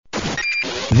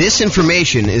This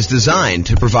information is designed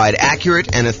to provide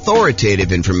accurate and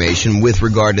authoritative information with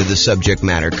regard to the subject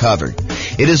matter covered.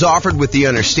 It is offered with the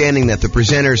understanding that the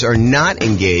presenters are not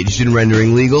engaged in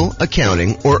rendering legal,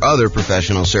 accounting, or other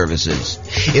professional services.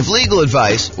 If legal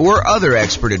advice or other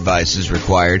expert advice is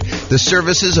required, the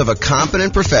services of a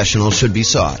competent professional should be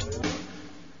sought.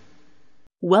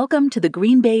 Welcome to the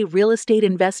Green Bay Real Estate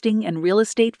Investing and Real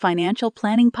Estate Financial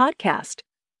Planning Podcast.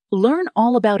 Learn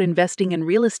all about investing in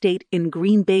real estate in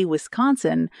Green Bay,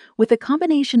 Wisconsin, with a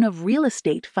combination of real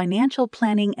estate, financial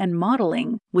planning, and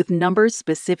modeling with numbers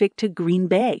specific to Green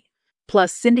Bay,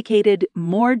 plus syndicated,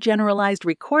 more generalized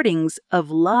recordings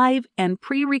of live and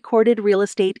pre-recorded real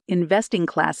estate investing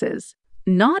classes,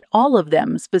 not all of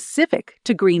them specific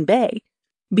to Green Bay.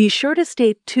 Be sure to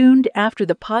stay tuned after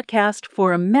the podcast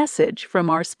for a message from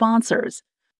our sponsors.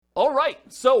 All right,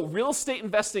 so real estate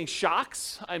investing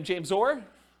shocks. I'm James Orr.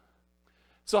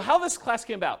 So how this class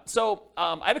came about. So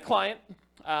I had a client,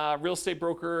 real estate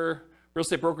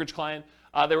brokerage client.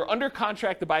 They were under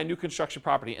contract to buy a new construction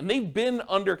property, and they've been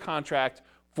under contract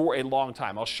for a long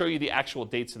time. I'll show you the actual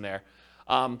dates in there.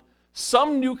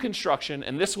 Some new construction,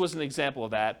 and this was an example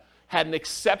of that, had an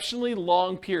exceptionally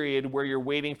long period where you're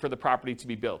waiting for the property to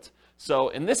be built. So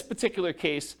in this particular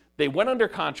case, they went under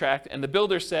contract, and the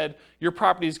builder said, your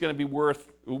property is going to be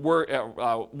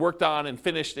worked on and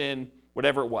finished in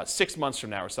whatever it was, 6 months from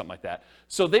now or something like that.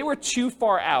 So they were too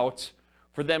far out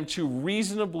for them to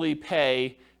reasonably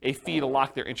pay a fee to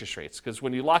lock their interest rates. Because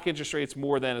when you lock interest rates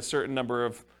more than a certain number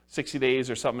of 60 days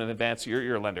or something in advance,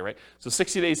 you're a lender, right? So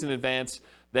 60 days in advance,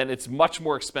 then it's much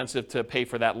more expensive to pay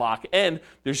for that lock. And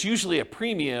there's usually a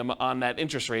premium on that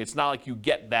interest rate. It's not like you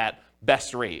get that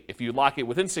best rate. If you lock it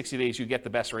within 60 days, you get the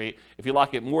best rate. If you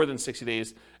lock it more than 60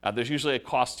 days, there's usually a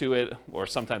cost to it, or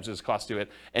sometimes there's a cost to it,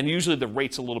 and usually the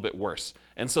rate's a little bit worse.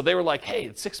 And so they were like, hey,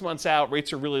 it's 6 months out,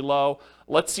 rates are really low.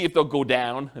 Let's see if they'll go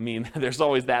down. I mean, there's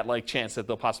always that chance that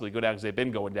they'll possibly go down because they've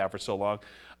been going down for so long.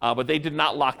 But they did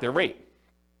not lock their rate.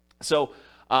 So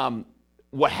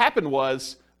what happened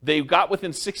was, they got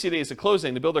within 60 days of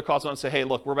closing. The builder calls on and says, hey,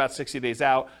 look, we're about 60 days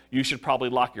out. You should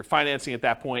probably lock your financing at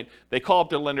that point. They call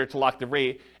up their lender to lock the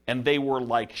rate, and they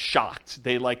were shocked.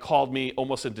 They called me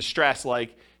almost in distress,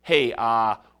 hey,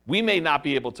 we may not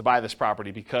be able to buy this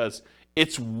property because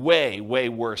it's way, way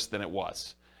worse than it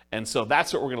was. And so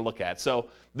that's what we're going to look at. So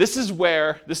this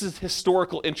is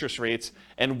historical interest rates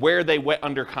and where they went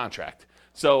under contract.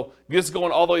 So this is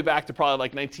going all the way back to probably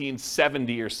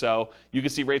 1970 or so. You can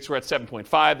see rates were at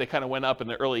 7.5. They kind of went up in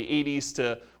the early 80s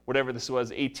to whatever this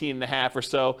was, 18.5 or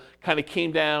so. Kind of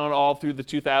came down all through the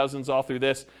 2000s, all through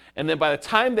this. And then by the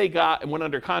time they got and went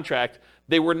under contract,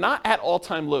 they were not at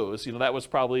all-time lows. That was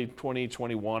probably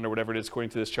 2021 or whatever it is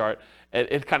according to this chart.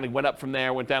 It kind of went up from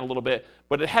there, went down a little bit,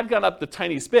 but it had gone up the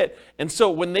tiniest bit. And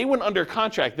so when they went under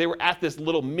contract, they were at this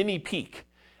little mini peak.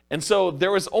 And so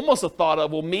there was almost a thought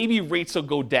of, well, maybe rates will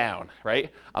go down,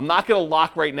 right? I'm not going to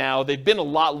lock right now. They've been a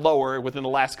lot lower within the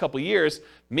last couple of years.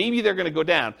 Maybe they're going to go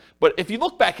down. But if you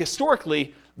look back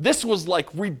historically, this was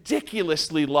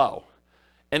ridiculously low.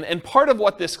 And part of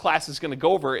what this class is going to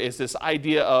go over is this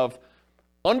idea of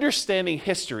understanding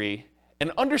history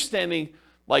and understanding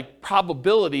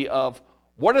probability of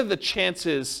what are the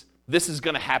chances this is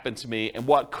going to happen to me and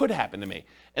what could happen to me.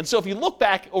 And so if you look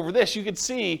back over this, you can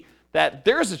see that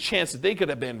there's a chance that they could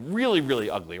have been really, really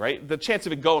ugly, right? The chance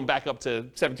of it going back up to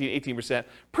 17, 18%,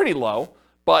 pretty low.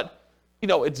 But,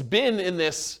 it's been in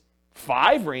this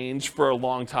 5 range for a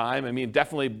long time. I mean,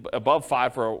 definitely above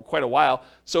 5 for quite a while.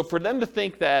 So for them to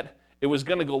think that it was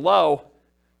going to go low,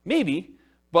 maybe,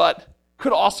 but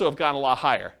could also have gone a lot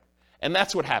higher. And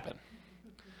that's what happened.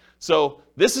 So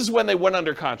this is when they went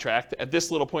under contract at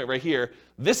this little point right here.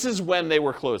 This is when they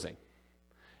were closing.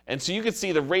 And so you can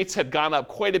see the rates had gone up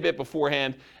quite a bit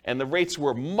beforehand, and the rates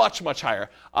were much, much higher.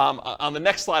 On the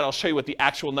next slide, I'll show you what the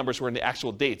actual numbers were and the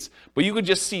actual dates. But you could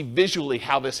just see visually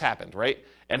how this happened, right?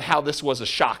 And how this was a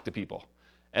shock to people.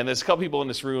 And there's a couple people in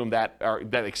this room that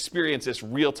experienced this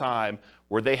real time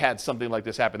where they had something like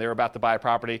this happen. They were about to buy a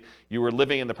property. You were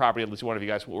living in the property, at least one of you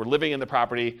guys were living in the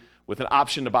property with an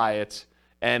option to buy it.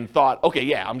 And thought, okay,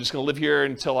 yeah, I'm just going to live here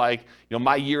until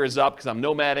my year is up because I'm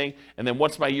nomading. And then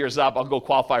once my year is up, I'll go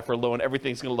qualify for a loan.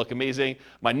 Everything's going to look amazing.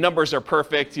 My numbers are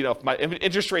perfect. If my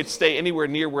interest rates stay anywhere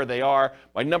near where they are,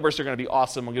 my numbers are going to be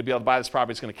awesome. I'm going to be able to buy this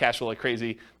property. It's going to cash flow like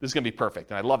crazy. This is going to be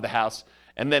perfect. And I love the house.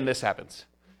 And then this happens.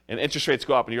 And interest rates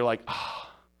go up and you're like, oh,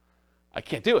 I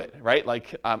can't do it, right?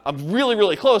 I'm really,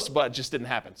 really close, but it just didn't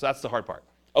happen. So that's the hard part.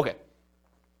 Okay.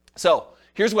 So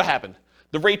here's what happened.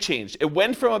 the rate changed. It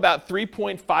went from about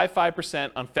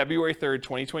 3.55% on February 3rd,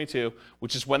 2022,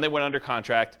 which is when they went under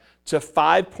contract, to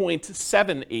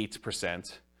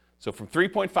 5.78%. So from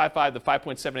 3.55 to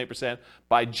 5.78%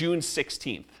 by June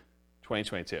 16th,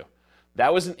 2022.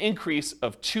 That was an increase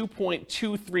of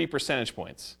 2.23 percentage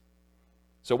points.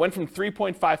 So it went from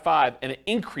 3.55 and it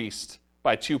increased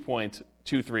by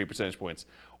 2.23 percentage points,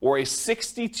 or a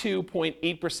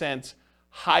 62.8%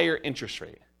 higher interest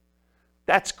rate.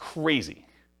 That's crazy.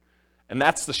 And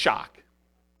that's the shock.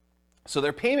 So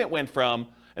their payment went from,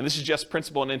 and this is just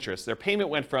principal and interest, their payment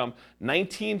went from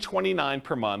 $1,929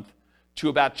 per month to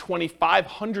about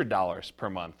 $2,500 per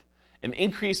month, an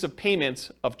increase of payments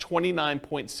of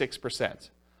 29.6%.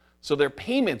 So their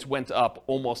payments went up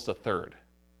almost a third.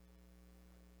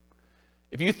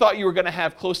 If you thought you were going to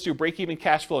have close to break-even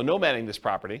cash flow nomading this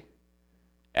property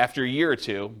after a year or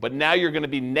two, but now you're going to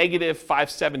be negative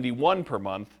 $571 per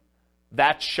month,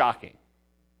 that's shocking,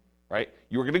 right?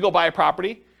 You were going to go buy a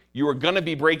property. You were going to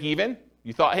be break-even.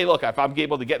 You thought, hey, look, if I'm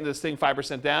able to get into this thing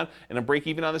 5% down and I'm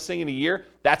break-even on this thing in a year,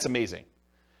 that's amazing.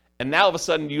 And now all of a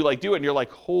sudden you do it and you're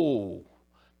like, oh,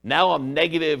 now I'm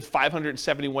negative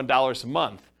 $571 a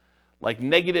month,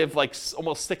 negative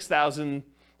almost $6,000,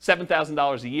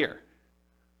 $7,000 a year.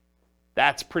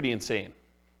 That's pretty insane.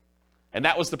 And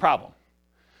that was the problem.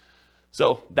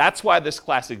 So that's why this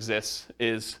class exists,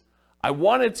 is I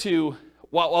wanted to,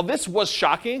 while this was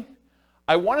shocking,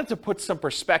 I wanted to put some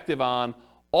perspective on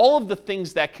all of the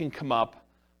things that can come up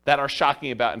that are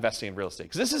shocking about investing in real estate.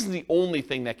 Because this isn't the only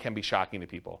thing that can be shocking to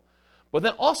people. But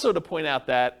then also to point out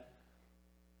that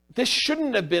this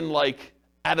shouldn't have been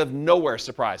out of nowhere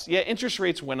surprise. Yeah, interest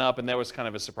rates went up and there was kind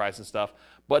of a surprise and stuff.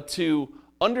 But to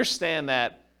understand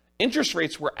that interest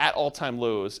rates were at all-time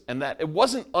lows and that it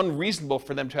wasn't unreasonable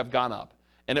for them to have gone up.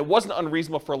 And it wasn't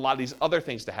unreasonable for a lot of these other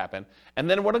things to happen. And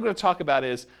then what I'm going to talk about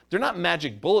is, they're not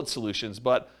magic bullet solutions,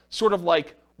 but sort of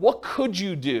what could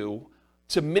you do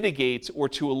to mitigate or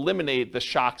to eliminate the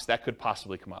shocks that could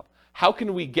possibly come up? How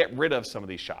can we get rid of some of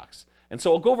these shocks? And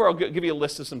so I'll give you a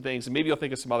list of some things, and maybe you'll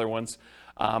think of some other ones.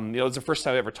 It's the first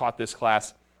time I ever taught this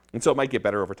class, and so it might get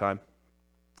better over time.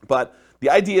 But the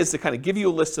idea is to kind of give you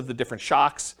a list of the different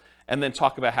shocks, and then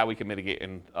talk about how we can mitigate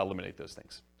and eliminate those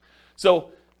things.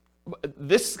 So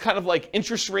this kind of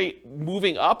interest rate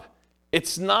moving up,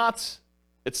 it's not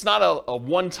a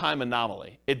one-time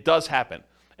anomaly. It does happen.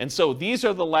 And so these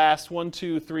are the last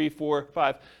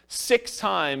 6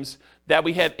 times that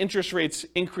we had interest rates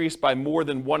increase by more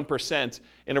than 1%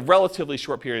 in a relatively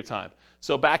short period of time.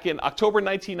 So back in October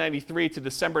 1993 to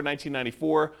December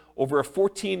 1994, over a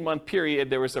 14-month period,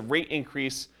 there was a rate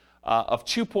increase of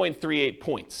 2.38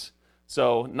 points.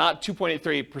 So not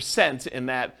 2.83% in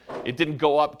that it didn't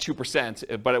go up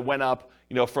 2%, but it went up,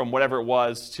 from whatever it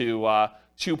was to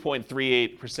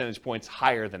 2.38 percentage points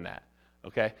higher than that.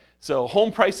 Okay, so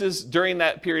home prices during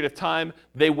that period of time,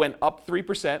 they went up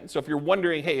 3%. So if you're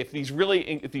wondering, hey, if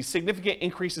these significant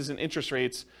increases in interest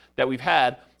rates that we've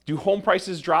had, do home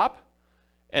prices drop?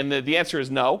 And the answer is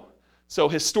no. So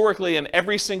historically, in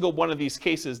every single one of these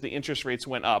cases, the interest rates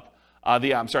went up.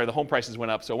 The home prices went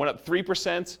up. So it went up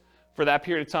 3% for that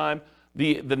period of time.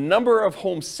 The number of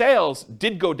home sales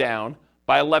did go down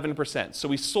by 11%. So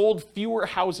we sold fewer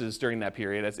houses during that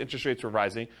period as interest rates were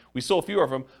rising. We sold fewer of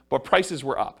them, but prices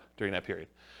were up during that period.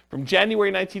 From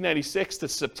January 1996 to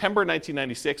September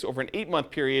 1996, over an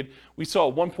 8-month period, we saw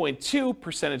a 1.2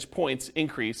 percentage points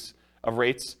increase of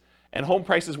rates, and home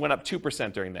prices went up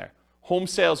 2% during there. Home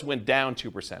sales went down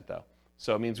 2%, though.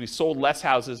 So it means we sold less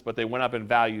houses, but they went up in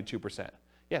value 2%.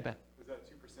 Yeah, Ben? Was that 2%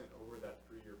 over that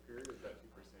 3-year period, or is that 2%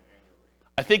 annually?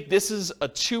 I think this is a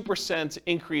 2%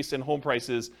 increase in home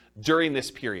prices during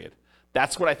this period.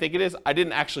 That's what I think it is. I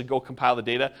didn't actually go compile the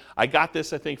data. I got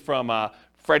this, I think, from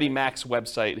Freddie Mac's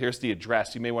website. Here's the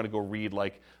address. You may want to go read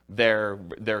their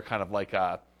kind of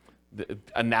the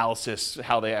analysis,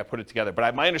 how they put it together.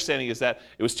 But my understanding is that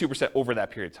it was 2% over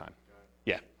that period of time.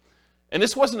 Yeah. And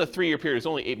this wasn't a 3-year period. It was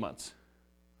only 8 months.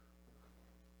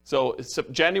 So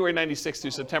January 96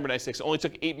 through September 96, it only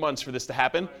took 8 months for this to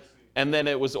happen. And then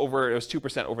it was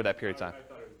 2% over that period of time. I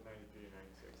thought it was 93 and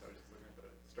 96. I was just looking at the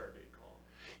start date column.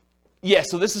 Yeah,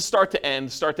 so this is start to end,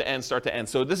 start to end, start to end.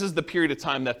 So this is the period of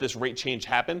time that this rate change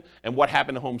happened, and what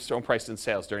happened to home prices and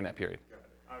sales during that period. Got it.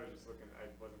 I was just looking, I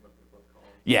wasn't looking at both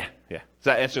columns. Yeah. Does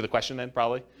that answer the question then,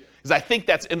 probably? Because I think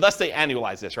that's, unless they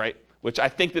annualize this, right? Which I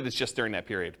think that it's just during that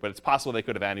period, but it's possible they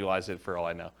could have annualized it for all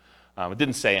I know. It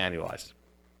didn't say annualized.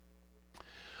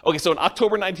 Okay, so in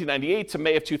October 1998 to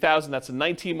May of 2000, that's a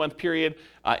 19-month period,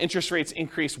 interest rates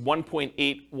increased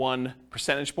 1.81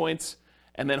 percentage points,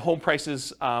 and then home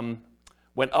prices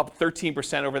went up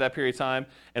 13% over that period of time,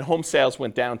 and home sales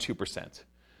went down 2%.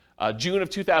 June of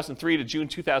 2003 to June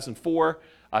 2004,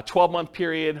 12-month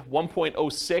period,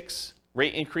 1.06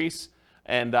 rate increase,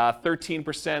 and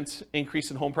 13% increase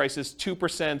in home prices,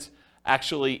 2%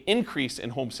 actually increase in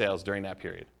home sales during that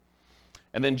period.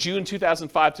 And then June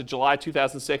 2005 to July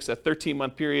 2006, a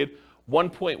 13-month period,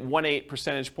 1.18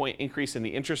 percentage point increase in the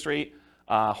interest rate.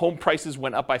 Home prices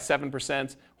went up by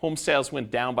 7%. Home sales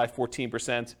went down by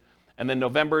 14%. And then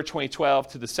November 2012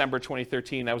 to December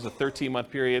 2013, that was a 13-month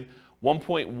period,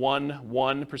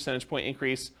 1.11 percentage point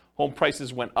increase. Home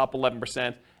prices went up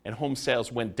 11%, and home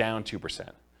sales went down 2%.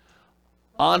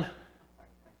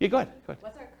 Yeah, go ahead. What's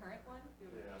our current one?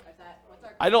 What's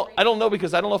our I don't know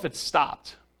because I don't know if it's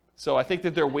stopped. So I think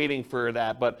that they're waiting for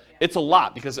that, but it's a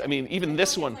lot because, I mean, even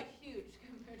this one. It's like huge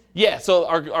compared to Yeah, so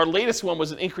our latest one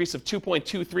was an increase of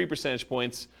 2.23 percentage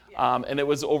points, and it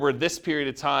was over this period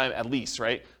of time at least,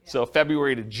 right? So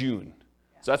February to June.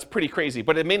 So that's pretty crazy,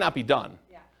 but it may not be done,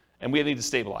 and we need to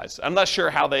stabilize. I'm not sure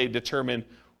how they determine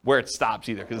where it stops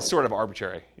either, because it's sort of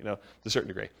arbitrary, to a certain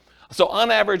degree. So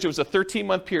on average, it was a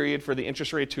 13-month period for the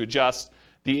interest rate to adjust.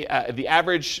 The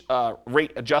average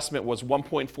rate adjustment was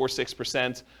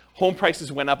 1.46%. Home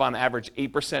prices went up on average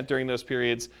 8% during those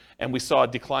periods, and we saw a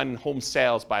decline in home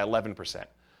sales by 11%.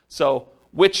 So,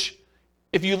 which,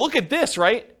 if you look at this,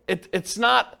 right, it's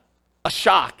not a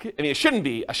shock. I mean, it shouldn't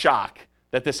be a shock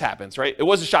that this happens, right? It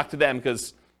was a shock to them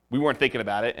because we weren't thinking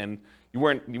about it, and you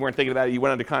weren't thinking about it. You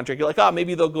went under contract. You're like, oh,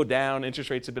 maybe they'll go down. Interest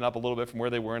rates have been up a little bit from where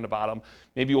they were in the bottom.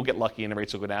 Maybe we'll get lucky and the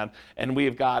rates will go down. And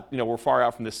we've got, we're far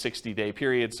out from this 60-day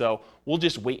period, so we'll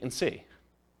just wait and see.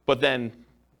 But then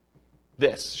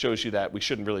this shows you that we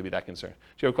shouldn't really be that concerned.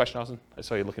 Do you have a question, Austin? I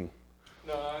saw you looking.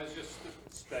 No, I was just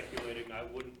speculating.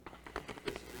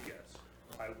 This is a guess.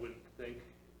 I wouldn't think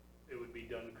it would be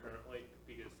done currently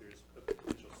because there's a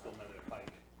potential still another hike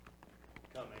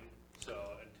coming. So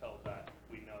until that,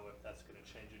 we know if that's going to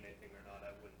change anything or not. I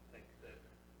wouldn't think that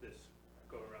this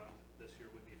go around this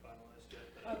year would be finalized yet.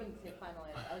 I wouldn't say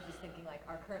finalized. I was just thinking like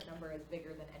our current number is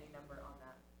bigger than any number on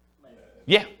that list.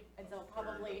 Yeah. And so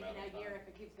probably in a year, if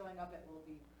it keeps going up, it will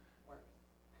be worse.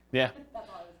 Yeah. That's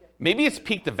all I was getting. Maybe it's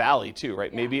peak to valley too,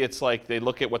 right? Yeah. Maybe it's like they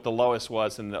look at what the lowest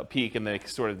was and the peak and they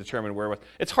sort of determine where it was.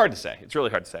 It's hard to say. It's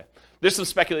really hard to say. There's some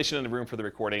speculation in the room for the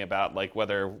recording about like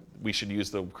whether we should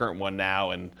use the current one now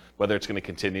and whether it's going to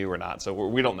continue or not. So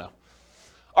we don't know.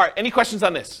 All right, any questions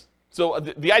on this? So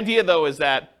the idea though is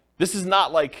that this is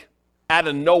not like out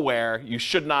of nowhere. You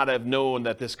should not have known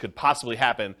that this could possibly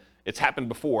happen. It's happened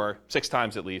before, 6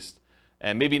 times at least,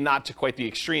 and maybe not to quite the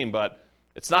extreme, but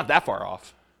it's not that far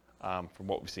off from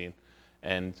what we've seen.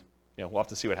 And we'll have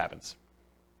to see what happens.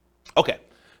 Okay,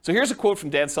 so here's a quote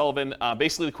from Dan Sullivan.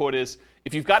 Basically, the quote is: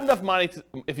 if you've got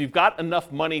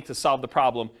enough money to solve the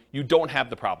problem, you don't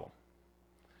have the problem.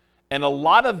 And a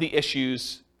lot of the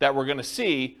issues that we're going to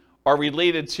see are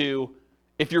related to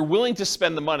if you're willing to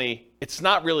spend the money, it's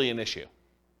not really an issue,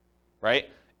 right?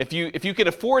 If you can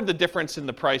afford the difference in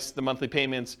the price, the monthly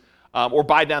payments, or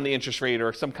buy down the interest rate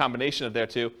or some combination of their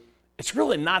two, it's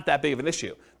really not that big of an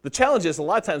issue. The challenge is a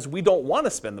lot of times we don't want to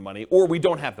spend the money or we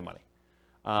don't have the money.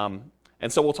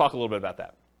 And so we'll talk a little bit about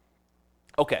that.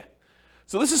 Okay,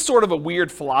 so this is sort of a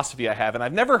weird philosophy I have, and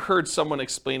I've never heard someone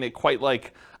explain it quite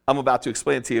like I'm about to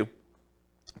explain it to you.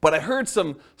 But I heard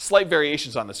some slight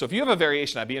variations on this. So if you have a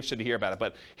variation, I'd be interested to hear about it.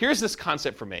 But here's this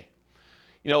concept for me.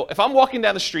 If I'm walking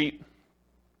down the street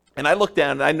and I look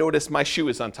down and I notice my shoe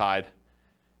is untied,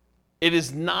 it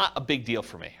is not a big deal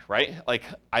for me, right? Like,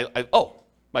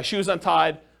 my shoe is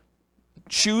untied.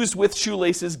 Shoes with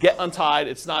shoelaces get untied.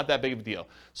 It's not that big of a deal.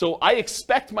 So I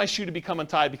expect my shoe to become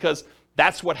untied because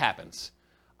that's what happens.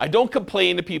 I don't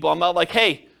complain to people. I'm not like,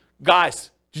 hey,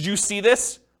 guys, did you see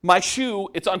this? My shoe,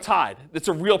 it's untied. It's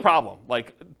a real problem.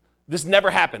 Like, this never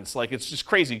happens. Like, it's just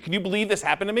crazy. Can you believe this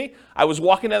happened to me? I was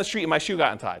walking down the street and my shoe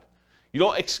got untied. You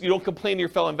don't complain to your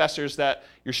fellow investors that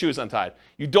your shoe is untied.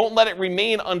 You don't let it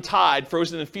remain untied,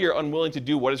 frozen in fear, unwilling to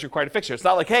do what is required to fix it. It's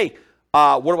not like, hey,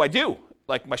 what do I do?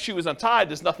 Like, my shoe is untied.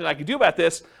 There's nothing I can do about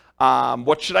this.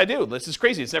 What should I do? This is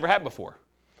crazy. It's never happened before.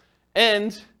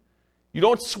 And you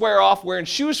don't swear off wearing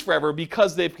shoes forever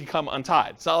because they've become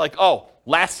untied. It's not like, oh,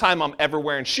 last time I'm ever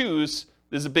wearing shoes,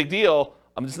 this is a big deal.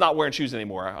 I'm just not wearing shoes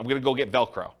anymore. I'm going to go get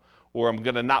Velcro. Or I'm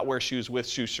going to not wear shoes with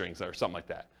shoestrings or something like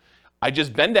that. I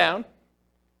just bend down,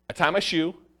 I tie my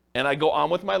shoe, and I go on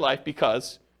with my life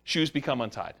because shoes become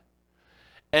untied.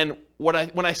 And when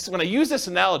I use this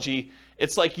analogy,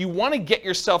 it's like you want to get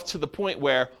yourself to the point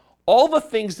where all the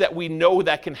things that we know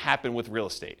that can happen with real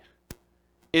estate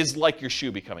is like your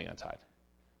shoe becoming untied.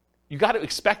 You got to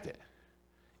expect it.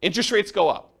 Interest rates go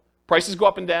up. Prices go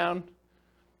up and down.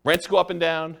 Rents go up and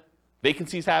down,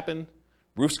 vacancies happen,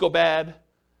 roofs go bad,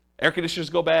 air conditioners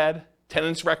go bad,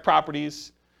 tenants wreck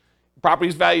properties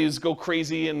values go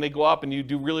crazy and they go up and you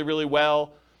do really, really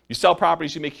well. You sell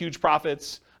properties, you make huge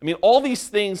profits. I mean, all these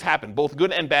things happen, both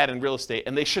good and bad in real estate,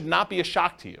 and they should not be a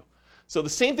shock to you. So the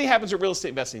same thing happens with real estate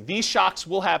investing. These shocks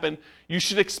will happen. You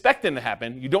should expect them to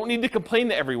happen. You don't need to complain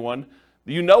to everyone.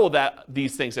 You know that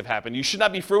these things have happened. You should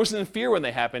not be frozen in fear when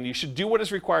they happen. You should do what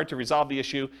is required to resolve the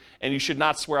issue, and you should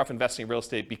not swear off investing in real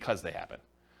estate because they happen.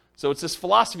 So it's this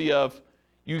philosophy of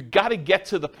you got to get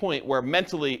to the point where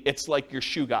mentally it's like your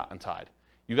shoe got untied.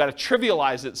 You got to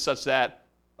trivialize it such that,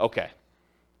 okay,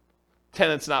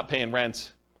 tenant's not paying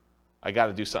rent. I got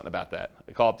to do something about that.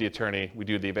 I call up the attorney. We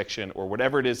do the eviction or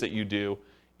whatever it is that you do.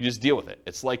 You just deal with it.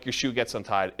 It's like your shoe gets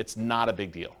untied. It's not a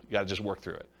big deal. You got to just work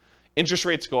through it. Interest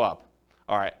rates go up.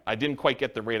 All right, I didn't quite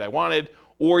get the rate I wanted,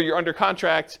 or you're under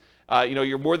contract.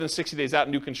 You're more than 60 days out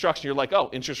in new construction. You're like, oh,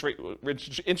 interest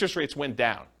rates went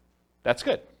down. That's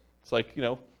good. It's like,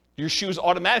 your shoe's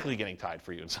automatically getting tied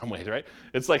for you in some ways, right?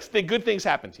 It's like good things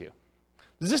happen to you.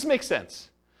 Does this make sense?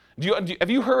 Have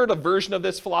you heard a version of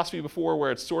this philosophy before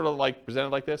where it's sort of like presented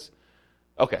like this?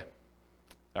 Okay.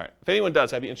 All right. If anyone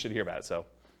does, I'd be interested to hear about it.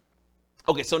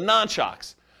 So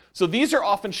non-shocks. So these are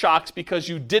often shocks because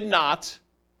you did not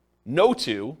know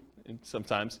to, and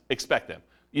sometimes, expect them.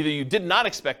 Either you did not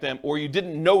expect them or you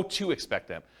didn't know to expect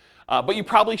them. But you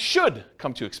probably should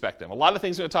come to expect them. A lot of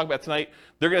things we're going to talk about tonight,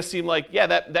 they're going to seem like, yeah,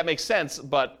 that makes sense,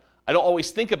 but I don't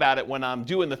always think about it when I'm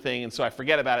doing the thing, and so I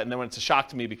forget about it, and then when it's a shock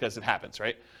to me because it happens,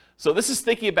 right? So this is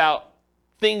thinking about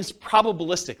things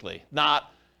probabilistically,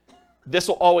 not this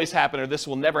will always happen or this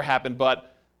will never happen,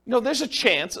 but there's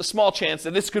a small chance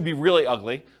that this could be really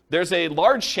ugly. There's a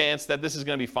large chance that this is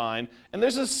going to be fine, and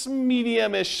there's a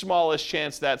medium-ish, smallish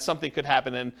chance that something could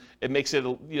happen and it makes it,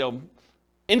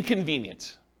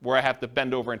 inconvenient, where I have to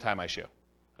bend over and tie my shoe,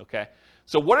 okay?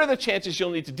 So what are the chances you'll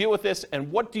need to deal with this,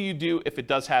 and what do you do if it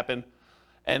does happen?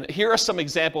 And here are some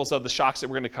examples of the shocks that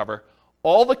we're going to cover.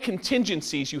 All the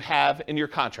contingencies you have in your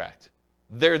contract,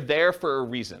 they're there for a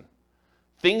reason.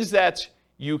 Things that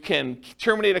you can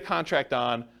terminate a contract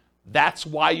on, that's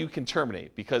why you can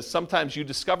terminate, because sometimes you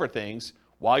discover things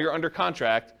while you're under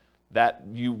contract that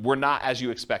you were not as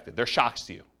you expected. They're shocks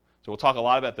to you. So we'll talk a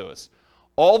lot about those.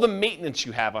 All the maintenance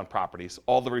you have on properties,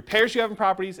 all the repairs you have on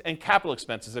properties, and capital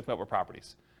expenses that come up with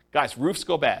properties. Guys, roofs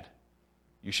go bad.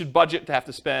 You should budget to have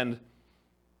to spend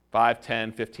 $5,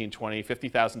 $10, $15, $20,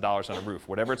 $50,000 on a roof.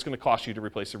 Whatever it's going to cost you to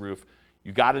replace a roof,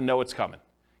 you got to know it's coming.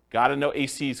 Got to know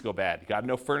ACs go bad. You got to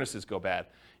know furnaces go bad.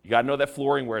 You got to know that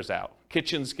flooring wears out.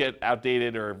 Kitchens get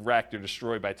outdated or wrecked or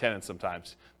destroyed by tenants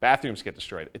sometimes. Bathrooms get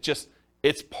destroyed.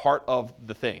 It's part of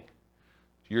the thing.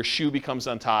 Your shoe becomes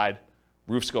untied.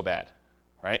 Roofs go bad.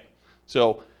 Right?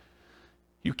 So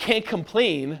you can't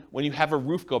complain when you have a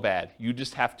roof go bad. You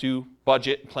just have to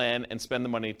budget, plan, and spend the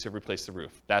money to replace the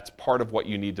roof. That's part of what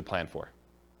you need to plan for.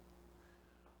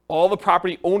 All the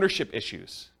property ownership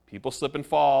issues. People slip and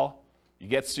fall. You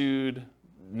get sued.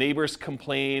 Neighbors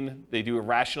complain. They do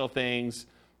irrational things.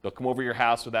 They'll come over your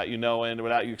house without you knowing,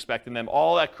 without you expecting them.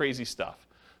 All that crazy stuff.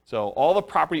 So all the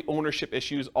property ownership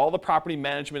issues, all the property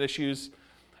management issues.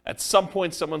 At some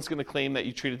point, someone's going to claim that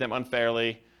you treated them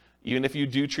unfairly. Even if you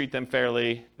do treat them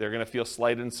fairly, they're going to feel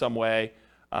slighted in some way.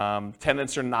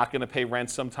 Tenants are not going to pay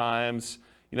rent sometimes.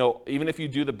 Even if you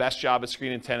do the best job at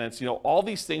screening tenants, all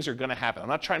these things are going to happen. I'm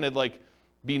not trying to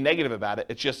be negative about it.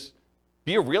 It's just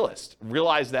be a realist.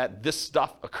 Realize that this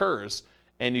stuff occurs,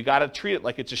 and you got to treat it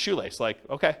like it's a shoelace. Like,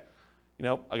 okay,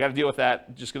 I got to deal with that.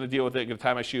 I'm just going to deal with it. I'm going to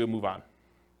tie my shoe and move on.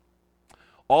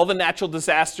 All the natural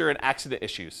disaster and accident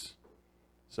issues.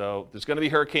 So there's going to be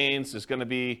hurricanes, there's going to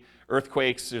be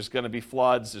earthquakes, there's going to be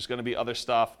floods, there's going to be other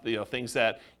stuff, things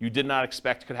that you did not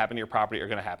expect could happen to your property are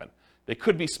going to happen. They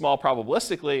could be small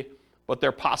probabilistically, but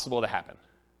they're possible to happen.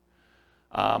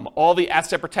 All the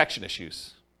asset protection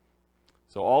issues.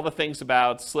 So all the things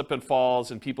about slip and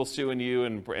falls and people suing you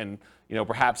and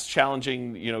perhaps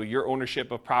challenging your ownership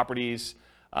of properties,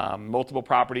 multiple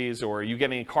properties, or you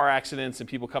getting in car accidents and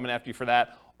people coming after you for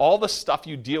that. All the stuff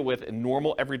you deal with in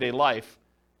normal everyday life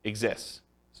exists.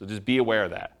 So just be aware of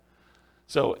that.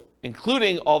 So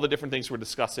including all the different things we're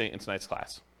discussing in tonight's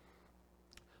class.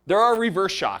 There are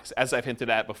reverse shocks, as I've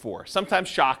hinted at before. Sometimes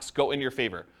shocks go in your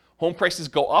favor. Home prices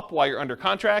go up while you're under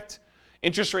contract.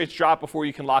 Interest rates drop before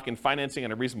you can lock in financing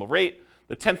at a reasonable rate.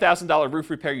 The $10,000 roof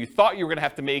repair you thought you were going to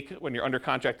have to make when you're under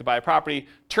contract to buy a property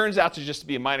turns out to just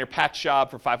be a minor patch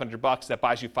job for $500 that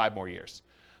buys you 5 more years.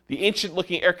 The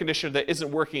ancient-looking air conditioner that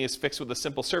isn't working is fixed with a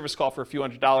simple service call for a few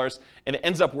 $100s, and it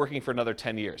ends up working for another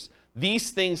 10 years.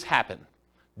 These things happen.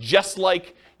 Just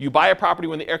like you buy a property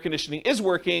when the air conditioning is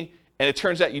working, and it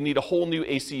turns out you need a whole new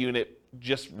AC unit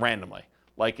just randomly.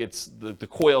 Like it's the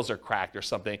coils are cracked or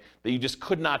something that you just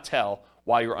could not tell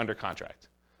while you were under contract.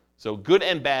 So good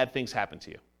and bad things happen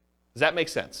to you. Does that make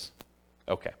sense?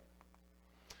 Okay.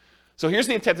 So here's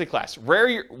the intent of the class.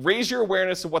 Raise your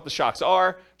awareness of what the shocks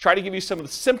are. Try to give you some of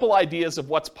the simple ideas of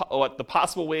what the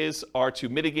possible ways are to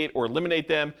mitigate or eliminate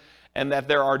them, and that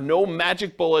there are no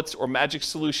magic bullets or magic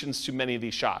solutions to many of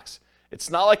these shocks. It's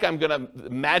not like I'm going to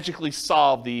magically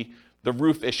solve the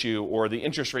roof issue or the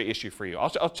interest rate issue for you.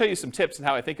 I'll tell you some tips and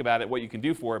how I think about it, what you can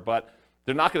do for it, but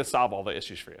they're not going to solve all the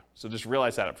issues for you. So just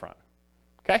realize that up front.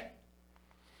 Okay?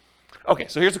 Okay,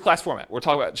 so here's the class format. We're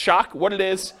talking about shock, what it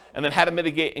is, and then how to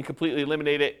mitigate and completely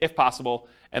eliminate it if possible.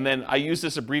 And then I use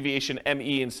this abbreviation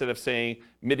ME instead of saying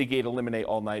mitigate, eliminate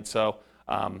all night. So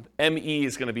ME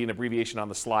is going to be an abbreviation on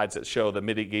the slides that show the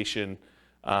mitigation,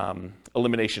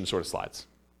 elimination sort of slides.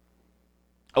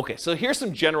 Okay, so here's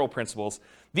some general principles.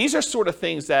 These are sort of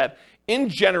things that, in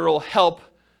general, help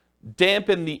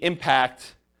dampen the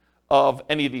impact of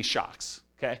any of these shocks.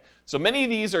 Okay, so many of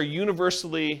these are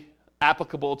universally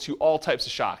applicable to all types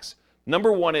of shocks.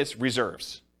 Number one is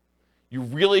reserves. You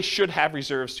really should have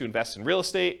reserves to invest in real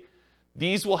estate.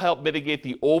 These will help mitigate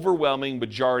the overwhelming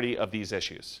majority of these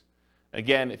issues.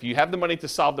 Again, if you have the money to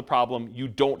solve the problem, you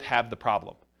don't have the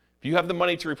problem. If you have the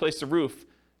money to replace the roof,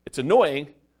 it's annoying,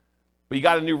 but you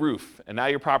got a new roof, and now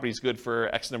your property is good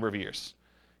for X number of years.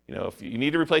 You know, if you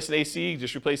need to replace an AC,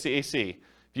 just replace the AC.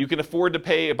 If you can afford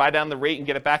to buy down the rate and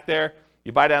get it back there,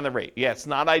 you buy down the rate. Yeah, it's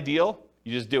not ideal.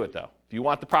 You just do it, though. If you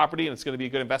want the property and it's going to be a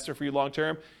good investor for you long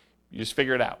term, you just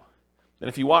figure it out. And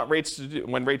if you want rates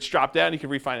when rates drop down, you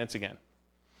can refinance again.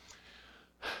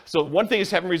 So one thing is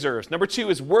having reserves. Number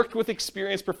two is worked with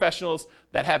experienced professionals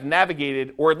that have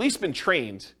navigated or at least been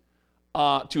trained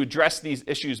to address these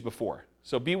issues before.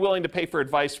 So be willing to pay for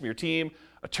advice from your team,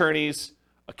 attorneys,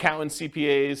 accountants,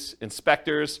 CPAs,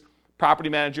 inspectors, property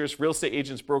managers, real estate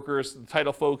agents, brokers, the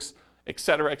title folks, et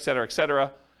cetera, et cetera, et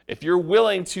cetera. If you're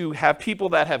willing to have people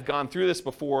that have gone through this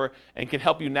before and can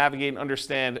help you navigate and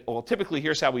understand, well, typically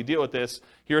here's how we deal with this,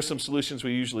 here are some solutions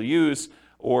we usually use,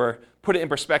 or put it in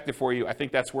perspective for you, I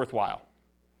think that's worthwhile.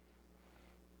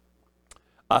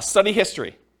 Study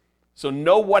history. So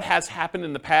know what has happened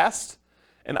in the past,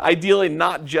 and ideally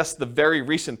not just the very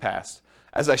recent past.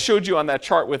 As I showed you on that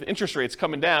chart with interest rates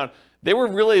coming down, they were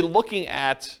really looking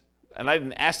at, and I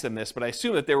didn't ask them this, but I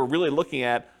assume that they were really looking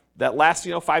at that last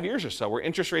 5 years or so where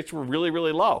interest rates were really,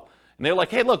 really low. And they were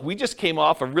like, hey, look, we just came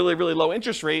off a really, really low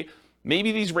interest rate.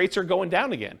 Maybe these rates are going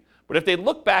down again. But if they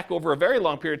look back over a very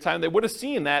long period of time, they would have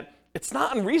seen that it's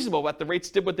not unreasonable that the rates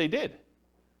did what they did,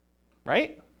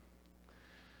 right?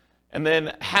 And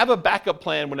then have a backup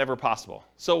plan whenever possible.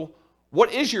 So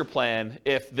what is your plan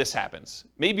if this happens?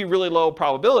 Maybe really low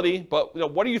probability, but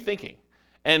what are you thinking?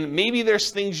 And maybe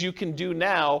there's things you can do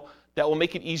now that will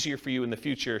make it easier for you in the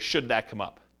future should that come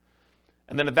up.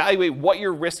 And then evaluate what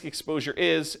your risk exposure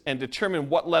is and determine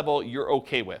what level you're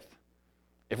okay with.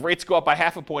 If rates go up by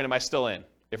 0.5 point, am I still in?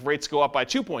 If rates go up by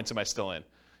 2 points, am I still in?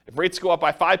 If rates go up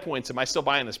by 5 points, am I still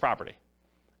buying this property?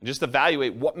 And just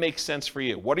evaluate what makes sense for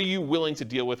you. What are you willing to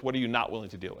deal with? What are you not willing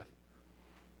to deal with?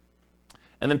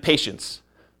 And then patience.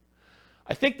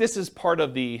 I think this is part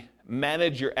of the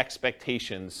manage your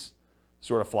expectations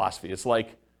sort of philosophy. It's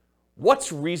like,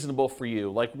 what's reasonable for you?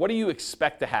 Like, what do you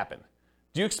expect to happen?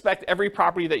 Do you expect every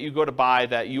property that you go to buy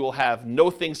that you will have no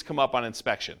things come up on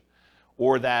inspection?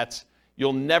 Or that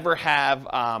you'll never have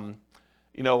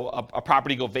a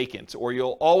property go vacant? Or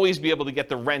you'll always be able to get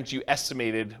the rent you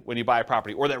estimated when you buy a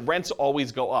property? Or that rents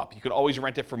always go up? You can always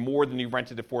rent it for more than you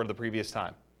rented it for the previous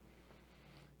time.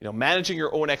 Managing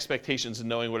your own expectations and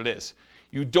knowing what it is.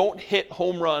 You don't hit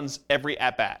home runs every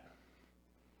at-bat.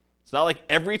 It's not like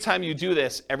every time you do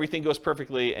this, everything goes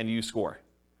perfectly and you score.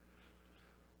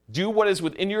 Do what is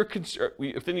within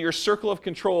your circle of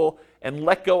control and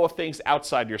let go of things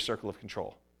outside your circle of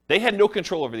control. They had no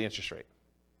control over the interest rate.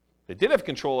 They did have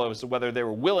control as to whether they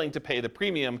were willing to pay the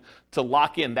premium to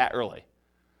lock in that early.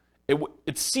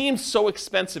 It seemed so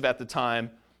expensive at the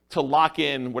time to lock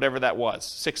in whatever that was,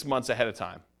 6 months ahead of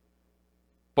time.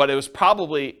 But it was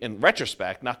probably, in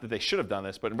retrospect, not that they should have done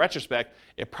this, but in retrospect,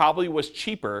 it probably was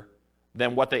cheaper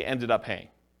than what they ended up paying.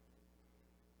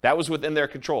 That was within their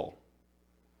control.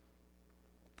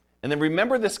 And then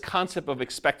remember this concept of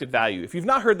expected value. If you've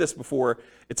not heard this before,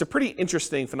 it's a pretty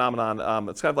interesting phenomenon.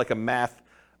 It's kind of like a math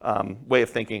way of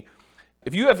thinking.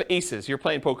 If you have aces, you're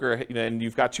playing poker and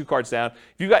you've got 2 cards down.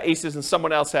 If you've got aces and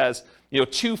someone else has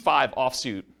 2-5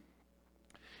 offsuit,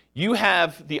 you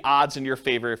have the odds in your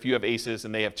favor if you have aces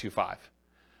and they have 2-5.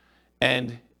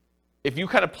 And if you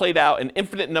kind of played out an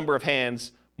infinite number of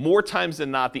hands, more times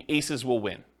than not, the aces will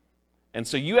win. And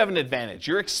so you have an advantage.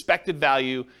 Your expected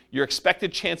value, your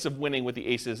expected chance of winning with the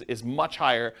aces is much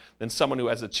higher than someone who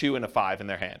has a 2 and a 5 in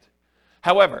their hand.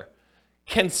 However,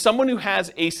 can someone who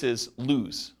has aces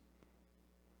lose?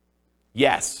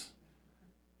 Yes.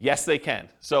 Yes, they can.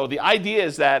 So the idea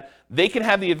is that they can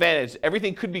have the advantage.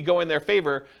 Everything could be going in their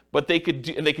favor, but they could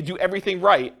do everything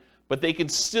right, but they could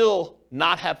still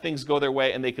not have things go their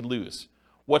way and they could lose.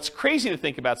 What's crazy to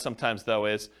think about sometimes, though,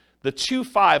 is the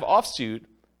 2-5 offsuit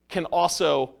can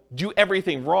also do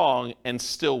everything wrong and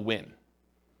still win.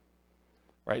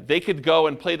 Right? They could go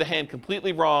and play the hand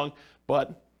completely wrong,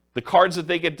 but the cards that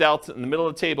they get dealt in the middle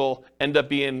of the table end up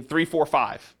being 3, 4,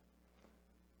 5.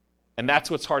 And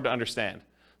that's what's hard to understand.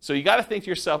 So you got to think to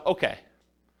yourself, okay,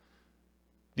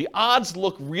 the odds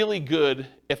look really good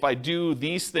if I do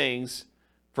these things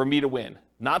for me to win.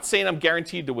 Not saying I'm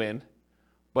guaranteed to win,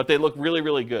 but they look really,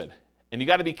 really good. And you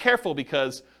got to be careful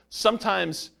because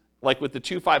sometimes, like with the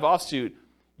 2-5 offsuit,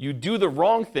 you do the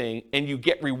wrong thing and you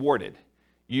get rewarded.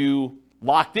 You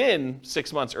locked in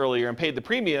 6 months earlier and paid the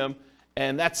premium,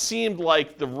 and that seemed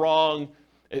like the wrong,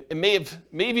 it may have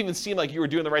even seemed like you were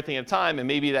doing the right thing at the time, and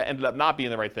maybe that ended up not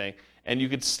being the right thing. And you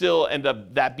could still end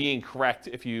up that being correct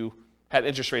if you had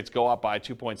interest rates go up by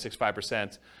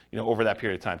 2.65%, over that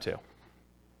period of time too.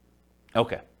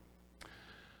 Okay.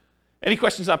 Any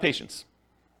questions on patience?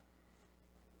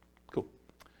 Cool.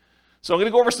 So I'm going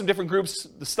to go over some different groups,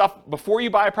 the stuff before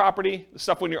you buy a property, the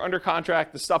stuff when you're under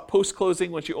contract, the stuff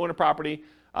post-closing once you own a property,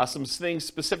 some things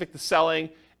specific to selling,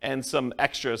 and some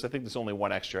extras. I think there's only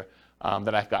one extra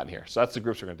that I've gotten here. So that's the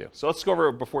groups we're going to do. So let's go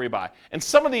over before you buy. And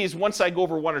some of these, once I go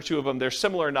over 1 or 2 of them, they're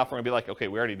similar enough we're going to be like, okay,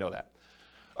 we already know that.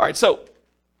 All right, so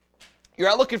you're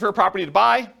out looking for a property to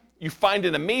buy. You find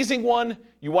an amazing one.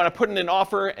 You want to put in an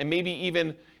offer, and maybe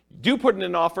even do put in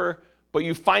an offer, but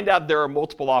you find out there are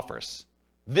multiple offers.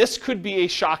 This could be a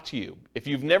shock to you. If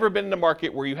you've never been in a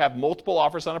market where you have multiple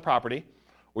offers on a property,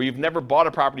 or you've never bought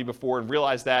a property before and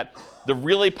realized that the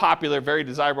really popular, very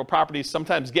desirable properties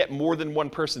sometimes get more than one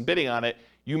person bidding on it,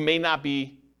 you may not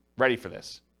be ready for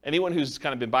this. Anyone who's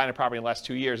kind of been buying a property in the last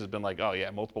 2 years has been like, oh yeah,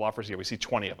 multiple offers here, we see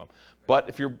 20 of them. But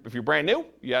if you're brand new,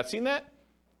 you haven't seen that,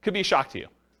 could be a shock to you.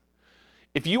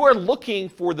 If you are looking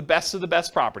for the best of the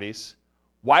best properties,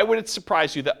 why would it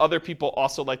surprise you that other people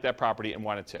also like that property and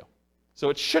want it too? So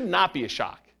it should not be a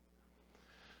shock.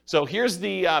 So here's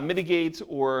the mitigate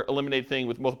or eliminate thing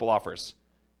with multiple offers.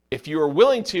 If you are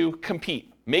willing to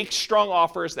compete, make strong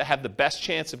offers that have the best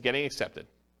chance of getting accepted.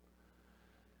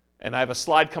 And I have a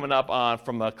slide coming up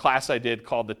from a class I did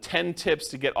called the 10 tips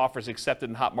to get offers accepted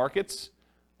in hot markets.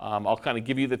 I'll kind of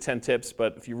give you the 10 tips,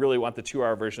 but if you really want the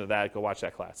 2-hour version of that, go watch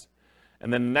that class.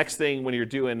 And then the next thing when you're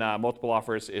doing multiple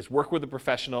offers is work with a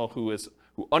professional who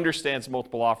understands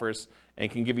multiple offers and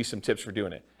can give you some tips for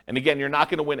doing it. And again, you're not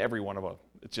going to win every one of them.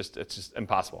 It's just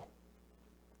impossible.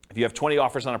 If you have 20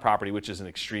 offers on a property, which is an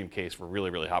extreme case for really,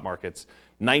 really hot markets,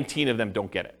 19 of them don't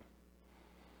get it.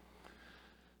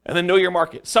 And then know your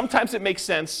market. Sometimes it makes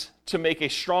sense to make a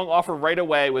strong offer right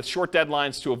away with short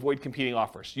deadlines to avoid competing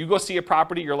offers. You go see a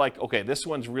property, you're like, okay, this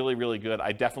one's really, really good.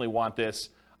 I definitely want this.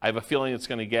 I have a feeling it's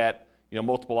going to get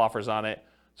multiple offers on it.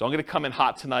 So I'm going to come in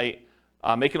hot tonight,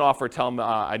 make an offer, tell them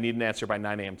I need an answer by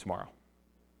 9 a.m. tomorrow.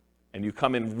 And you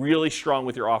come in really strong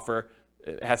with your offer.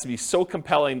 It has to be so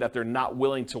compelling that they're not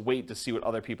willing to wait to see what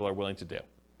other people are willing to do.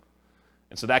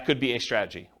 And so that could be a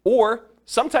strategy. Or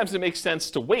sometimes it makes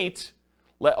sense to wait,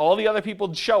 let all the other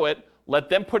people show it, let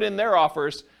them put in their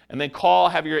offers, and then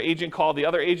have your agent call the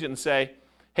other agent and say,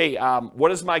 hey,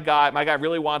 what is my guy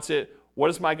really wants it. What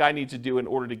does my guy need to do in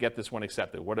order to get this one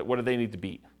accepted? What do they need to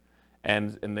beat?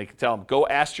 And they can tell them, go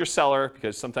ask your seller,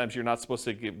 because sometimes you're not supposed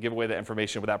to give away that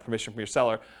information without permission from your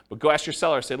seller, but go ask your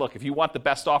seller, say, look, if you want the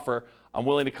best offer, I'm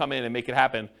willing to come in and make it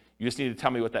happen. You just need to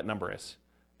tell me what that number is.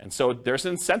 And so there's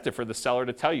an incentive for the seller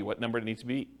to tell you what number it needs to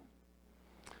be.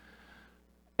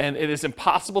 And it is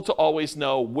impossible to always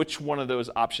know which one of those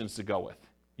options to go with.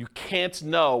 You can't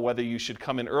know whether you should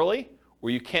come in early or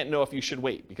you can't know if you should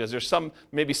wait, because there's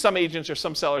maybe some agents or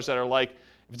some sellers that are like,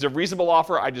 if it's a reasonable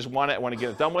offer, I just want it, I want to get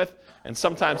it done with. And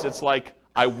sometimes it's like,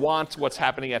 I want what's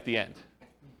happening at the end.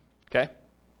 Okay?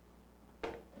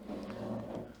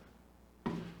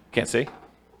 Can't see?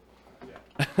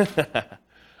 All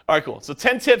right, cool. So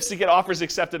 10 tips to get offers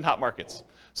accepted in hot markets.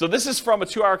 So this is from a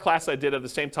 2-hour class I did of the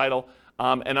same title.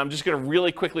 And I'm just going to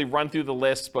really quickly run through the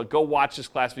list, but go watch this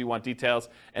class if you want details.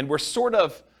 And we're sort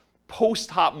of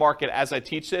post-hot market as I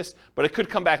teach this, but it could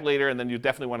come back later, and then you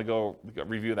definitely want to go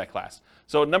review that class.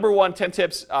 So number 1, 10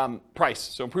 tips, price.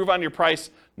 So improve on your price.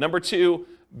 Number 2,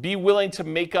 be willing to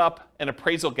make up an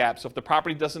appraisal gap. So if the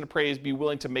property doesn't appraise, be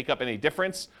willing to make up any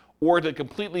difference or to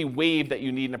completely waive that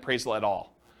you need an appraisal at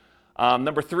all.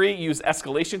 Number 3, use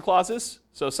escalation clauses.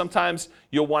 So sometimes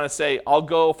you'll want to say, I'll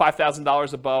go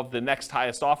 $5,000 above the next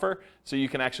highest offer. So you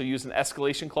can actually use an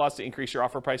escalation clause to increase your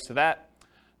offer price to that.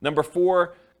 Number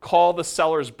 4, call the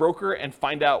seller's broker and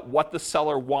find out what the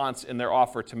seller wants in their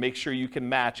offer to make sure you can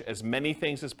match as many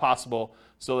things as possible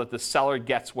so that the seller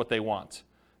gets what they want.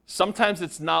 Sometimes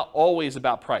it's not always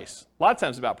about price. A lot of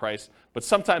times it's about price, but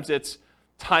sometimes it's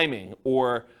timing,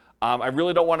 or I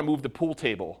really don't want to move the pool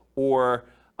table, or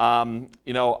I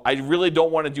really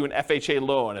don't want to do an FHA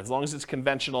loan. As long as it's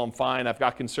conventional, I'm fine. I've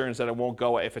got concerns that it won't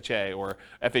go FHA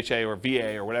or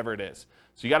VA or whatever it is.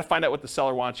 So you got to find out what the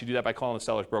seller wants. You do that by calling the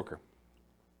seller's broker.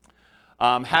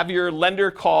 Have your lender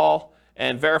call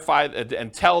and verify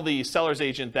and tell the seller's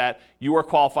agent that you are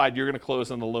qualified, you're going to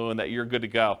close on the loan, that you're good to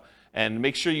go. And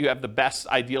make sure you have the best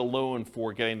ideal loan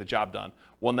for getting the job done,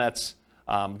 one that's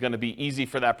going to be easy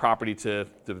for that property to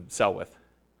sell with.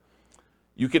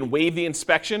 You can waive the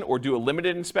inspection or do a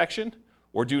limited inspection,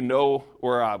 or do no,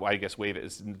 or I guess waive it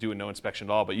is do a no inspection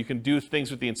at all, but you can do things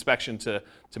with the inspection to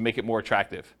make it more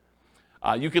attractive.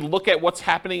 You can look at what's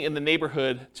happening in the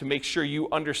neighborhood to make sure you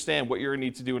understand what you're going to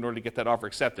need to do in order to get that offer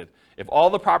accepted. If all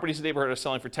the properties in the neighborhood are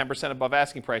selling for 10% above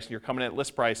asking price and you're coming in at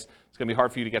list price, it's going to be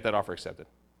hard for you to get that offer accepted.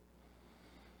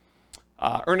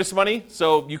 Earnest money.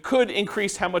 So you could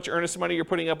increase how much earnest money you're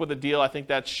putting up with a deal. I think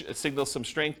that signals some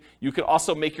strength. You could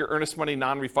also make your earnest money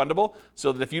non-refundable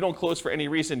so that if you don't close for any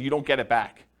reason, you don't get it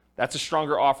back. That's a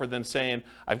stronger offer than saying,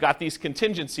 I've got these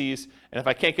contingencies, and if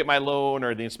I can't get my loan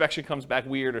or the inspection comes back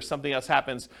weird or something else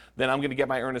happens, then I'm going to get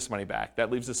my earnest money back.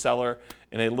 That leaves the seller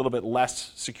in a little bit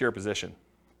less secure position.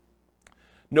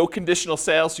 No conditional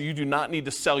sales, so you do not need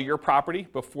to sell your property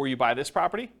before you buy this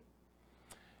property.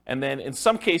 And then in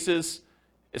some cases,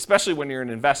 especially when you're an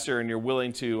investor and you're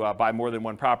willing to buy more than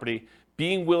one property,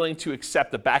 being willing to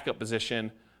accept a backup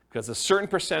position, because a certain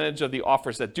percentage of the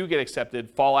offers that do get accepted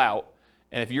fall out.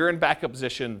 And if you're in backup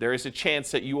position, there is a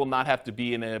chance that you will not have to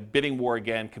be in a bidding war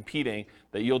again, competing,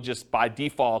 that you'll just by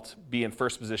default be in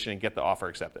first position and get the offer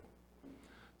accepted.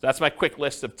 So that's my quick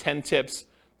list of 10 tips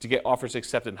to get offers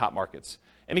accepted in hot markets.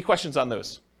 Any questions on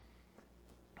those?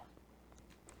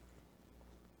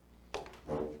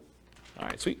 All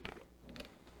right, sweet.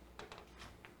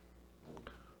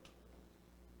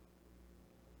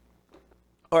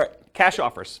 All right, cash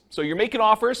offers. So you're making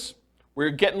offers, we're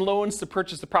getting loans to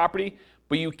purchase the property,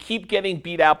 but you keep getting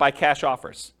beat out by cash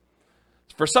offers.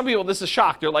 For some people, this is a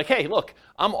shock. They're like, hey, look,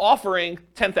 I'm offering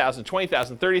 $10,000,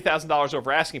 $20,000, $30,000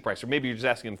 over asking price, or maybe you're just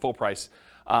asking full price.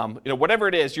 Whatever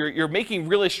it is, you're making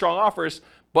really strong offers,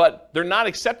 but they're not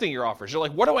accepting your offers. You're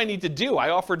like, what do I need to do? I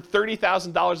offered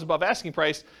 $30,000 above asking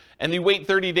price, and you wait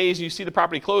 30 days and you see the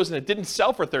property close and it didn't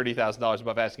sell for $30,000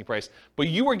 above asking price, but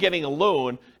you were getting a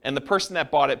loan and the person that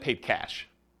bought it paid cash.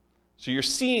 So you're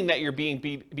seeing that you're being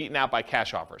beaten out by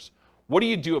cash offers. What do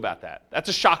you do about that? That's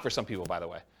a shock for some people, by the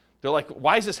way. They're like,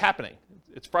 why is this happening?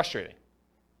 It's frustrating.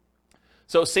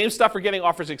 So same stuff for getting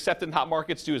offers accepted in hot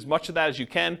markets. Do as much of that as you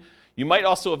can. You might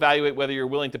also evaluate whether you're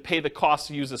willing to pay the cost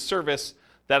to use a service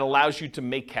that allows you to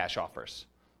make cash offers.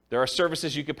 There are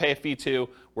services you could pay a fee to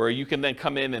where you can then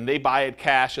come in and they buy it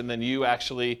cash and then you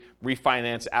actually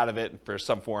refinance out of it for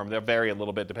some form. They'll vary a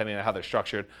little bit depending on how they're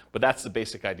structured, but that's the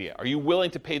basic idea. Are you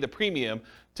willing to pay the premium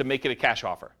to make it a cash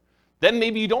offer? Then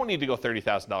maybe you don't need to go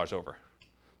 $30,000 over.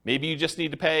 Maybe you just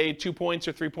need to pay 2 points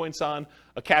or 3 points on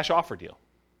a cash offer deal.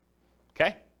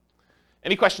 Okay?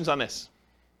 Any questions on this?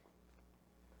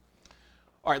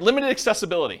 All right, limited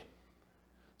accessibility.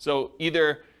 So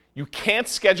either you can't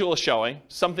schedule a showing,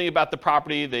 something about the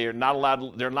property, they're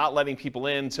not letting people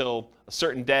in until a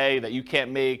certain day that you can't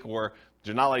make, or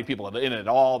they're not letting people in at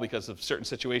all because of a certain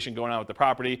situation going on with the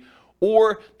property,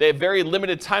 or they have very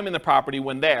limited time in the property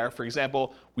when there. For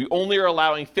example, we only are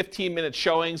allowing 15-minute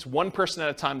showings, one person at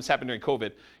a time. This happened during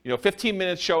COVID.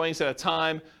 15-minute showings at a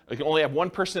time. We can only have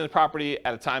one person in the property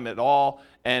at a time at all.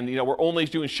 And we're only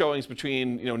doing showings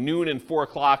between noon and 4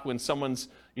 o'clock when someone's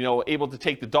able to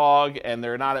take the dog and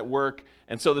they're not at work.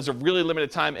 And so there's a really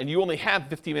limited time, and you only have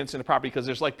 15 minutes in the property because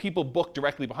there's like people booked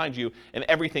directly behind you, and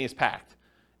everything is packed.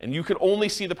 And you could only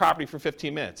see the property for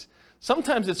 15 minutes.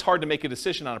 Sometimes it's hard to make a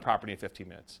decision on a property in 15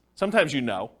 minutes. Sometimes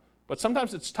but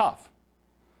sometimes it's tough.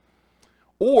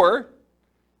 Or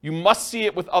you must see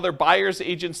it with other buyers,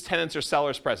 agents, tenants, or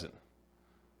sellers present.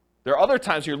 There are other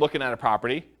times you're looking at a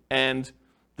property and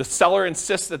the seller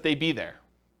insists that they be there.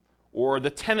 Or the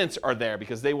tenants are there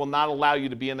because they will not allow you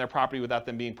to be in their property without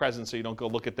them being present, so you don't go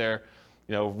look at their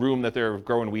room that they're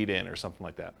growing weed in or something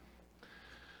like that.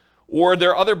 Or there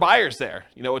are other buyers there.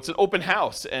 It's an open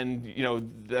house, and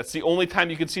that's the only time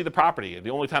you can see the property,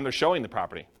 the only time they're showing the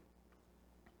property.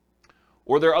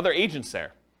 Or there are other agents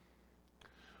there.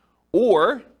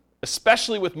 Or,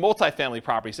 especially with multifamily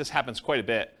properties, this happens quite a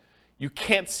bit, you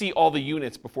can't see all the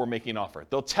units before making an offer.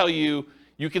 They'll tell you,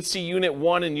 you can see unit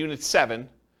 1 and unit 7.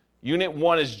 Unit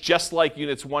 1 is just like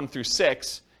units 1 through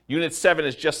 6. Unit 7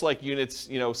 is just like units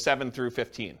 7 through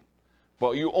 15.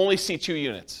 But you only see 2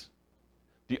 units.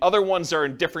 The other ones are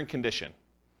in different condition.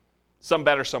 Some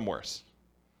better, some worse.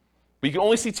 But you can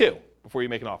only see 2 before you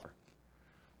make an offer.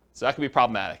 So that can be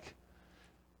problematic.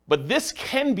 But this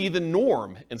can be the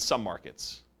norm in some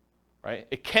markets, right?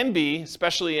 It can be,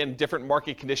 especially in different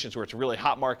market conditions where it's a really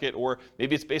hot market, or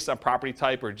maybe it's based on property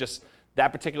type, or just that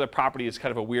particular property is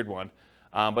kind of a weird one.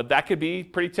 But that could be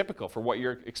pretty typical for what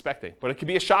you're expecting. But it could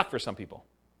be a shock for some people.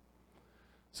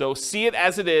 So see it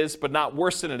as it is, but not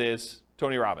worse than it is,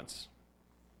 Tony Robbins.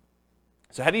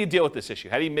 So how do you deal with this issue?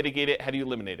 How do you mitigate it? How do you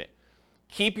eliminate it?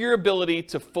 Keep your ability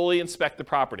to fully inspect the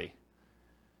property.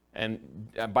 And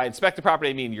by inspect the property,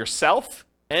 I mean yourself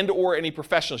and or any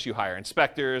professionals you hire.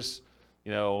 Inspectors,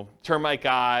 termite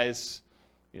guys,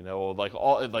 radon,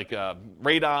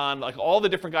 all the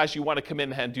different guys you want to come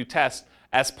in and do tests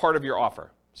as part of your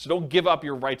offer. So don't give up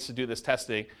your rights to do this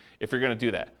testing if you're going to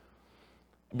do that.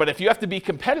 But if you have to be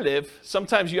competitive,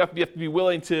 sometimes you have to be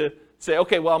willing to say,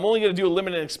 okay, well, I'm only going to do a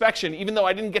limited inspection, even though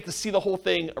I didn't get to see the whole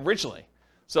thing originally.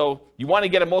 So you want to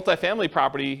get a multifamily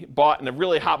property bought in a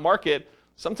really hot market.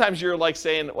 Sometimes you're like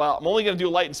saying, well, I'm only going to do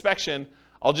a light inspection.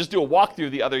 I'll just do a walkthrough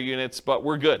of the other units, but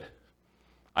we're good.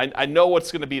 I know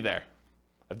what's going to be there.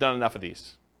 I've done enough of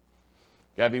these.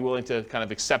 You got to be willing to kind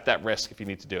of accept that risk if you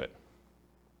need to do it.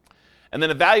 And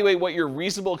then evaluate what your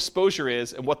reasonable exposure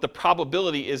is and what the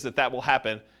probability is that will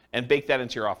happen, and bake that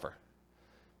into your offer.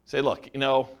 Say, look,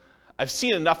 I've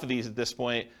seen enough of these at this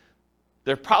point.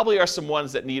 There probably are some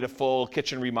ones that need a full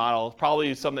kitchen remodel,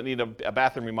 probably some that need a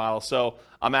bathroom remodel. So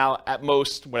I'm out at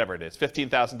most, whatever it is,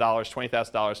 $15,000,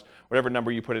 $20,000, whatever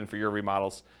number you put in for your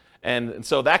remodels. And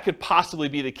so that could possibly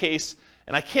be the case.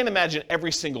 And I can't imagine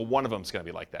every single one of them is going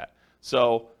to be like that.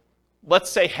 So let's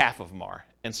say half of them are.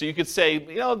 And so you could say,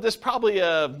 there's probably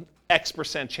a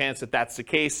X% chance that that's the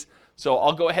case. So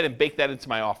I'll go ahead and bake that into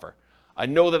my offer. I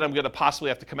know that I'm going to possibly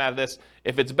have to come out of this.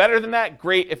 If it's better than that,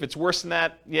 great. If it's worse than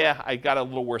that, yeah, I got a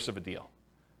little worse of a deal.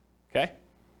 Okay?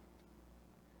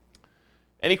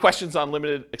 Any questions on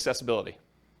limited accessibility?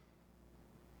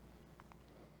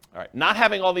 All right, not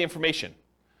having all the information.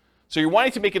 So you're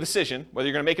wanting to make a decision, whether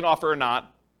you're going to make an offer or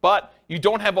not, but you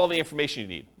don't have all the information you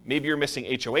need. Maybe you're missing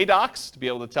HOA docs to be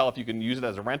able to tell if you can use it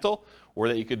as a rental, or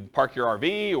that you could park your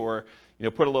RV, or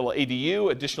put a little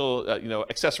ADU, additional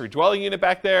accessory dwelling unit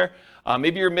back there.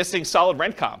 Maybe you're missing solid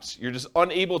rent comps. You're just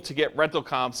unable to get rental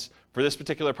comps for this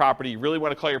particular property. You really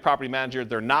want to call your property manager.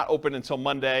 They're not open until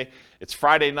Monday. It's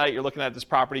Friday night. You're looking at this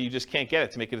property. You just can't get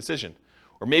it to make a decision.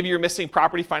 Or maybe you're missing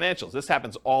property financials. This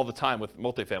happens all the time with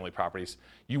multifamily properties.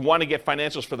 You want to get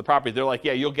financials for the property. They're like,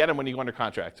 yeah, you'll get them when you go under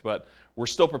contract, but we're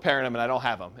still preparing them and I don't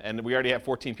have them. And we already have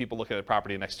 14 people looking at the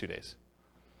property in the next 2 days.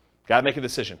 Got to make a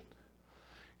decision.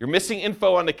 You're missing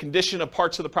info on the condition of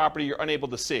parts of the property you're unable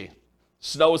to see.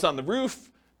 Snow is on the roof,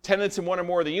 tenants in one or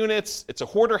more of the units. It's a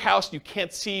hoarder house. You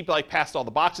can't see past all the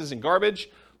boxes and garbage.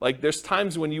 There's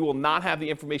times when you will not have the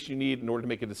information you need in order to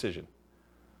make a decision.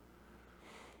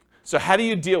 So how do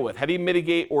you deal with, how do you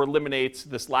mitigate or eliminate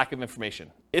this lack of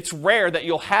information? It's rare that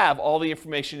you'll have all the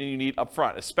information you need up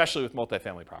front, especially with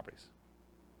multifamily properties.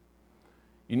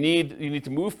 You need to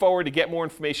move forward to get more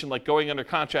information, like going under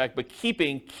contract, but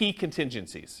keeping key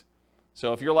contingencies.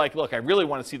 So if you're like, look, I really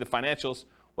want to see the financials,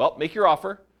 well, make your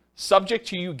offer, subject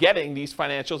to you getting these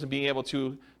financials and being able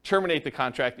to terminate the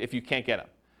contract if you can't get them.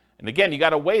 And again, you got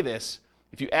to weigh this.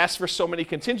 If you ask for so many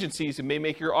contingencies, it may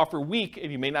make your offer weak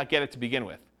and you may not get it to begin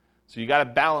with. So you got to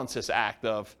balance this act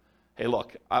of, hey,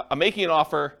 look, I'm making an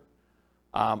offer.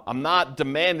 I'm not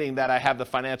demanding that I have the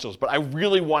financials, but I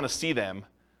really want to see them.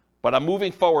 But I'm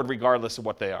moving forward regardless of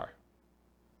what they are.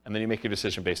 And then you make your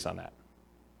decision based on that.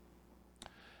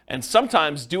 And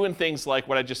sometimes doing things like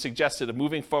what I just suggested of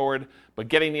moving forward, but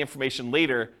getting the information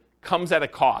later, comes at a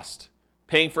cost.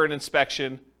 Paying for an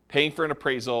inspection, paying for an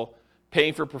appraisal,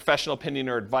 paying for professional opinion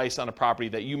or advice on a property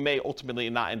that you may ultimately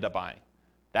not end up buying.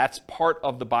 That's part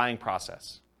of the buying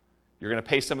process. You're going to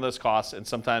pay some of those costs, and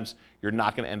sometimes you're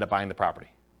not going to end up buying the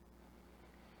property.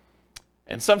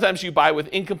 And sometimes you buy with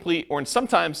incomplete or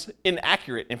sometimes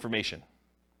inaccurate information.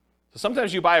 So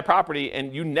sometimes you buy a property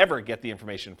and you never get the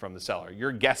information from the seller.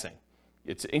 You're guessing.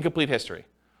 It's incomplete history.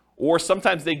 Or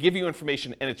sometimes they give you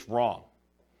information and it's wrong.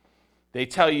 They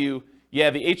tell you,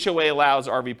 yeah, the HOA allows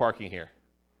RV parking here.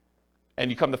 and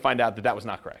you come to find out that that was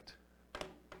not correct.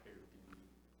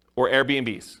 Or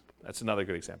Airbnbs. That's another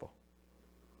good example.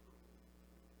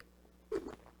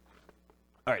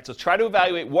 All right, so try to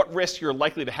evaluate what risk you're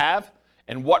likely to have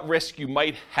and what risk you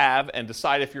might have and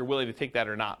decide if you're willing to take that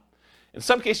or not. In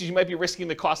some cases, you might be risking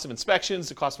the cost of inspections,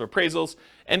 the cost of appraisals,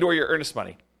 and or your earnest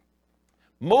money.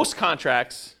 Most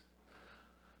contracts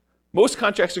are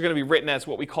going to be written as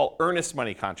what we call earnest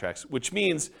money contracts, which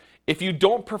means if you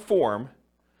don't perform,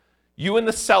 you and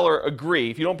the seller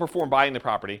agree, if you don't perform buying the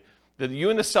property, that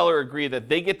you and the seller agree that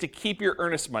they get to keep your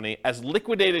earnest money as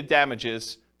liquidated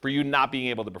damages for you not being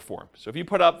able to perform. So if you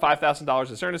put up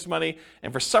 $5,000 as earnest money,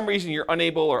 and for some reason you're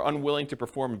unable or unwilling to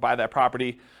perform and buy that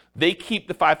property, they keep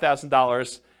the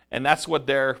 $5,000, and that's what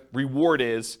their reward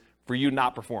is for you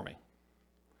not performing.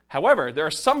 However, there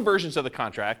are some versions of the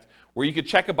contract where you could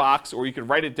check a box or you could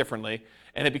write it differently,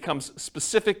 and it becomes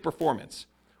specific performance,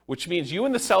 which means you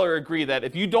and the seller agree that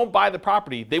if you don't buy the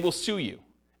property, they will sue you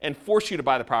and force you to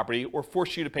buy the property or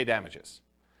force you to pay damages.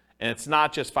 And it's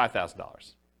not just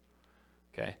 $5,000.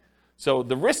 Okay? So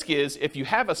the risk is if you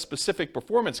have a specific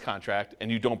performance contract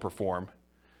and you don't perform,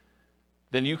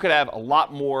 then you could have a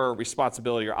lot more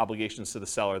responsibility or obligations to the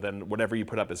seller than whatever you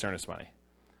put up as earnest money.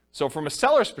 So from a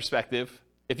seller's perspective,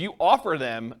 if you offer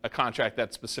them a contract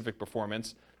that's specific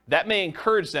performance, that may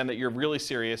encourage them that you're really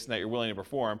serious and that you're willing to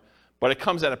perform, but it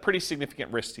comes at a pretty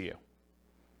significant risk to you.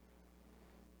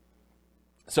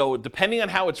 So depending on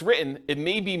how it's written, it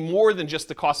may be more than just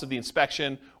the cost of the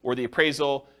inspection or the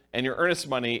appraisal and your earnest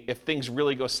money if things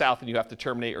really go south and you have to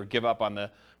terminate or give up on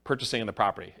the purchasing of the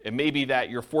property. It may be that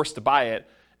you're forced to buy it,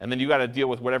 and then you got to deal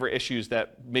with whatever issues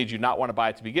that made you not want to buy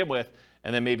it to begin with,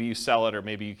 and then maybe you sell it or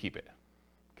maybe you keep it.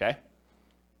 Okay?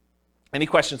 Any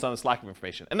questions on this lack of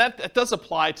information? And that does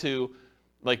apply to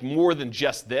like more than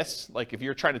just this. Like if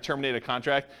you're trying to terminate a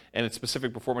contract and it's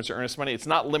specific performance or earnest money, it's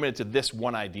not limited to this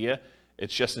one idea.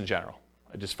 It's just in general.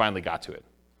 I just finally got to it.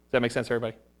 Does that make sense,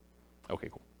 everybody? Okay,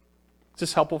 cool. Is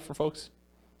this helpful for folks?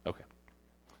 Okay.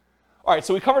 All right,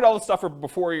 so we covered all the stuff for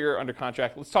before you're under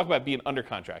contract. Let's talk about being under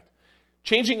contract.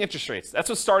 Changing interest rates. That's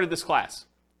what started this class,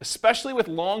 especially with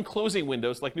long closing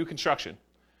windows like new construction.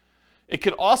 It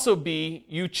could also be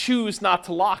you choose not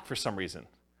to lock for some reason.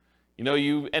 You know,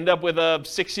 you end up with a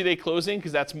 60-day closing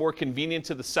because that's more convenient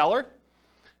to the seller.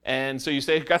 And so you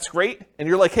say, that's great. And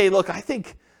you're like, hey, look,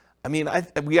 we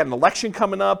got an election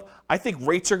coming up. I think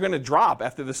rates are going to drop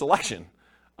after this election.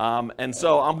 And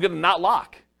so I'm going to not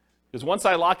lock. Because once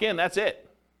I lock in, that's it.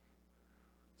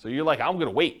 So you're like, I'm going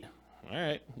to wait. All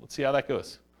right, let's see how that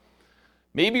goes.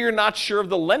 Maybe you're not sure of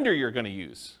the lender you're going to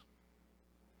use.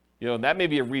 You know, that may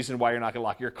be a reason why you're not going to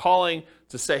lock. You're calling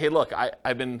to say, hey, look,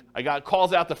 I got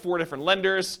calls out to 4 different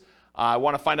lenders. I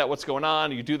want to find out what's going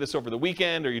on. You do this over the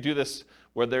weekend, or you do this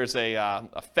where there's a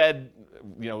Fed,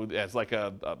 you know, as like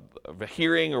a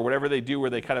hearing or whatever they do where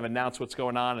they kind of announce what's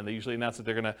going on, and they usually announce that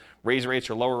they're going to raise rates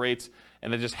or lower rates,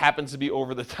 and it just happens to be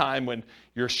over the time when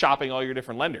you're shopping all your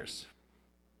different lenders.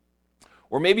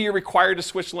 Or maybe you're required to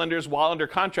switch lenders while under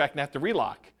contract and have to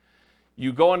relock.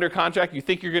 You go under contract, you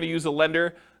think you're going to use a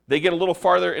lender, they get a little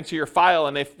farther into your file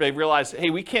and they realize, hey,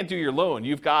 we can't do your loan.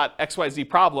 You've got XYZ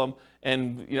problem,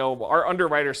 and you know our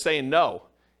underwriter's saying no,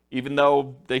 even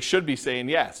though they should be saying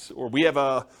yes. Or we have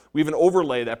an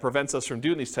overlay that prevents us from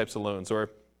doing these types of loans. Or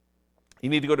you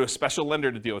need to go to a special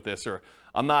lender to deal with this. Or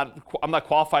I'm not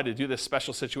qualified to do this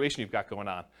special situation you've got going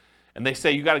on. And they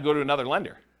say you got to go to another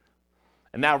lender.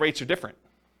 And now rates are different.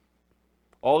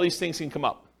 All these things can come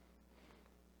up.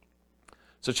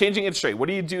 So changing interest rate, what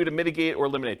do you do to mitigate or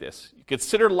eliminate this? You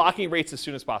consider locking rates as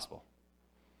soon as possible.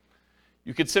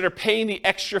 You consider paying the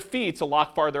extra fee to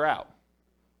lock farther out.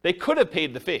 They could have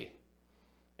paid the fee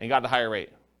and got a higher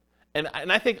rate. And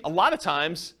I think a lot of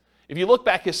times, if you look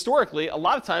back historically, a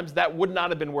lot of times that would not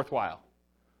have been worthwhile.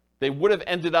 They would have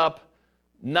ended up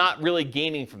not really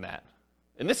gaining from that.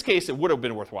 In this case, it would have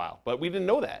been worthwhile, but we didn't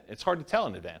know that. It's hard to tell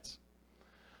in advance.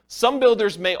 Some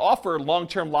builders may offer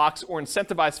long-term locks or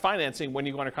incentivized financing when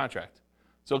you go under contract.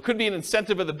 So it could be an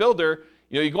incentive of the builder.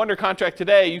 You know, you go under contract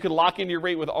today, you can lock in your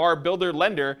rate with our builder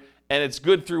lender, and it's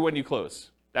good through when you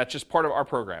close. That's just part of our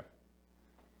program.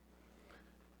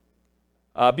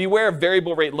 Beware of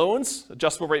variable rate loans,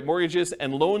 adjustable rate mortgages,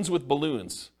 and loans with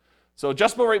balloons. So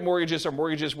adjustable rate mortgages are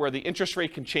mortgages where the interest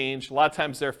rate can change. A lot of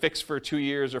times they're fixed for 2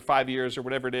 years or 5 years or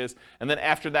whatever it is. And then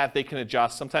after that, they can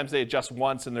adjust. Sometimes they adjust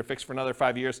once and they're fixed for another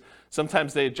 5 years.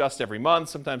 Sometimes they adjust every month.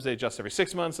 Sometimes they adjust every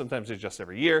 6 months. Sometimes they adjust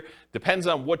every year. Depends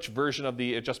on which version of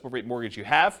the adjustable rate mortgage you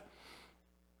have.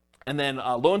 And then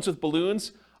loans with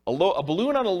balloons. A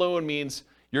balloon on a loan means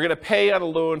you're going to pay on a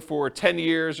loan for 10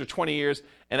 years or 20 years.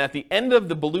 And at the end of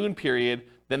the balloon period,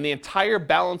 then the entire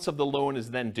balance of the loan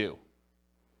is then due.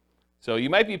 So you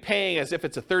might be paying as if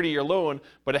it's a 30-year loan,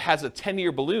 but it has a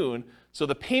 10-year balloon, so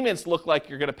the payments look like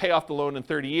you're going to pay off the loan in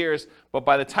 30 years, but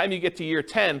by the time you get to year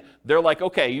 10, they're like,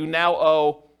 okay, you now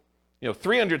owe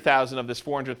 $300,000 of this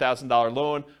 $400,000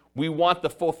 loan. We want the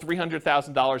full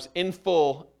 $300,000 in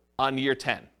full on year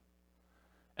 10.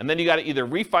 And then you got to either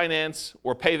refinance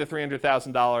or pay the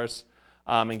 $300,000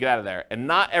 and get out of there. And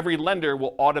not every lender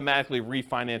will automatically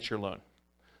refinance your loan.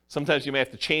 Sometimes you may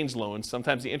have to change loans.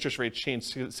 Sometimes the interest rates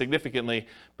change significantly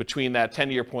between that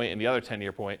 10-year point and the other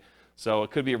 10-year point. So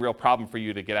it could be a real problem for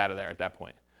you to get out of there at that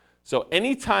point. So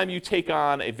anytime you take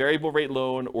on a variable rate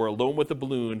loan or a loan with a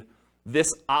balloon,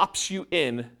 this opts you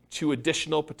in to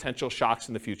additional potential shocks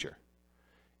in the future.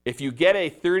 If you get a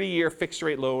 30-year fixed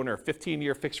rate loan or a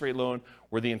 15-year fixed rate loan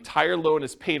where the entire loan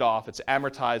is paid off, it's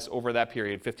amortized over that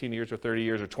period, 15 years or 30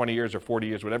 years or 20 years or 40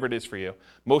 years, whatever it is for you.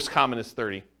 Most common is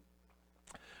 30.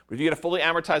 But if you get a fully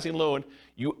amortizing loan,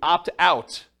 you opt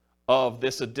out of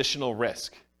this additional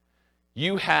risk.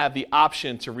 You have the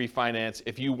option to refinance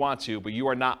if you want to, but you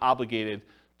are not obligated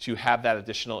to have that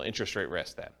additional interest rate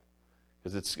risk then.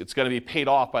 Because it's going to be paid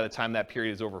off by the time that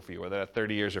period is over for you, whether that's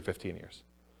 30 years or 15 years.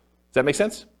 Does that make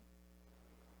sense?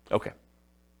 Okay.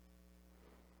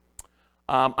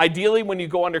 Ideally, when you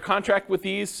go under contract with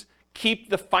these, keep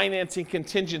the financing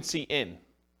contingency in.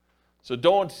 So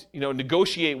don't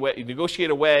negotiate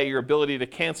away your ability to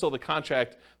cancel the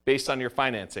contract based on your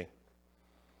financing.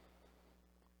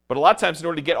 But a lot of times in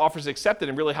order to get offers accepted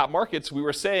in really hot markets, we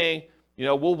were saying,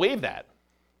 we'll waive that.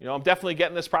 I'm definitely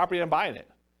getting this property and I'm buying it.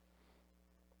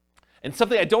 And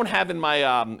something I don't have in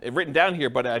my written down here,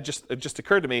 but it just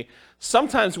occurred to me,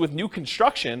 sometimes with new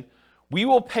construction, we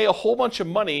will pay a whole bunch of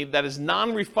money that is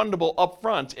non-refundable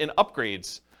upfront in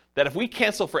upgrades that if we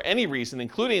cancel for any reason,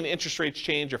 including the interest rates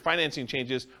change or financing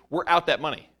changes, we're out that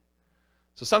money.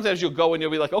 So sometimes you'll go and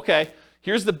you'll be like, okay,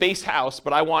 here's the base house,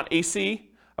 but I want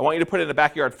AC. I want you to put in a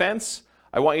backyard fence.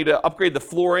 I want you to upgrade the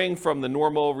flooring from the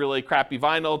normal, really crappy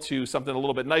vinyl to something a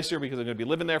little bit nicer because I'm going to be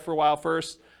living there for a while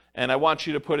first. And I want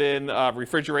you to put in a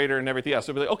refrigerator and everything else.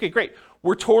 So we'll be like, okay, great.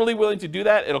 We're totally willing to do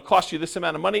that. It'll cost you this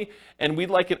amount of money, and we'd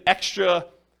like an extra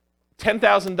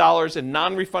 $10,000 in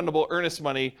non-refundable earnest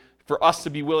money for us to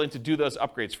be willing to do those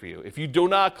upgrades for you. If you do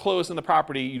not close on the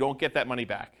property, you don't get that money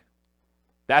back.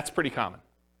 That's pretty common.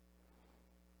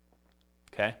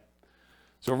 Okay?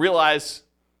 So realize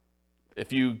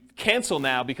if you cancel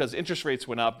now because interest rates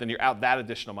went up, then you're out that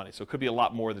additional money. So it could be a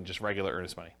lot more than just regular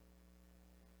earnest money.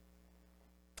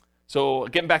 So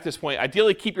getting back to this point,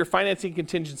 ideally keep your financing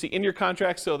contingency in your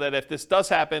contract so that if this does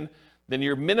happen, then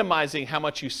you're minimizing how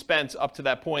much you spent up to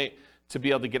that point to be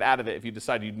able to get out of it if you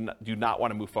decide you do not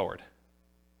want to move forward.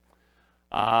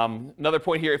 Another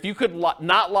point here, if you could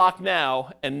not lock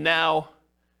now, and now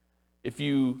if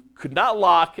you could not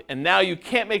lock and now you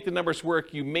can't make the numbers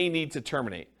work, you may need to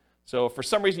terminate. So if for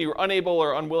some reason you were unable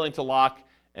or unwilling to lock,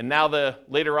 and now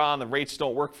later on the rates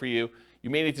don't work for you, you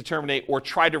may need to terminate or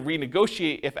try to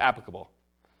renegotiate if applicable.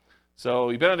 So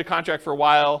you've been under contract for a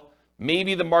while.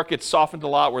 Maybe the market's softened a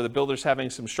lot where the builder's having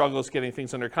some struggles getting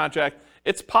things under contract.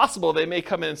 It's possible they may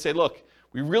come in and say, look,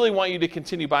 we really want you to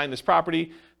continue buying this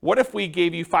property. What if we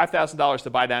gave you $5,000 to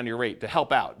buy down your rate to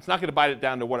help out? It's not going to buy it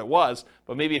down to what it was,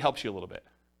 but maybe it helps you a little bit.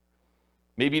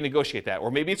 Maybe you negotiate that. Or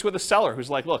maybe it's with a seller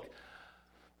who's like, look,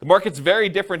 the market's very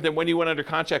different than when you went under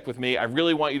contract with me. I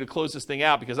really want you to close this thing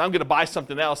out because I'm going to buy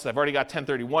something else. I've already got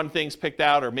 1031 things picked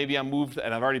out, or maybe I'm moved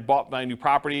and I've already bought my new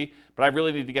property, but I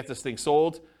really need to get this thing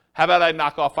sold. How about I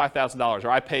knock off $5,000,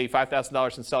 or I pay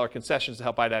 $5,000 in seller concessions to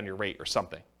help buy down your rate or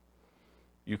something?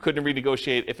 You couldn't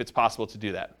renegotiate if it's possible to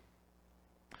do that.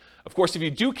 Of course, if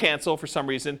you do cancel for some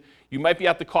reason, you might be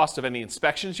at the cost of any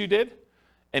inspections you did,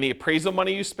 any appraisal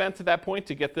money you spent at that point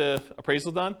to get the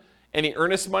appraisal done, any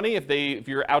earnest money if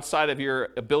you're outside of your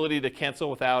ability to cancel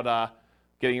without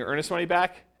getting your earnest money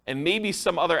back, and maybe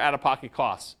some other out-of-pocket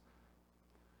costs.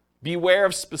 Beware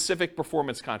of specific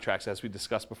performance contracts, as we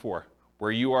discussed before,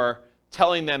 where you are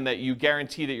telling them that you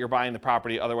guarantee that you're buying the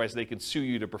property, otherwise they could sue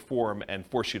you to perform and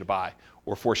force you to buy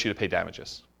or force you to pay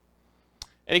damages.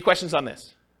 Any questions on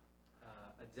this?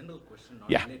 A general question not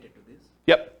Yeah. related to this.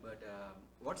 Yep. But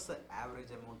what's the average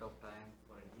amount of time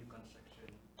for a new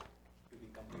construction to be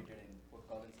completed in Fort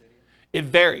Collins area? It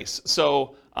varies.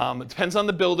 So it depends on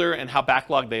the builder and how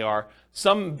backlogged they are.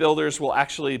 Some builders will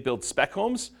actually build spec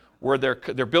homes where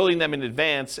they're building them in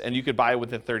advance and you could buy it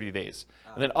within 30 days.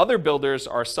 And then other builders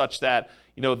are such that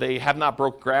they have not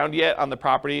broke ground yet on the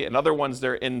property, and other ones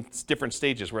they're in different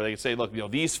stages where they say, look,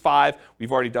 these 5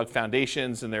 we've already dug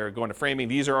foundations and they're going to framing.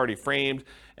 These are already framed,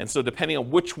 and so depending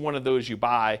on which one of those you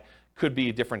buy could be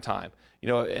a different time.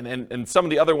 And some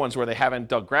of the other ones where they haven't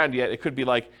dug ground yet, it could be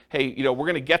like, hey, we're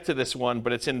going to get to this one,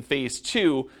 but it's in phase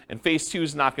 2, and phase 2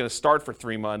 is not going to start for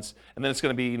 3 months, and then it's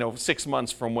going to be 6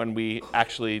 months from when we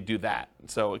actually do that.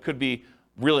 So it could be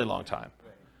really long time.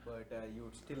 Right, but you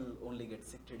would still only get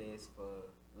 60 days for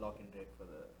lock-in rate for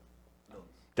the loans.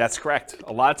 That's correct.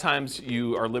 A lot of times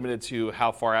you are limited to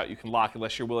how far out you can lock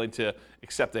unless you're willing to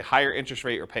accept a higher interest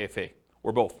rate or pay a fee,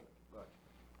 or both. Got it.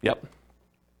 Yep.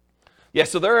 Yeah,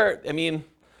 so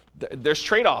there's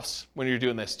trade-offs when you're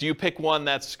doing this. Do you pick one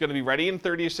that's going to be ready in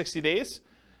 30 or 60 days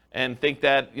and think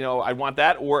that, I want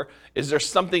that? Or is there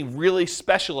something really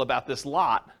special about this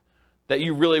lot that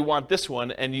you really want this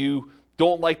one and you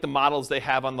don't like the models they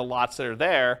have on the lots that are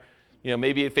there?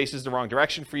 Maybe it faces the wrong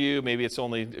direction for you. Maybe it's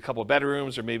only a couple of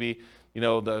bedrooms, or maybe,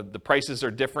 the prices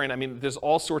are different. I mean, there's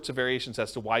all sorts of variations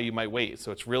as to why you might wait.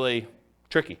 So it's really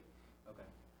tricky. Okay.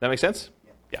 That make sense?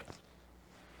 Yeah.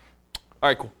 All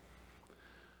right, cool.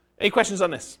 Any questions on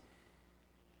this?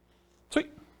 Sweet.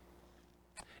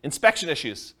 Inspection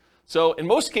issues. So in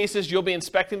most cases, you'll be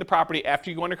inspecting the property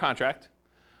after you go under contract,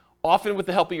 often with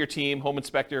the help of your team, home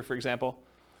inspector, for example.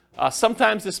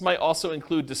 Sometimes this might also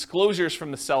include disclosures from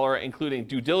the seller, including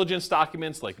due diligence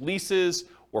documents like leases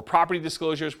or property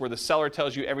disclosures where the seller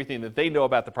tells you everything that they know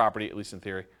about the property, at least in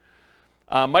theory.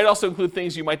 Might also include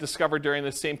things you might discover during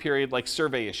the same period, like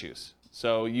survey issues.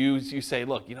 So you say,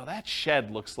 look, that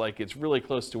shed looks like it's really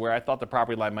close to where I thought the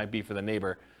property line might be for the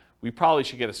neighbor. We probably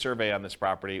should get a survey on this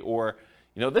property. Or,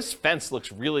 this fence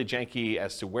looks really janky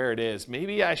as to where it is.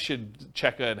 Maybe I should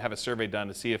check and have a survey done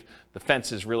to see if the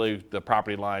fence is really the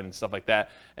property line and stuff like that.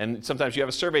 And sometimes you have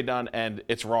a survey done and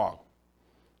it's wrong.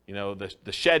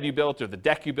 The shed you built or the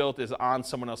deck you built is on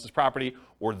someone else's property,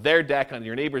 or their deck on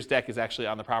your neighbor's deck is actually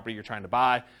on the property you're trying to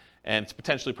buy, and it's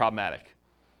potentially problematic.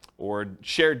 Or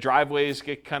shared driveways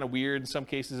get kind of weird in some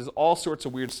cases. There's all sorts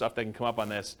of weird stuff that can come up on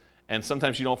this, and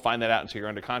sometimes you don't find that out until you're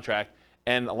under contract.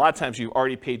 And a lot of times you've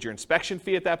already paid your inspection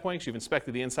fee at that point, because you've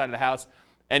inspected the inside of the house,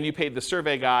 and you paid the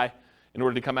survey guy in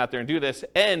order to come out there and do this,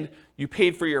 and you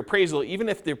paid for your appraisal, even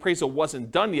if the appraisal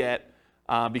wasn't done yet,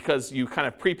 because you kind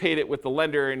of prepaid it with the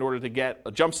lender in order to get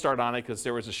a jump start on it, because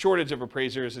there was a shortage of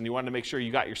appraisers, and you wanted to make sure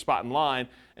you got your spot in line.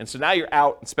 And so now you're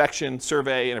out, inspection,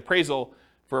 survey, and appraisal,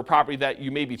 for a property that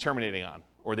you may be terminating on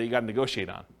or that you got to negotiate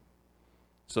on.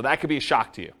 So that could be a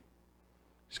shock to you. You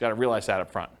just got to realize that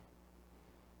up front.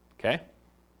 Okay?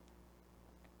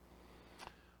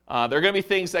 There are going to be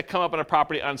things that come up on a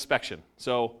property on inspection.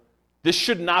 So this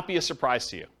should not be a surprise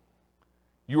to you.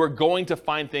 You are going to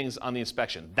find things on the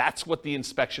inspection. That's what the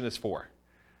inspection is for.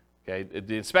 Okay?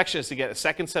 The inspection is to get a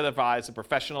second set of eyes, a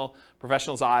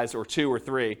professional's eyes, or 2 or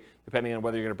 3, depending on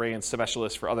whether you're going to bring in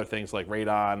specialists for other things like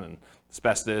radon and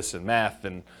asbestos and meth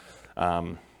and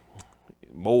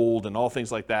mold and all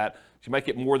things like that. So you might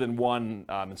get more than one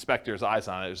inspector's eyes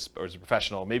on it or as a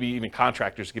professional. Maybe even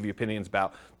contractors give you opinions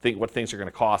about what things are going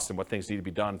to cost and what things need to be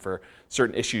done for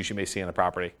certain issues you may see on the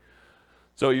property.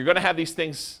 So you're going to have these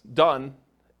things done,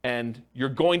 and you're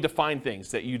going to find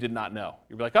things that you did not know.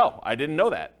 You'll be like, oh, I didn't know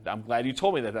that. I'm glad you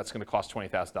told me that that's going to cost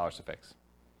 $20,000 to fix.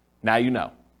 Now you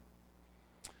know.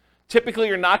 Typically,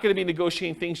 you're not going to be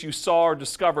negotiating things you saw or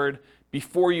discovered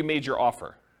before you made your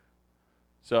offer.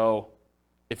 So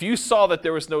if you saw that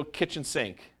there was no kitchen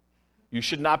sink, you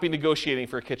should not be negotiating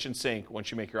for a kitchen sink once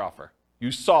you make your offer.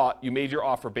 You saw it, you made your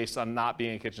offer based on not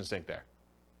being a kitchen sink there.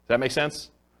 Does that make sense?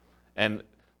 And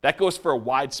that goes for a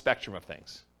wide spectrum of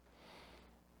things.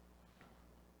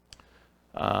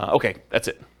 Okay, that's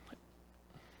it.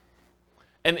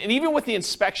 And even with the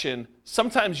inspection,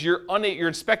 sometimes your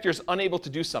inspector is unable to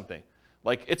do something.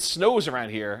 Like it snows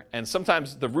around here, and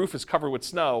sometimes the roof is covered with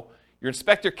snow. Your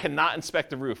inspector cannot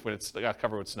inspect the roof when it's got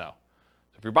covered with snow.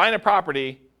 So if you're buying a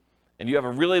property and you have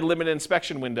a really limited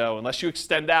inspection window, unless you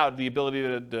extend out the ability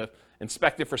to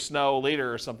inspect it for snow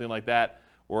later or something like that,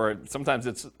 or sometimes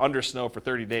it's under snow for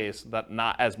 30 days,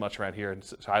 not as much around here, and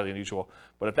it's highly unusual.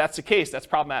 But if that's the case, that's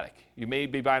problematic. You may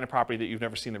be buying a property that you've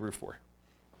never seen the roof for.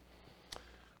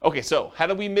 Okay, so how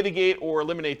do we mitigate or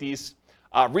eliminate these?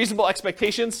 Reasonable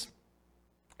expectations.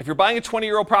 If you're buying a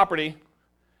 20-year-old property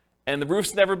and the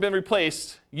roof's never been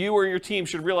replaced, you or your team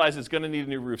should realize it's going to need a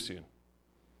new roof soon.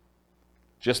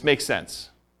 Just makes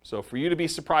sense. So for you to be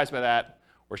surprised by that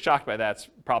or shocked by that's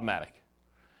problematic.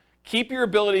 Keep your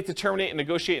ability to terminate and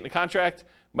negotiate in a contract.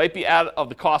 Might be out of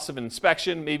the cost of an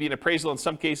inspection, maybe an appraisal in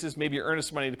some cases, maybe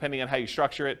earnest money depending on how you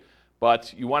structure it.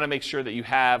 But you want to make sure that you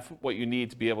have what you need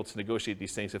to be able to negotiate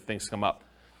these things if things come up.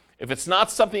 If it's not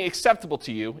something acceptable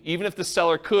to you, even if the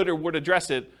seller could or would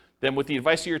address it, then with the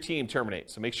advice of your team,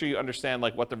 terminate. So make sure you understand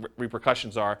what the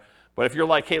repercussions are. But if you're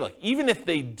like, hey, look, even if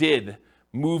they did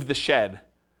move the shed.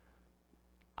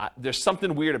 There's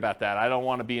something weird about that. I don't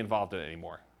want to be involved in it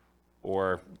anymore,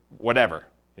 or whatever.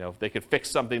 If they could fix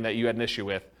something that you had an issue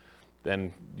with,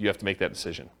 then you have to make that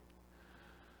decision.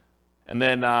 And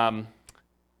then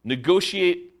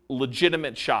negotiate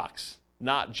legitimate shocks,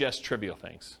 not just trivial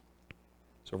things.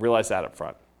 So realize that up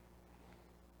front.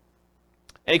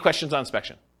 Any questions on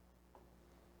inspection?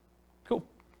 Cool.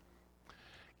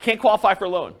 Can't qualify for a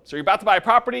loan. So you're about to buy a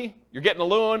property, you're getting a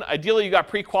loan. Ideally, you got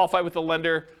pre-qualified with a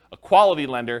lender, a quality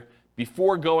lender,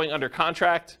 before going under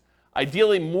contract.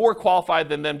 Ideally, more qualified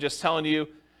than them just telling you,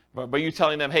 but you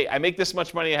telling them, hey, I make this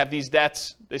much money, I have these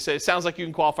debts. They say, it sounds like you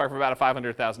can qualify for about a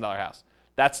 $500,000 house.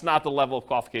 That's not the level of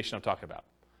qualification I'm talking about.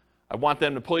 I want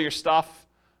them to pull your stuff.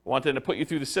 I want them to put you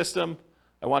through the system.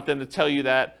 I want them to tell you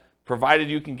that provided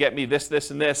you can get me this,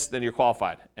 this, and this, then you're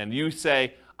qualified. And you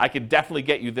say, I could definitely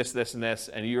get you this, this, and this,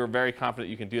 and you're very confident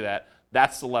you can do that.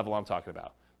 That's the level I'm talking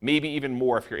about. Maybe even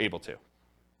more if you're able to.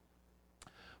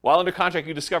 While under contract,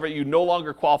 you discover you no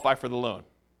longer qualify for the loan.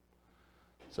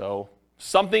 So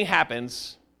something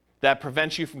happens that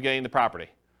prevents you from getting the property.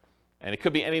 And it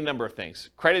could be any number of things.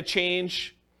 Credit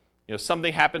change,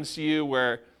 something happens to you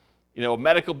where, a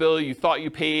medical bill you thought you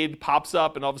paid pops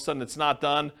up and all of a sudden it's not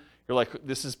done. You're like,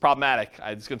 this is problematic.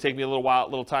 It's going to take me a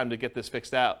little time to get this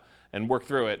fixed out and work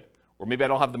through it. Or maybe I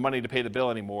don't have the money to pay the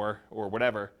bill anymore or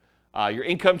whatever. Your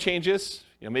income changes.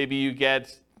 Maybe you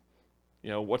get,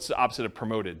 what's the opposite of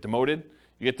promoted? Demoted.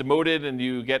 You get demoted and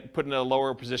you get put in a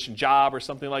lower position job or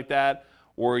something like that.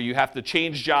 Or you have to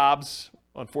change jobs.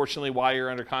 Unfortunately, while you're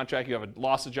under contract, you have a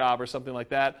loss of job or something like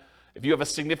that. If you have a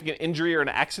significant injury or an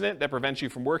accident that prevents you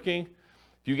from working,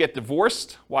 if you get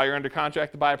divorced while you're under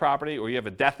contract to buy a property, or you have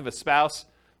a death of a spouse,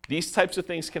 these types of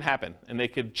things can happen, and they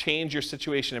could change your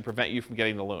situation and prevent you from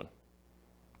getting the loan.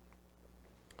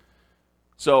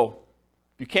 So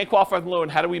if you can't qualify for the loan,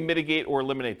 how do we mitigate or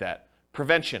eliminate that?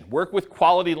 Prevention. Work with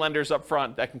quality lenders up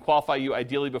front that can qualify you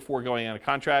ideally before going on a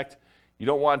contract. You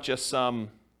don't want just some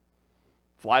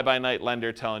fly-by-night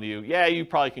lender telling you, yeah, you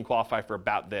probably can qualify for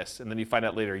about this, and then you find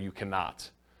out later you cannot.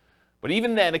 But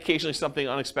even then, occasionally something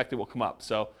unexpected will come up.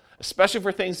 So especially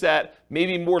for things that may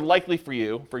be more likely for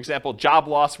you, for example, job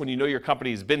loss when you know your company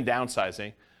has been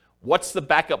downsizing, what's the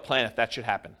backup plan if that should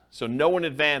happen? So know in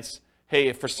advance, hey,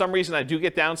 if for some reason I do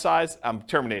get downsized, I'm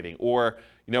terminating. Or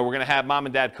we're going to have mom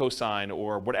and dad co-sign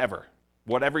or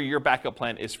whatever your backup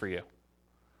plan is for you.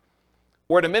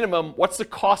 Or at a minimum, what's the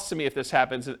cost to me if this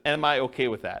happens, and am I okay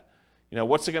with that?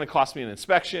 What's it going to cost me in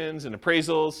inspections and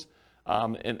appraisals?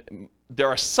 And there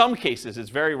are some cases, it's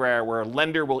very rare, where a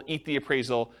lender will eat the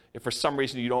appraisal if for some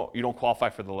reason you don't qualify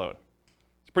for the loan.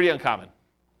 It's pretty uncommon,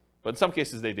 but in some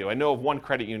cases they do. I know of one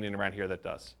credit union around here that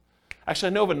does.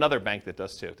 Actually, I know of another bank that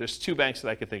does too. There's 2 banks that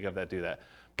I could think of that do that,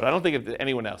 but I don't think of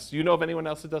anyone else. Do you know of anyone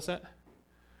else that does that?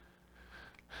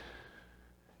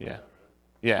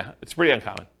 Yeah, it's pretty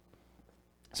uncommon.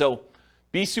 So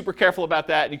be super careful about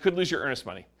that, and you could lose your earnest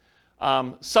money.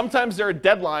 Sometimes there are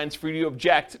deadlines for you to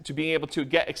object to being able to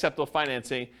get acceptable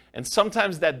financing, and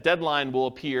sometimes that deadline will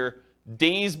appear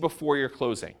days before your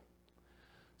closing.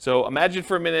 So imagine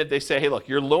for a minute they say, hey, look,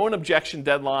 your loan objection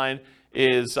deadline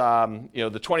is the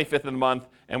 25th of the month,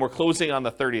 and we're closing on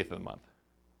the 30th of the month.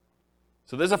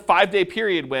 So there's a 5-day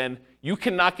period when you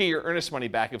cannot get your earnest money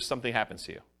back if something happens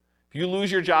to you. If you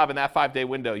lose your job in that 5-day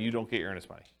window, you don't get your earnest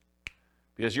money.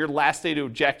 Because your last day to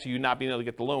object to you not being able to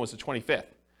get the loan was the 25th.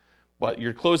 But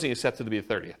your closing is set to be the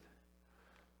 30th.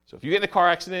 So if you get in a car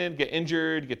accident, get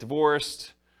injured, get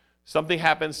divorced, something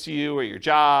happens to you or your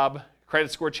job,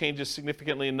 credit score changes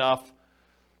significantly enough,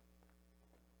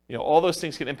 all those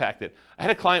things can impact it. I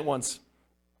had a client once,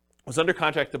 was under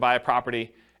contract to buy a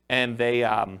property, and they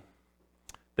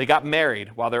got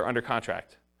married while they're under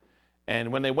contract.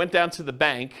 And when they went down to the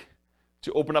bank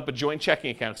to open up a joint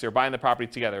checking account, because they were buying the property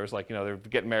together, it was like, they're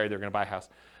getting married, they're going to buy a house.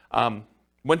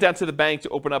 Went down to the bank to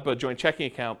open up a joint checking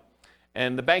account,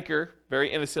 and the banker,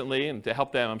 very innocently, and to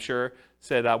help them, I'm sure,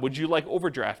 said, would you like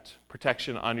overdraft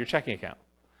protection on your checking account?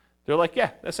 They're like,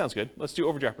 yeah, that sounds good. Let's do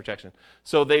overdraft protection.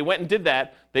 So they went and did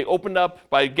that. They opened up,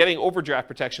 by getting overdraft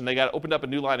protection, they opened up a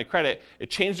new line of credit. It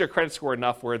changed their credit score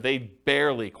enough where they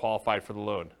barely qualified for the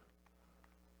loan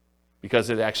because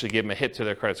it actually gave them a hit to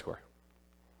their credit score.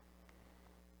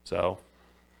 So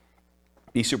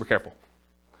be super careful.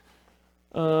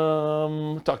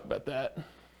 Talked about that.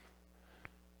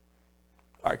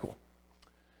 All right, cool.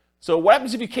 So what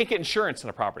happens if you can't get insurance on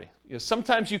a property?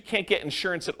 Sometimes you can't get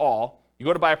insurance at all. You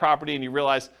go to buy a property and you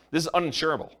realize this is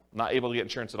uninsurable, not able to get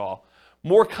insurance at all.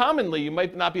 More commonly, you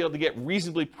might not be able to get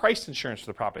reasonably priced insurance for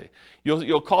the property.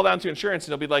 You'll call down to insurance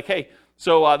and they'll be like, hey,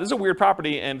 so this is a weird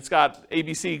property and it's got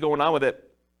ABC going on with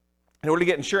it. in order to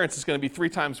get insurance, it's going to be 3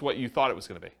 times what you thought it was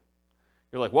going to be.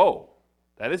 You're like, whoa,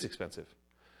 that is expensive.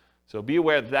 So be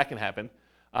aware that that can happen.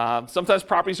 Sometimes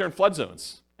properties are in flood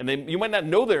zones, and you might not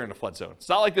know they're in a flood zone. It's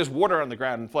not like there's water on the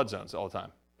ground in flood zones all the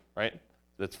time, right?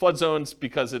 It's flood zones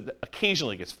because it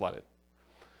occasionally gets flooded.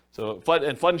 So flood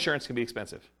insurance can be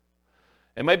expensive.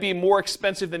 It might be more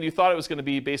expensive than you thought it was going to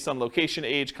be based on location,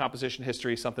 age, composition,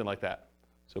 history, something like that.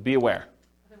 So be aware.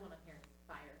 The other one on here is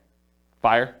fire.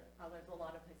 Fire? There's a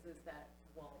lot of places that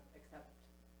won't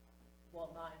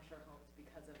not insure homes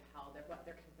because of what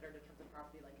they're considered in terms of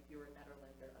property. Like if you were in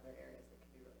Netherlands or other areas, it can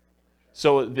be really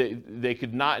hard to insure. So they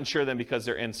could not insure them because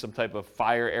they're in some type of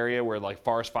fire area where like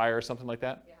forest fire or something like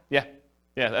that? Yeah.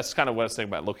 Yeah, that's kind of what I was thinking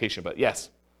about location, but yes.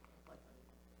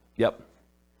 Yep.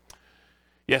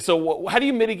 Yeah, so how do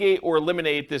you mitigate or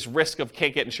eliminate this risk of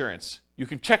can't get insurance? You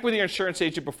can check with your insurance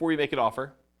agent before you make an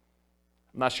offer.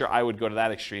 I'm not sure I would go to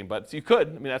that extreme, but you could.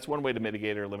 I mean, that's one way to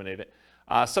mitigate or eliminate it.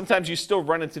 Sometimes you still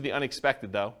run into the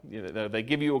unexpected, though. They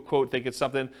give you a quote, think it's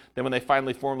something, then when they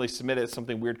finally formally submit it,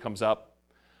 something weird comes up.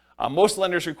 Most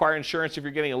lenders require insurance if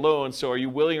you're getting a loan, so are you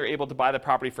willing or able to buy the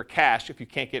property for cash if you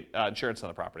can't get insurance on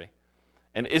the property?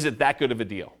 And is it that good of a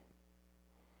deal?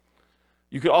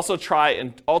 You could also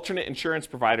try alternate insurance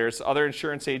providers, other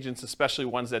insurance agents, especially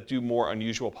ones that do more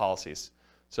unusual policies.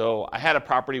 So I had a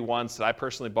property once that I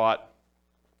personally bought,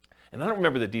 and I don't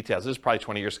remember the details. This was probably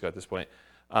 20 years ago at this point.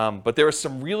 But there was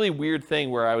some really weird thing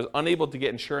where I was unable to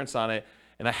get insurance on it,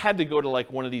 and I had to go to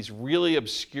like one of these really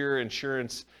obscure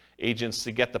insurance agents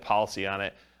to get the policy on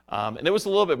it. And it was a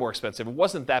little bit more expensive. It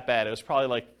wasn't that bad. It was probably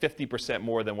like 50%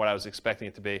 more than what I was expecting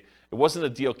it to be. It wasn't a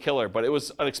deal killer, but it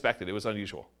was unexpected. It was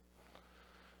unusual.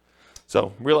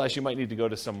 So realize you might need to go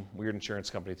to some weird insurance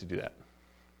company to do that.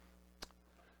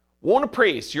 Won't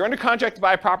appraise. You're under contract to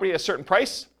buy a property at a certain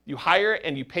price. You hire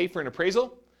and you pay for an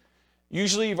appraisal.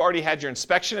 Usually you've already had your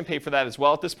inspection and pay for that as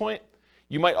well at this point.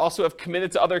 You might also have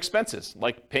committed to other expenses,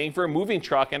 like paying for a moving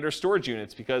truck and or storage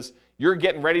units because you're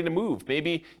getting ready to move.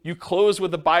 Maybe you close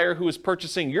with a buyer who is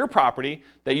purchasing your property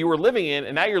that you were living in,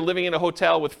 and now you're living in a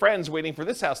hotel with friends waiting for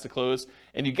this house to close,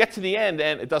 and you get to the end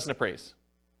and it doesn't appraise.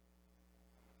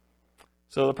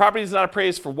 So the property is not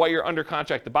appraised for what you're under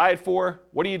contract to buy it for.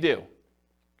 What do?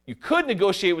 You could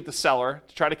negotiate with the seller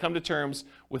to try to come to terms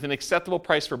with an acceptable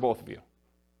price for both of you.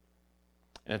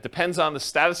 And it depends on the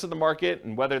status of the market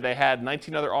and whether they had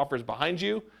 19 other offers behind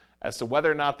you as to whether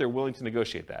or not they're willing to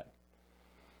negotiate that.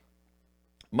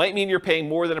 Might mean you're paying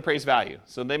more than appraised value.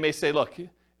 So they may say, look, it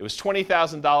was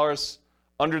 $20,000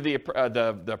 under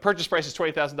the purchase price is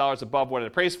 $20,000 above what it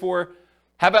appraised for.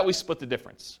 How about we split the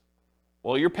difference?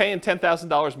 Well, you're paying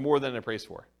 $10,000 more than it appraised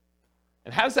for.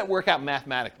 And how does that work out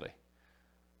mathematically,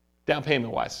 down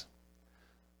payment-wise?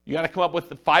 You got to come up with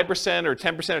the 5% or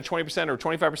 10% or 20% or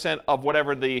 25% of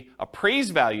whatever the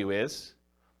appraised value is,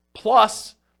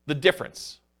 plus the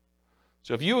difference.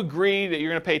 So if you agree that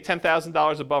you're going to pay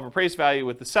 $10,000 above appraised value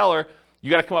with the seller, you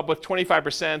got to come up with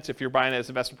 25%, if you're buying it as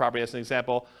investment property as an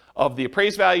example, of the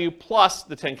appraised value plus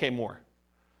the $10K more.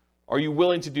 Are you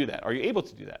willing to do that? Are you able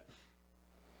to do that?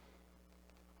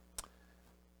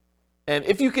 And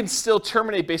if you can still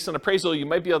terminate based on appraisal, you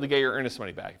might be able to get your earnest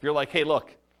money back. If you're like, hey,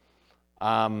 look,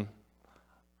 I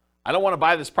don't want to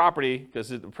buy this property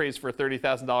because it appraised for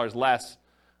 $30,000 less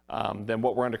than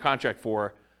what we're under contract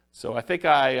for, so I think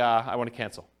I want to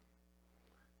cancel.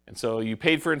 And so you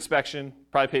paid for inspection,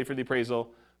 probably paid for the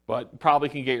appraisal, but probably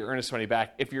can get your earnest money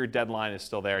back if your deadline is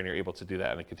still there and you're able to do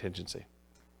that in a contingency.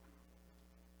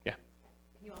 Yeah?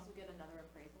 Can you also get another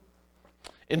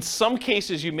appraisal? In some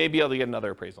cases, you may be able to get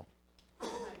another appraisal.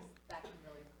 Sometimes that can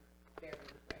really vary,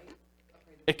 right?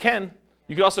 Appraisal. It can.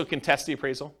 You can also contest the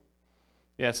appraisal.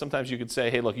 Yeah, sometimes you could say,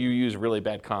 hey, look, you use really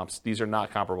bad comps. These are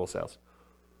not comparable sales.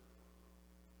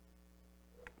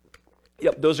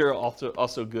 Yep, those are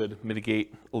also good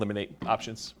mitigate, eliminate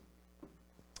options.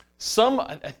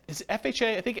 Is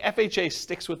FHA? I think FHA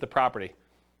sticks with the property.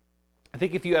 I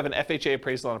think if you have an FHA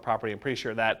appraisal on a property, I'm pretty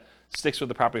sure that sticks with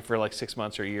the property for like 6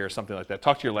 months or a year or something like that.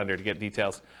 Talk to your lender to get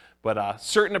details. But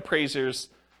certain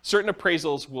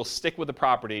appraisals will stick with the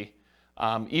property,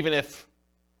 even if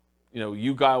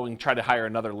you go and try to hire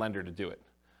another lender to do it.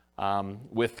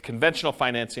 With conventional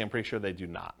financing, I'm pretty sure they do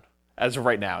not, as of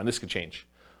right now, and this could change.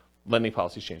 Lending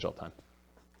policies change all the time.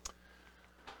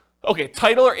 Okay,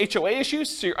 title or HOA issues.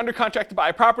 So you're under contract to buy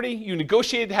a property. You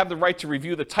negotiated to have the right to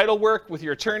review the title work with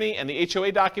your attorney and the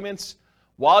HOA documents.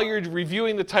 While you're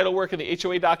reviewing the title work and the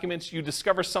HOA documents, you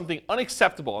discover something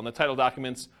unacceptable in the title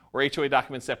documents or HOA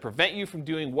documents that prevent you from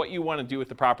doing what you want to do with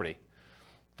the property.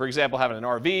 For example, having an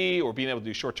RV or being able to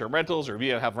do short-term rentals or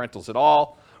being able to have rentals at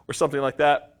all or something like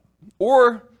that.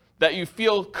 Or that you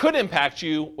feel could impact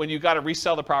you when you got to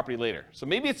resell the property later. So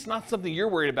maybe it's not something you're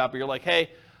worried about, but you're like,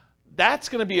 hey, that's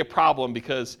going to be a problem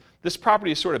because this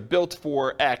property is sort of built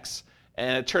for X,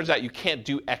 and it turns out you can't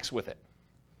do X with it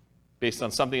based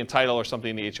on something in title or something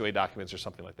in the HOA documents or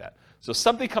something like that. So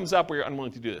something comes up where you're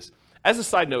unwilling to do this. As a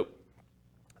side note,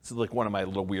 this is like one of my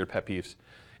little weird pet peeves.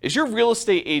 Is your real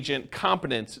estate agent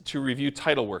competent to review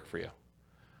title work for you?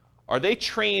 Are they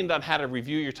trained on how to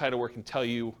review your title work and tell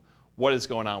you what is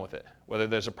going on with it, whether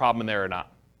there's a problem in there or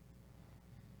not?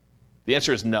 The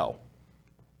answer is no.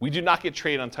 We do not get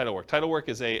trained on title work. Title work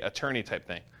is an attorney type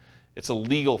thing. It's a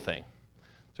legal thing.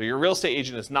 So your real estate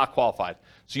agent is not qualified.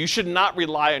 So you should not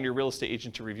rely on your real estate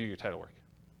agent to review your title work.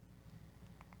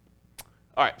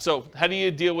 All right, so how do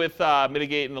you deal with,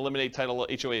 mitigate and eliminate title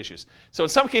HOA issues? So in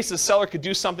some cases, the seller could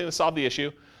do something to solve the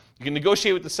issue. You can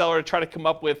negotiate with the seller to try to come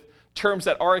up with terms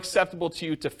that are acceptable to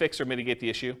you to fix or mitigate the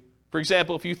issue. For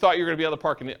example, if you thought you were going to be able to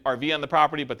park an RV on the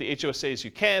property, but the HOA says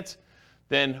you can't,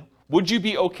 then would you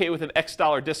be okay with an X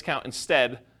dollar discount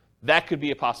instead? That could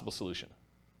be a possible solution.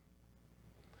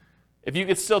 If you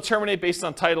could still terminate based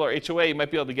on title or HOA, you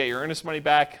might be able to get your earnest money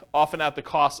back, often out the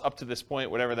costs up to this point,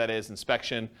 whatever that is,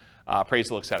 inspection,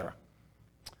 appraisal, etc.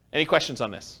 Any questions on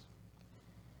this?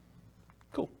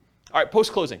 Cool. All right,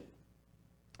 post-closing.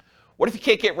 What if you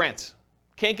can't get rent?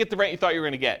 Can't get the rent you thought you were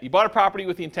going to get? You bought a property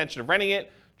with the intention of renting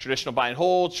it, traditional buy and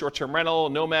hold, short-term rental,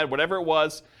 nomad, whatever it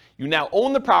was. You now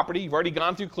own the property. You've already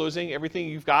gone through closing, everything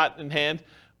you've got in hand,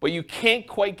 but you can't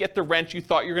quite get the rent you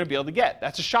thought you were going to be able to get.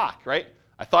 That's a shock, right?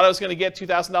 I thought I was going to get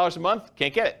 $2,000 a month.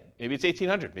 Can't get it. Maybe it's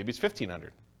 $1,800. Maybe it's $1,500.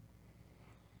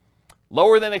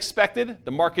 Lower than expected.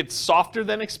 The market's softer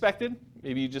than expected.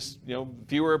 Maybe you just,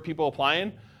 fewer people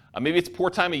applying. Maybe it's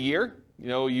poor time of year.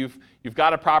 You've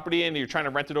got a property and you're trying to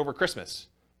rent it over Christmas.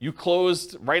 You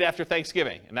closed right after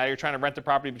Thanksgiving, and now you're trying to rent the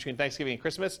property between Thanksgiving and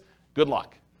Christmas. Good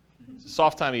luck. It's a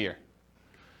soft time of year.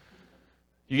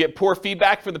 You get poor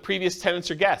feedback from the previous tenants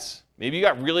or guests. Maybe you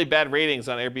got really bad ratings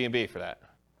on Airbnb for that.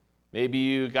 Maybe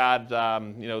you got,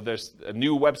 there's a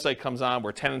new website comes on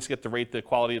where tenants get to rate the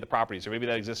quality of the properties, or maybe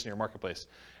that exists in your marketplace,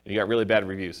 and you got really bad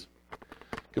reviews.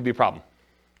 Could be a problem.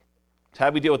 So how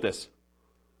do we deal with this?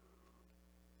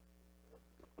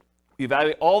 We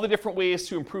evaluate all the different ways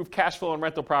to improve cash flow on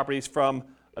rental properties from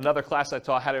another class I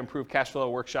taught, How to Improve Cash Flow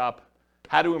Workshop,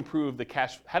 How to Improve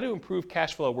Cash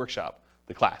Flow Workshop,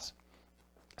 the class.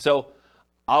 So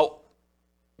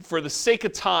for the sake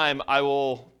of time, I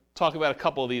will talk about a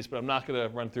couple of these, but I'm not going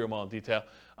to run through them all in detail.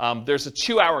 There's a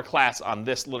 2-hour class on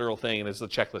this literal thing, and there's a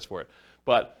checklist for it.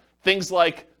 But things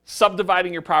like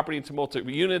subdividing your property into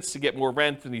multiple units to get more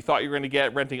rent than you thought you were going to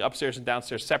get, renting upstairs and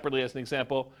downstairs separately as an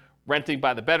example, renting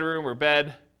by the bedroom or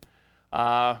bed,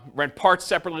 rent parts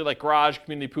separately like garage,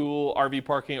 community pool, RV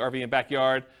parking, RV and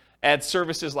backyard, add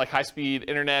services like high-speed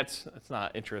internet. That's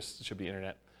not interest, it should be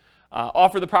internet.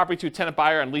 Offer the property to a tenant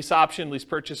buyer on lease option, lease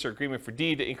purchase, or agreement for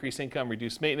deed to increase income,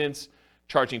 reduce maintenance,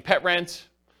 charging pet rent,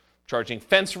 charging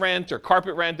fence rent or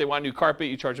carpet rent. They want new carpet,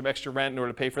 you charge them extra rent in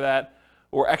order to pay for that,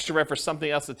 or extra rent for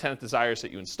something else the tenant desires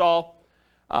that you install.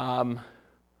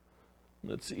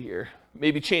 Let's see here.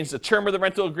 Maybe change the term of the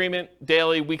rental agreement,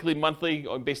 daily, weekly, monthly,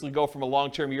 or basically go from a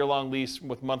long-term, year-long lease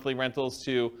with monthly rentals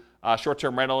to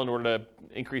short-term rental in order to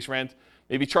increase rent.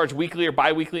 Maybe charge weekly or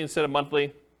bi-weekly instead of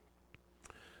monthly.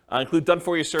 Include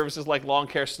done-for-you services like lawn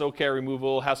care, snow care,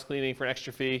 removal, house cleaning for an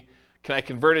extra fee. Can I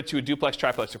convert it to a duplex,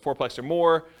 triplex, or fourplex or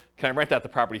more? Can I rent out the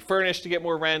property furnished to get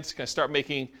more rent? Can I start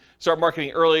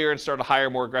marketing earlier and start a higher,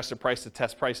 more aggressive price to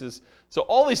test prices? So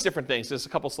all these different things. There's a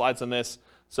couple slides on this.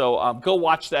 So go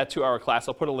watch that 2-hour class.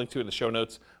 I'll put a link to it in the show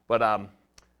notes. But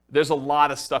there's a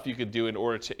lot of stuff you could do in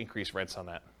order to increase rents on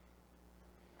that.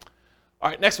 All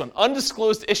right, next one,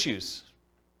 undisclosed issues.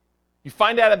 You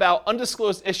find out about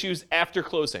undisclosed issues after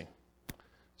closing.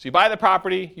 So you buy the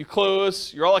property, you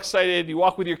close, you're all excited, you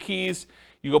walk with your keys,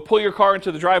 you go pull your car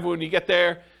into the driveway when you get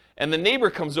there, and the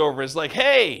neighbor comes over and is like,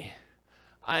 hey,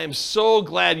 I am so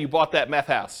glad you bought that meth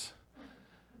house.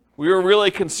 We were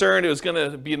really concerned it was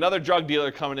going to be another drug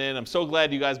dealer coming in. I'm so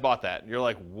glad you guys bought that. And you're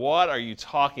like, what are you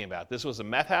talking about? This was a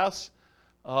meth house?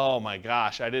 Oh my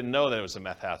gosh, I didn't know that it was a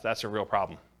meth house. That's a real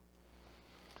problem.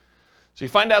 So you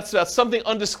find out about something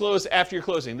undisclosed after your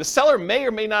closing. The seller may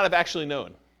or may not have actually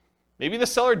known. Maybe the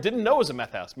seller didn't know it was a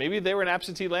meth house. Maybe they were an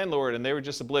absentee landlord and they were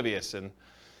just oblivious, and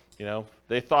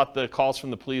they thought the calls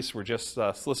from the police were just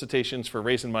solicitations for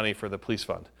raising money for the police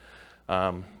fund,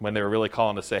 when they were really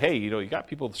calling to say, hey, you got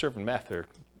people serving meth or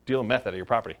dealing meth out of your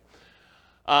property.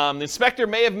 The inspector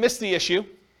may have missed the issue.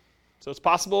 So it's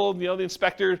possible the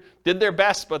inspector did their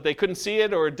best, but they couldn't see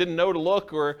it or didn't know to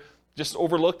look or just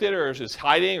overlooked it or was just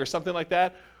hiding or something like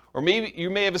that. Or maybe you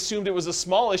may have assumed it was a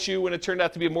small issue when it turned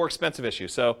out to be a more expensive issue.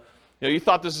 So you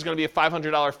thought this was going to be a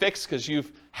 $500 fix because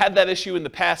you've had that issue in the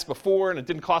past before and it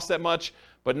didn't cost that much.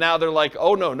 But now they're like,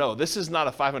 oh, no, this is not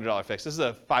a $500 fix. This is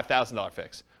a $5,000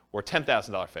 fix or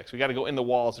 $10,000 fix. We got to go in the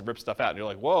walls and rip stuff out. And you're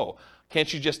like, whoa,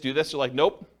 can't you just do this? You're like,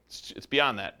 nope, it's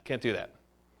beyond that. Can't do that.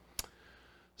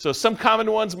 So some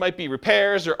common ones might be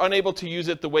repairs or unable to use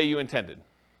it the way you intended.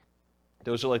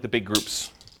 Those are like the big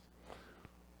groups.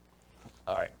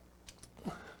 All right.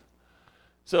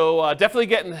 So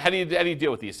definitely how do you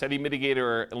deal with these? How do you mitigate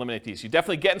or eliminate these? You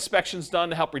definitely get inspections done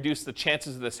to help reduce the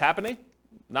chances of this happening.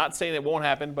 Not saying it won't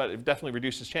happen, but it definitely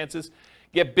reduces chances.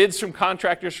 Get bids from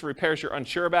contractors for repairs you're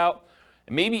unsure about,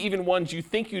 and maybe even ones you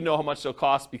think you know how much they'll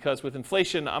cost, because with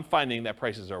inflation, I'm finding that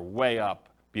prices are way up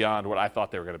beyond what I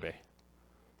thought they were going to be.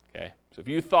 Okay, so if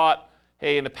you thought,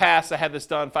 hey, in the past I had this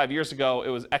done 5 years ago, it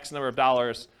was X number of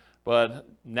dollars, but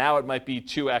now it might be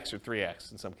 2X or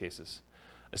 3X in some cases.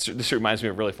 This reminds me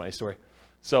of a really funny story.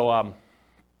 So I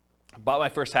bought my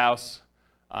first house,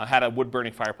 had a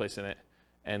wood-burning fireplace in it,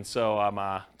 and so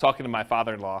I'm talking to my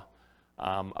father-in-law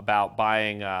about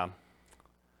buying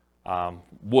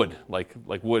wood,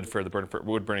 like wood for the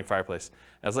wood-burning fireplace. And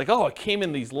I was like, oh, it came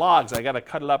in these logs. I got to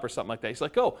cut it up or something like that. He's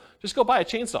like, oh, just go buy a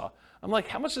chainsaw. I'm like,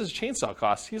 how much does a chainsaw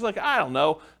cost? He's like, I don't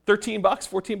know, $13,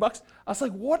 $14. I was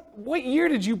like, what year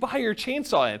did you buy your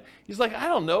chainsaw in? He's like, I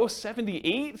don't know,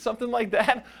 78, something like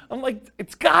that. I'm like,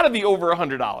 it's got to be over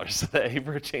 $100 today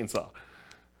for a chainsaw.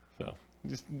 So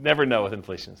you just never know with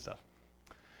inflation and stuff.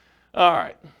 All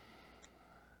right.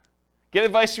 Get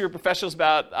advice from your professionals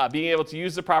about being able to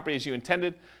use the property as you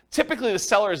intended. Typically, the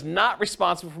seller is not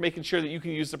responsible for making sure that you can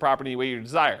use the property the way you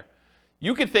desire.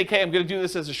 You could think, hey, I'm going to do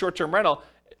this as a short-term rental.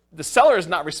 The seller is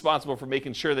not responsible for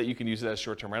making sure that you can use it as a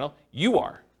short-term rental. You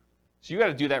are. So you got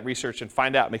to do that research and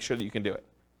find out, make sure that you can do it.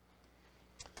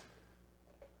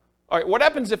 All right, what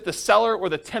happens if the seller or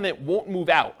the tenant won't move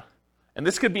out? And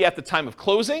this could be at the time of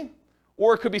closing,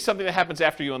 or it could be something that happens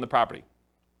after you own the property.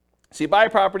 So you buy a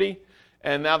property,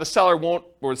 and now the seller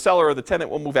or the tenant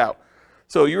won't move out.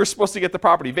 So you were supposed to get the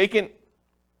property vacant.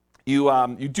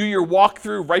 You do your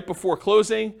walkthrough right before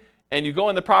closing, and you go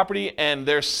in the property, and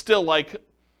there's still like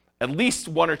at least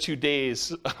 1 or 2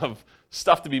 days of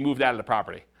stuff to be moved out of the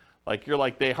property. Like you're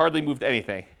like, they hardly moved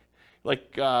anything.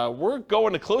 Like, we're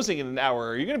going to closing in an hour.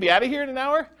 Are you going to be out of here in an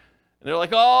hour? And they're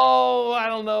like, oh, I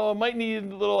don't know. I might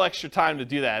need a little extra time to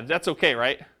do that. That's okay,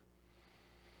 right?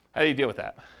 How do you deal with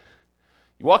that?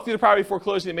 You walk through the property before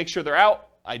closing to make sure they're out,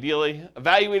 ideally.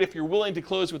 Evaluate if you're willing to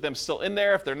close with them still in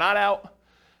there. If they're not out,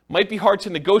 might be hard to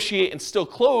negotiate and still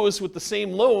close with the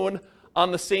same loan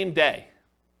on the same day.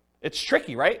 It's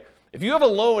tricky, right? If you have a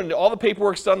loan, all the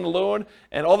paperwork's done on the loan,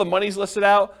 and all the money's listed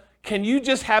out, can you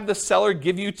just have the seller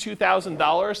give you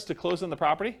 $2,000 to close on the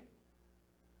property?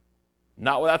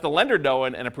 Not without the lender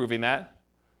knowing and approving that.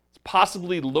 It's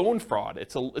possibly loan fraud.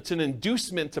 It's an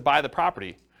inducement to buy the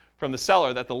property from the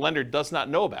seller that the lender does not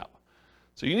know about.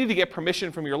 So you need to get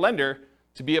permission from your lender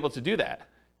to be able to do that.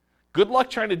 Good luck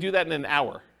trying to do that in an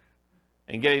hour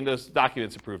and getting those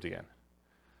documents approved again.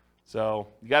 So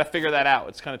you got to figure that out.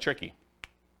 It's kind of tricky.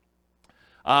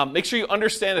 Make sure you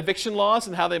understand eviction laws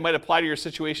and how they might apply to your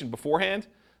situation beforehand.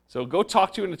 So go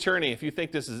talk to an attorney if you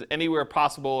think this is anywhere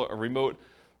possible, a remote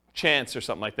chance or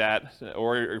something like that,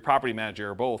 or your property manager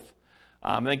or both.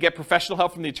 And then get professional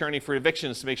help from the attorney for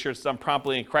evictions to make sure it's done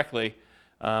promptly and correctly.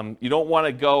 You don't want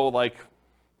to go like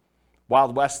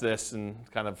Wild West this and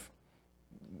kind of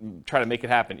try to make it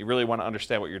happen. You really want to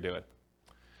understand what you're doing.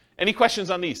 Any questions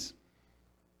on these?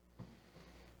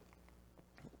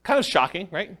 Kind of shocking,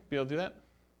 right? Be able to do that?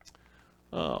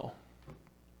 Oh.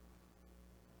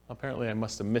 Apparently I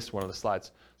must have missed one of the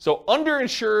slides. So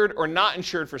underinsured or not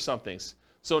insured for some things.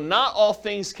 So not all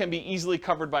things can be easily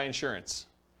covered by insurance.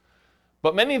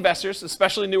 But many investors,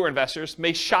 especially newer investors,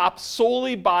 may shop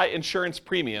solely by insurance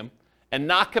premium and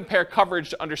not compare coverage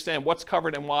to understand what's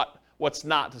covered and what's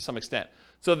not to some extent.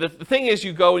 So the thing is,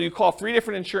 you go and you call 3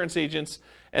 different insurance agents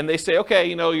and they say,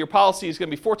 okay, your policy is going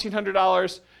to be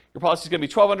 $1,400, your policy is going to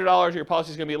be $1,200, your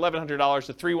policy is going to be $1,100,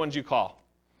 the 3 ones you call.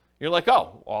 You're like,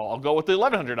 oh, well, I'll go with the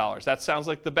 $1,100. That sounds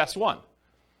like the best one.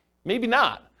 Maybe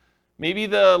not. Maybe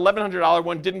the $1,100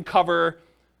 one didn't cover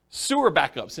sewer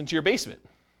backups into your basement.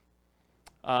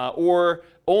 Or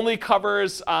only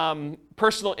covers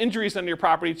personal injuries on your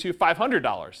property to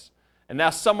 $500. And now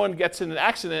someone gets in an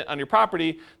accident on your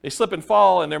property, they slip and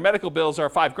fall, and their medical bills are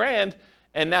 $5,000,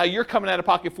 and now you're coming out of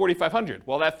pocket $4,500.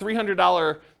 Well, that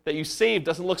 $300 that you saved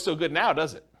doesn't look so good now,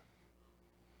 does it?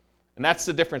 And that's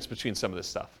the difference between some of this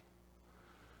stuff.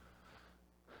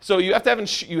 So you have to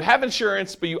have you have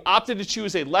insurance, but you opted to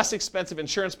choose a less expensive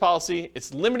insurance policy.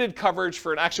 It's limited coverage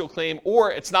for an actual claim,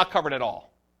 or it's not covered at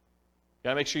all. You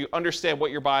gotta make sure you understand what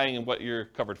you're buying and what you're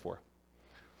covered for.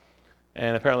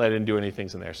 And apparently I didn't do any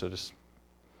things in there, so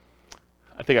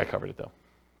I think I covered it though.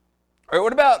 All right,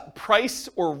 what about price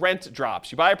or rent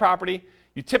drops? You buy a property,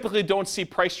 you typically don't see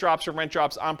price drops or rent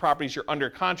drops on properties you're under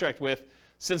contract with,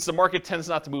 since the market tends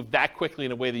not to move that quickly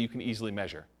in a way that you can easily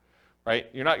measure. Right?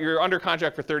 You're under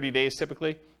contract for 30 days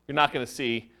typically. You're not going to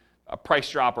see a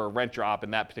price drop or a rent drop in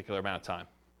that particular amount of time.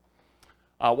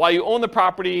 While you own the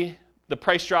property, the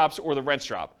price drops or the rents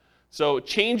drop. So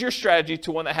change your strategy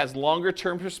to one that has longer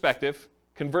term perspective.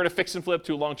 Convert a fix and flip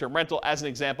to a long-term rental as an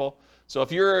example. So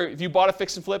if you bought a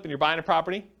fix and flip and you're buying a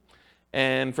property,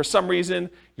 and for some reason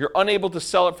you're unable to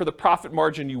sell it for the profit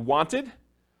margin you wanted,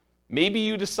 maybe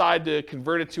you decide to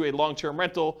convert it to a long-term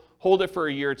rental, hold it for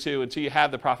a year or two until you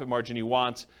have the profit margin you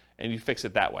want, and you fix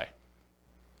it that way.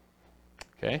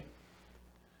 Okay.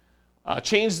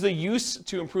 Change the use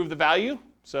to improve the value.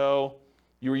 So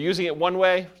you were using it one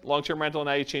way, long-term rental,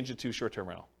 now you change it to short-term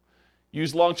rental.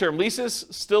 Use long-term leases,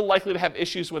 still likely to have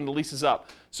issues when the lease is up.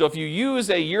 So if you use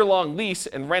a year-long lease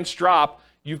and rents drop,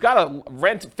 you've got a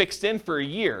rent fixed in for a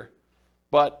year,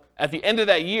 but at the end of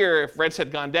that year, if rents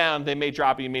had gone down, they may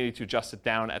drop and you may need to adjust it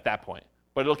down at that point.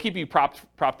 But it'll keep you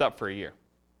propped up for a year.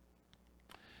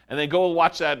 And then go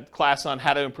watch that class on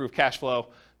how to improve cash flow.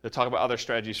 They'll talk about other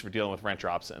strategies for dealing with rent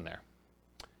drops in there.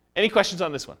 Any questions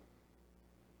on this one?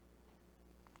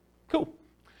 Cool.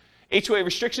 HOA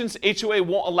restrictions. HOA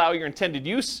won't allow your intended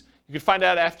use. You can find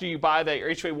out after you buy that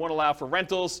your HOA won't allow for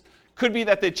rentals. Could be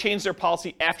that they change their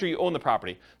policy after you own the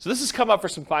property. So this has come up for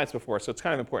some clients before, so it's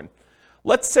kind of important.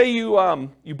 Let's say you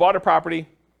bought a property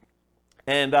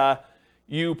and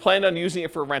you planned on using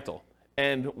it for a rental.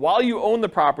 And while you own the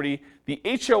property, the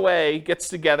HOA gets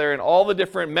together and all the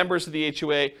different members of the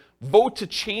HOA vote to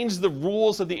change the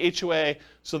rules of the HOA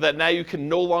so that now you can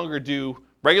no longer do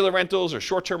regular rentals or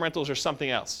short-term rentals or something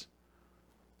else.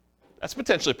 That's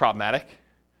potentially problematic.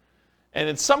 And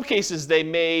in some cases, they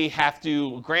may have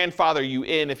to grandfather you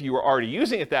in if you were already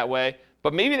using it that way,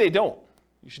 but maybe they don't.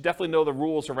 You should definitely know the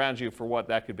rules around you for what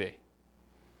that could be.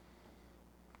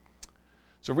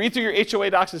 So read through your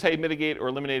HOA docs is how you mitigate or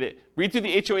eliminate it. Read through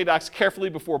the HOA docs carefully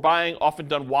before buying, often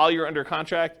done while you're under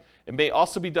contract. It may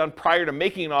also be done prior to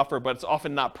making an offer, but it's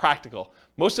often not practical.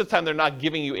 Most of the time, they're not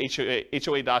giving you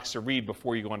HOA docs to read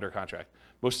before you go under contract.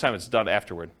 Most of the time, it's done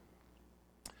afterward.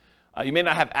 You may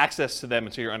not have access to them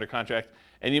until you're under contract,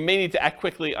 and you may need to act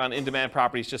quickly on in-demand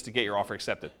properties just to get your offer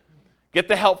accepted. Get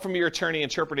the help from your attorney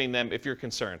interpreting them if you're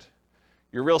concerned.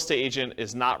 Your real estate agent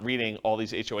is not reading all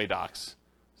these HOA docs,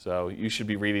 so you should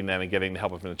be reading them and getting the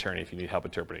help of an attorney if you need help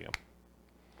interpreting them.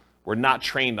 We're not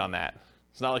trained on that.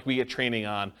 It's not like we get training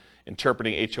on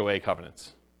interpreting HOA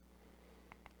covenants.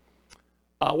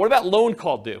 What about loan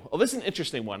call due? Oh, this is an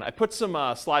interesting one. I put some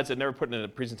slides I've never put in a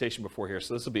presentation before here,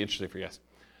 so this will be interesting for you guys.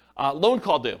 Loan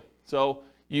call due. So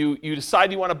you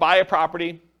decide you want to buy a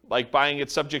property, like buying it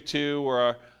subject to,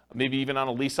 or maybe even on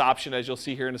a lease option, as you'll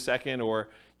see here in a second, or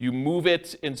you move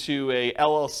it into a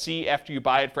LLC after you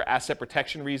buy it for asset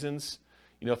protection reasons.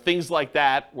 You know, things like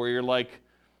that, where you're like,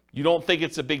 you don't think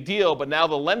it's a big deal, but now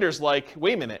the lender's like,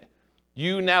 wait a minute,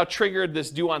 you now triggered this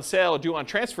due on sale or due on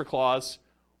transfer clause.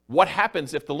 What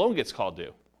happens if the loan gets called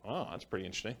due? Oh, that's pretty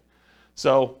interesting.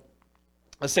 So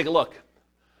let's take a look.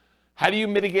 How do you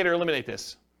mitigate or eliminate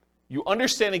this? You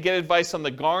understand and get advice on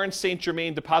the Garn-St.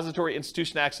 Germain Depository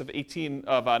Institution Acts of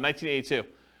 1982,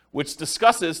 which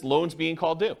discusses loans being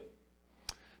called due.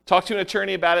 Talk to an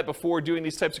attorney about it before doing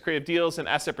these types of creative deals and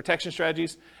asset protection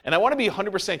strategies. And I want to be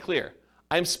 100% clear.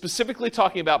 I'm specifically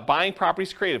talking about buying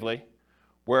properties creatively,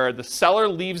 where the seller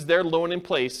leaves their loan in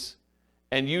place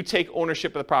and you take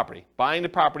ownership of the property. Buying the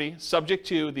property subject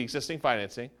to the existing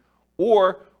financing,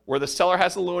 or where the seller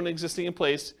has the loan existing in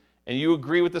place and you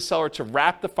agree with the seller to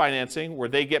wrap the financing where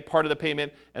they get part of the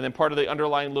payment and then part of the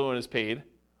underlying loan is paid.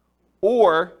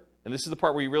 Or, and this is the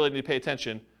part where you really need to pay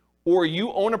attention, or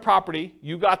you own a property,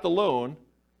 you got the loan,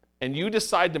 and you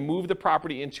decide to move the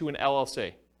property into an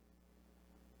LLC.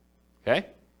 Okay?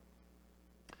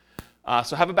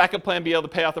 So have a backup plan, be able to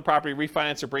pay off the property,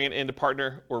 refinance, or bring it in to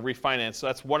partner or refinance. So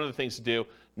that's one of the things to do.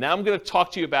 Now I'm going to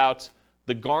talk to you about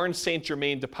the Garn-St.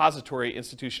 Germain Depository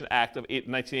Institution Act of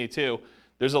 1982.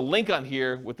 There's a link on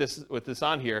here with this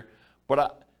on here,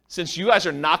 but since you guys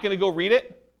are not going to go read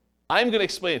it, I'm going to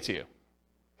explain it to you,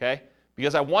 okay?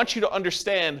 Because I want you to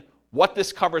understand what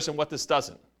this covers and what this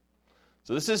doesn't.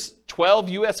 So this is 12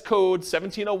 U.S. Code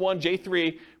 1701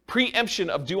 J3, preemption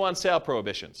of due on sale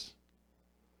prohibitions.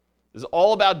 This is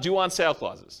all about due on sale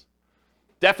clauses.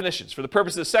 Definitions. For the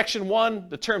purposes of Section 1,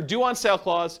 the term due on sale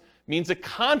clause means a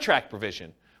contract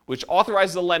provision which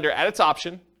authorizes the lender at its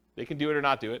option, they can do it or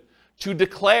not do it, to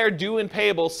declare due and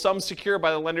payable sums secured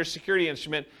by the lender's security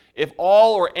instrument if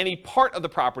all or any part of the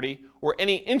property or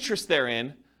any interest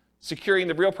therein securing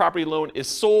the real property loan is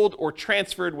sold or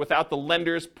transferred without the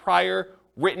lender's prior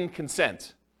written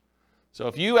consent. So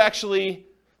if you actually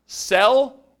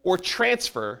sell or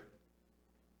transfer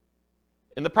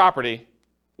in the property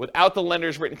without the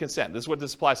lender's written consent, this is what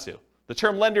this applies to. The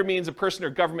term lender means a person or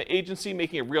government agency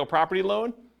making a real property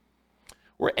loan,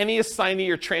 or any assignee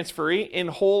or transferee in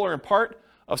whole or in part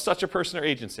of such a person or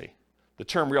agency. The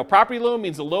term real property loan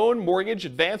means a loan, mortgage,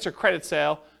 advance, or credit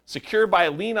sale secured by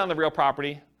a lien on the real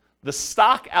property, the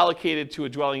stock allocated to a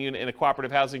dwelling unit in a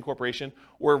cooperative housing corporation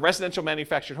or a residential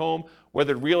manufactured home,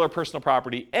 whether real or personal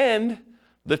property, and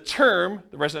the term,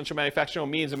 the residential manufactured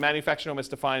home, means a manufactured home is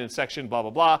defined in section blah,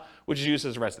 blah, blah, which is used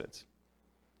as a residence.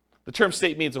 The term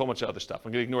state means a whole bunch of other stuff.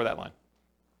 I'm going to ignore that line.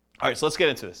 All right, so let's get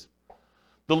into this.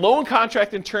 The loan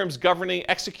contract and terms governing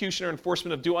execution or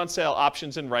enforcement of due on sale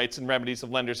options and rights and remedies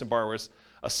of lenders and borrowers,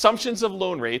 assumptions of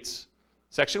loan rates,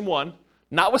 Section 1,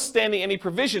 notwithstanding any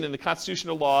provision in the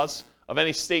constitutional laws of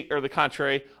any state or the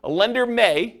contrary, a lender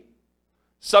may,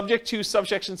 subject to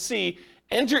subsection C,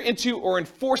 enter into or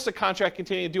enforce a contract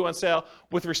containing a due on sale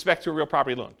with respect to a real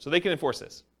property loan. So they can enforce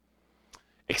this.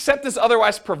 Except as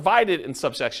otherwise provided in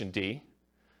subsection D,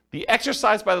 the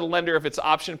exercise by the lender of its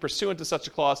option pursuant to such a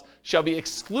clause shall be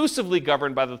exclusively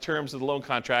governed by the terms of the loan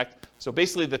contract. So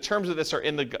basically the terms of this are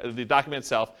in the document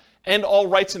itself, and all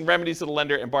rights and remedies of the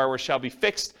lender and borrower shall be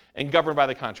fixed and governed by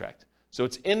the contract. So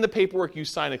it's in the paperwork you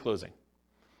sign at closing.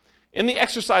 In the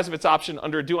exercise of its option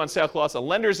under a due on sale clause, a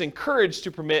lender is encouraged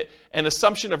to permit an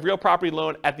assumption of real property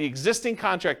loan at the existing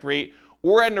contract rate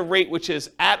or at a rate which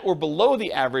is at or below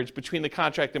the average between the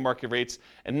contract and market rates,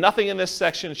 and nothing in this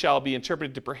section shall be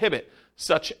interpreted to prohibit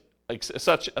such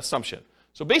assumption.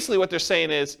 So basically what they're saying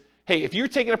is, hey, if you're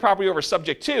taking a property over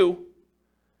subject to,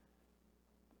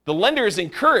 the lender is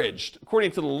encouraged,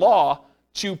 according to the law,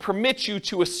 to permit you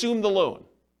to assume the loan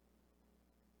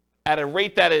at a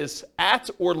rate that is at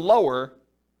or lower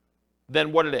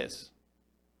than what it is.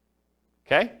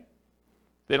 Okay?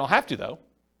 They don't have to, though,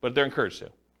 but they're encouraged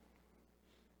to.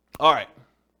 All right.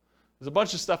 There's a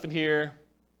bunch of stuff in here.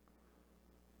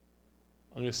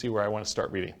 I'm going to see where I want to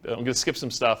start reading. I'm going to skip some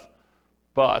stuff.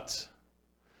 But,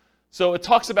 so it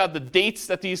talks about the dates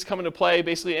that these come into play,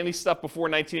 basically any stuff before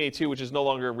 1982, which is no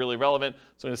longer really relevant.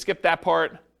 So I'm going to skip that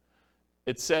part.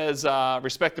 It says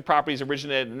respective properties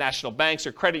originated in national banks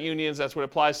or credit unions. That's what it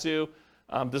applies to.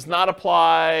 Does not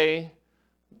apply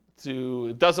to,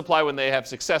 it does apply when they have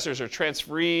successors or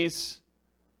transferees.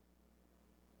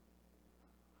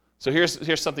 So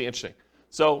here's something interesting.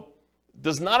 So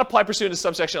does not apply pursuant to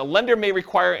subsection. A lender may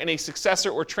require any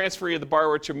successor or transferee of the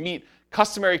borrower to meet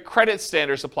customary credit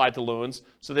standards applied to loans.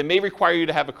 So they may require you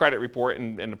to have a credit report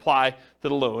and apply to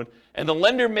the loan. And the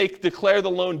lender may declare the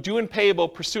loan due and payable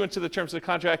pursuant to the terms of the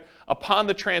contract upon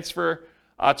the transfer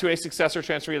to a successor or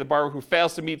transferee of the borrower who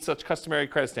fails to meet such customary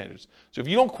credit standards. So if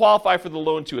you don't qualify for the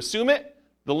loan to assume it,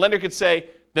 the lender could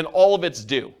say, then all of it's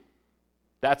due.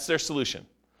 That's their solution.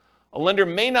 A lender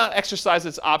may not exercise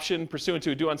its option pursuant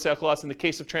to a due on sale clause in the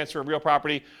case of transfer of real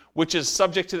property, which is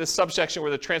subject to this subsection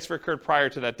where the transfer occurred prior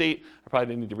to that date. I probably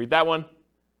didn't need to read that one.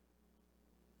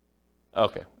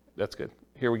 Okay, that's good.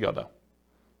 Here we go, though.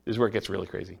 This is where it gets really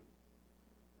crazy.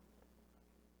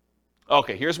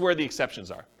 Okay, here's where the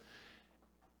exceptions are.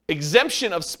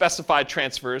 Exemption of specified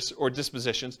transfers or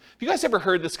dispositions. Have you guys ever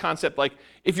heard this concept? Like,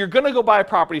 if you're going to go buy a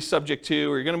property subject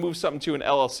to, or you're going to move something to an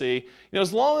LLC,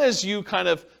 as long as you kind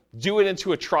of do it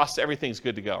into a trust, everything's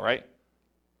good to go, right?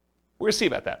 We're going to see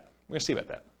about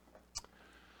that.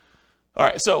 All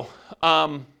right, so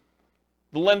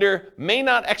the lender may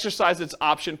not exercise its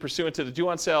option pursuant to the due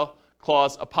on sale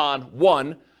clause upon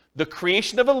 1, the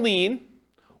creation of a lien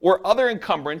or other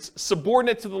encumbrance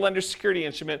subordinate to the lender's security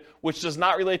instrument, which does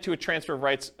not relate to a transfer of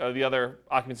rights of the other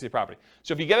occupancy of the property.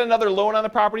 So if you get another loan on the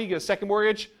property, you get a second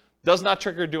mortgage, does not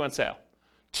trigger due on sale.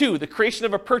 2, the creation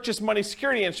of a purchase money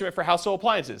security instrument for household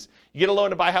appliances. You get a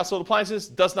loan to buy household appliances,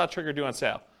 does not trigger due on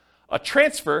sale. A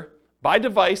transfer by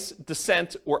device,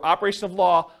 descent, or operation of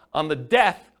law on the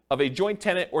death of a joint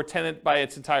tenant or tenant by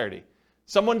its entirety.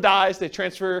 Someone dies, they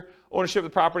transfer ownership of the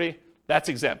property, that's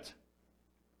exempt.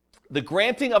 The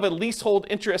granting of a leasehold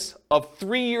interest of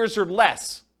 3 years or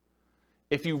less.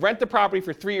 If you rent the property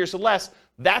for 3 years or less,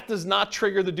 that does not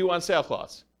trigger the due on sale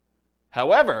clause.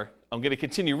 However, I'm going to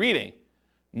continue reading.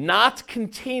 Not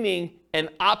containing an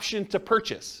option to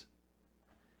purchase.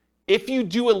 If you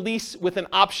do a lease with an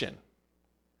option,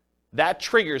 that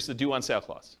triggers the due on sale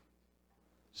clause.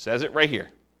 Says it right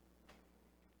here.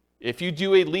 If you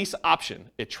do a lease option,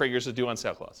 it triggers the due on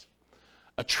sale clause.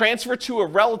 A transfer to a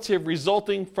relative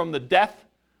resulting from the death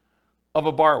of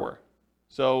a borrower.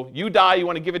 So you die, you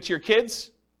want to give it to your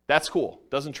kids, that's cool.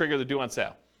 Doesn't trigger the due on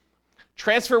sale.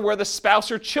 Transfer where the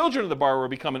spouse or children of the borrower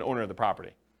become an owner of the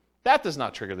property. That does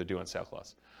not trigger the due on sale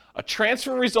clause. A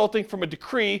transfer resulting from a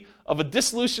decree of a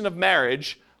dissolution of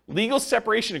marriage, legal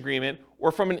separation agreement,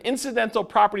 or from an incidental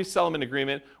property settlement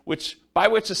agreement by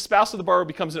which the spouse of the borrower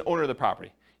becomes an owner of the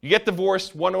property. You get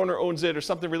divorced, one owner owns it or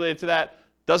something related to that,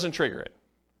 doesn't trigger it.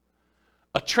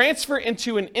 A transfer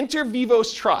into an inter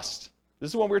vivos trust. This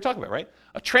is the one we were talking about, right?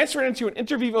 A transfer into an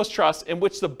inter vivos trust in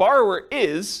which the borrower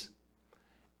is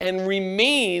and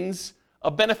remains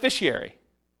a beneficiary,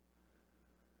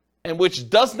 and which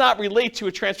does not relate to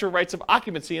a transfer of rights of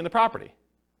occupancy in the property.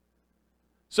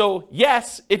 So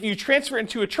yes, if you transfer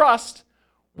into a trust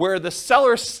where the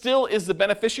seller still is the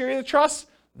beneficiary of the trust,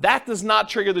 that does not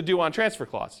trigger the due on transfer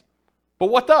clause. But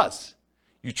what does?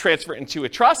 You transfer into a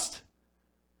trust,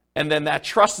 and then that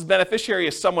trust's beneficiary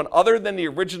is someone other than the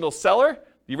original seller,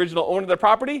 the original owner of the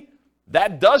property,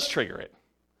 that does trigger it.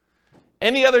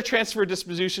 Any other transfer or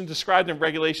disposition described in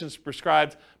regulations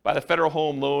prescribed by the Federal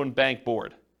Home Loan Bank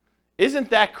Board. Isn't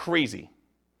that crazy?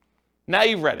 Now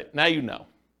you've read it. Now you know.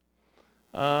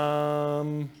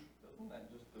 Doesn't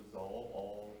that just dissolve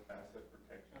all asset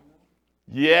protection?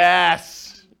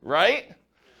 Yes, right?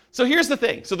 So here's the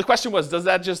thing. So the question was, does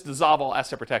that just dissolve all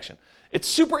asset protection? It's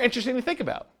super interesting to think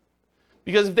about.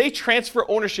 Because if they transfer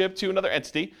ownership to another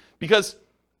entity, because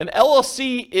an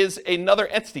LLC is another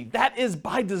entity, that is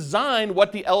by design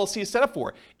what the LLC is set up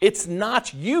for. It's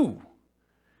not you.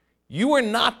 You are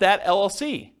not that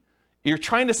LLC. You're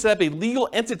trying to set up a legal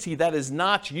entity that is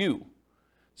not you.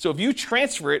 So if you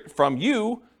transfer it from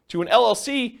you to an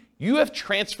LLC, you have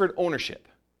transferred ownership.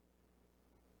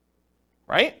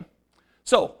 Right?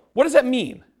 So what does that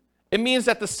mean? It means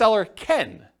that the seller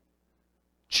can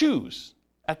choose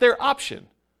at their option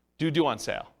do due on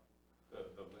sale.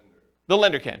 The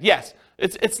lender can, yes.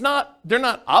 It's not, they're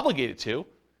not obligated to,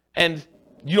 and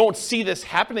you don't see this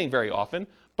happening very often,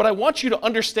 but I want you to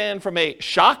understand from a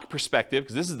shock perspective,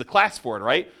 because this is the class for it,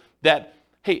 right? That,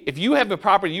 hey, if you have a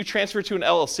property you transfer to an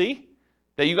LLC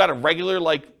that you got a regular,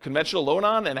 like, conventional loan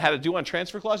on and had a due on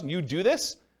transfer clause, and you do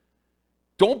this,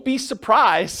 don't be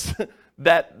surprised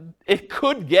that it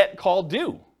could get called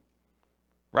due,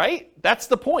 right? That's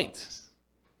the point.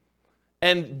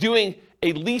 And doing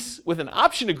a lease with an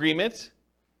option agreement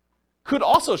could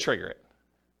also trigger it.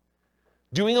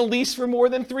 Doing a lease for more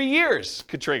than 3 years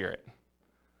could trigger it.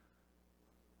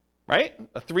 Right?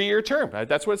 A 3-year term.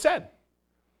 That's what it said.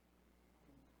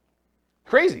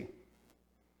 Crazy.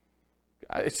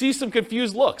 I see some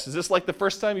confused looks. Is this like the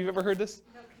first time you've ever heard this?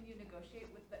 No, can you negotiate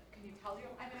with can you tell your,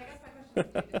 I guess my question is, do you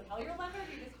just tell your lender, or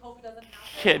do you just hope it doesn't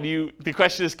happen? The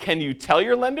question is, can you tell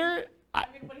your lender?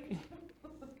 What do you do? You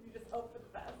just hope for the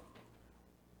best.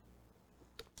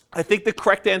 I think the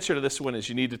correct answer to this one is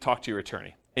you need to talk to your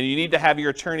attorney. And you need to have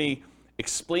your attorney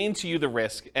explain to you the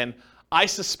risk. And I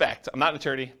suspect, I'm not an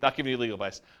attorney, not giving you legal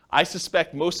advice, I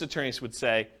suspect most attorneys would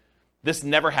say, this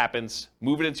never happens,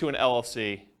 move it into an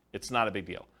LLC, it's not a big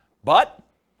deal. But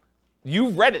you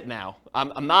read it now.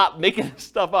 I'm not making this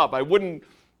stuff up. I wouldn't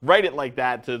write it like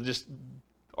that to just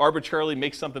arbitrarily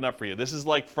make something up for you. This is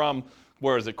like from,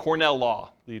 where is it, Cornell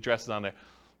Law. The address is on there.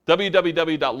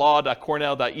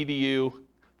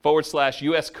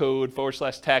 www.law.cornell.edu/US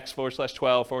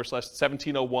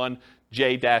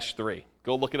code/text/12/1701J-3.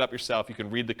 Go look it up yourself. You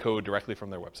can read the code directly from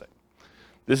their website.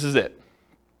 This is it.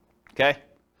 Okay?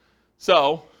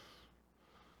 So,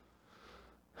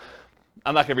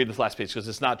 I'm not going to read this last page because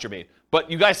it's not germane.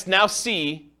 But you guys now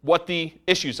see what the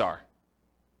issues are.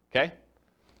 Okay?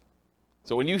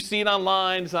 So when you see it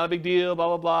online, it's not a big deal, blah,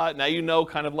 blah, blah. Now you know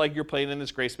kind of like you're playing in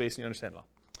this gray space and you understand it all.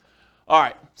 All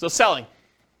right, so selling.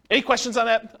 Any questions on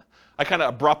that? I kind of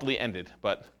abruptly ended,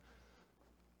 but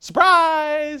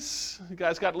surprise! You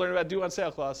guys got to learn about due on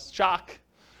sale clause. Shock.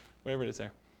 Whatever it is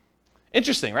there.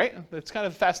 Interesting, right? It's kind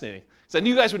of fascinating. So I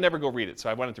knew you guys would never go read it, so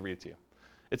I wanted to read it to you.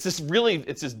 It's this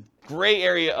gray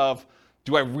area of,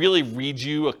 do I really read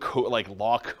you a code, like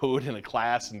law code in a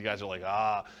class? And you guys are like,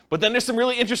 ah. But then there's some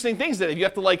really interesting things that if you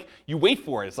have to you wait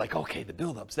for it. It's like, okay, the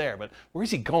build-up's there, but where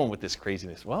is he going with this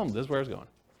craziness? Well, this is where I was going.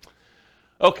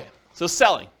 Okay, so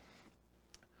selling.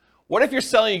 What if you're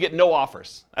selling, you get no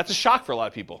offers? That's a shock for a lot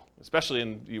of people, especially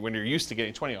when you're used to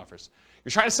getting 20 offers.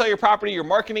 You're trying to sell your property, you're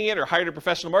marketing it or hired a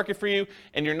professional market for you,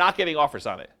 and you're not getting offers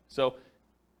on it. So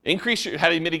How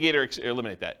do you mitigate or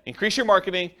eliminate that? Increase your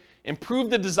marketing, improve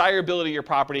the desirability of your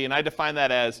property, and I define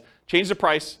that as change the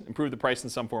price, improve the price in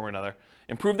some form or another,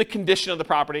 improve the condition of the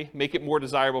property, make it more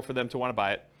desirable for them to want to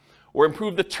buy it, or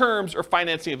improve the terms or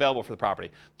financing available for the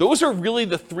property. Those are really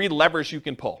the three levers you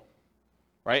can pull,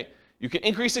 right? You can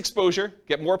increase exposure,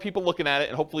 get more people looking at it,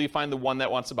 and hopefully you find the one that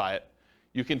wants to buy it.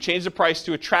 You can change the price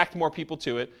to attract more people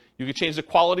to it. You can change the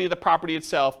quality of the property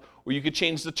itself, or you could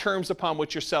change the terms upon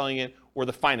which you're selling it, or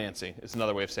the financing is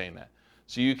another way of saying that.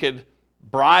 So you could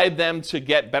bribe them to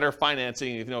get better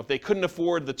financing. If they couldn't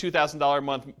afford the $2,000 a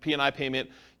month P&I payment,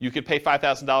 you could pay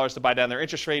 $5,000 to buy down their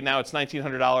interest rate. Now it's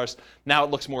 $1,900. Now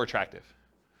it looks more attractive.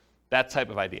 That type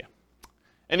of idea.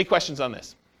 Any questions on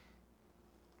this?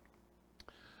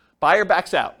 Buyer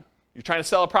backs out. You're trying to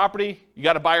sell a property. You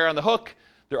got a buyer on the hook.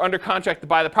 They're under contract to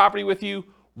buy the property with you.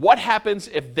 What happens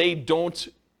if they don't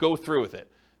go through with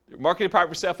it? Market a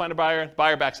property for sale, find a buyer,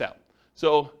 buyer backs out.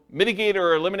 So mitigate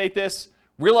or eliminate this.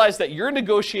 Realize that your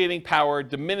negotiating power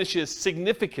diminishes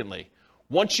significantly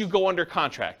once you go under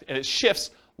contract, and it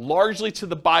shifts largely to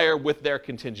the buyer with their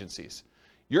contingencies.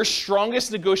 Your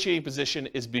strongest negotiating position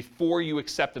is before you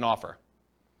accept an offer.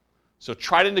 So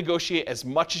try to negotiate as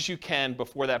much as you can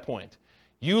before that point.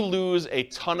 You lose a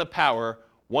ton of power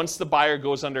once the buyer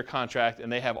goes under contract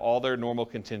and they have all their normal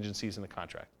contingencies in the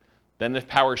contract. Then the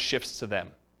power shifts to them.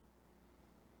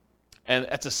 And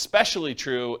that's especially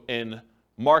true in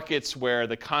markets where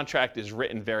the contract is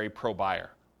written very pro-buyer,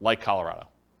 like Colorado,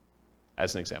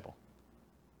 as an example.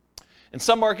 In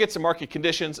some markets and market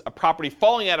conditions, a property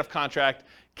falling out of contract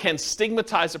can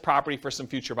stigmatize a property for some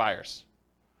future buyers.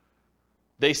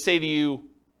 They say to you,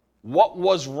 what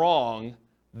was wrong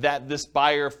that this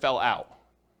buyer fell out?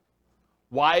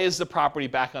 Why is the property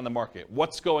back on the market?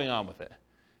 What's going on with it?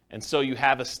 And so you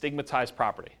have a stigmatized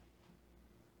property.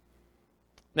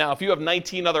 Now, if you have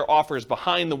 19 other offers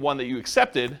behind the one that you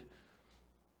accepted,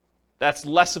 that's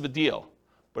less of a deal.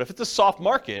 But if it's a soft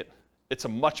market, it's a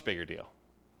much bigger deal.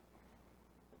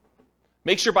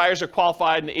 Make sure buyers are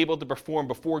qualified and able to perform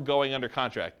before going under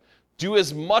contract. Do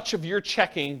as much of your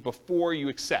checking before you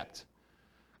accept.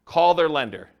 Call their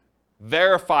lender.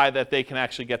 Verify that they can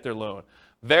actually get their loan.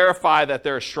 Verify that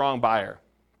they're a strong buyer.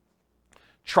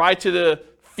 Try to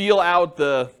feel out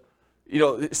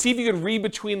see if you can read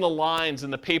between the lines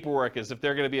in the paperwork as if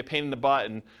they're going to be a pain in the butt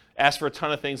and ask for a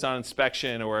ton of things on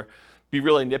inspection or be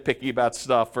really nitpicky about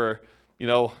stuff, or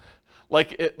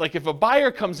like if a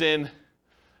buyer comes in,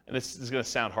 and this is going to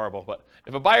sound horrible, but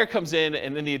if a buyer comes in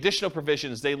and in the additional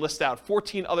provisions they list out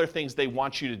 14 other things they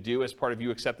want you to do as part of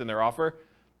you accepting their offer,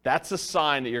 that's a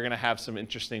sign that you're going to have some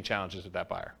interesting challenges with that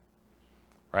buyer,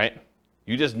 right?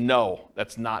 You just know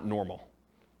that's not normal.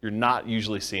 You're not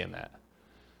usually seeing that.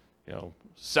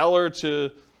 Seller to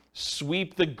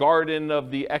sweep the garden of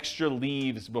the extra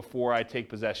leaves before I take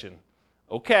possession.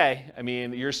 Okay,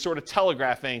 you're sort of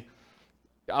telegraphing,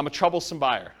 I'm a troublesome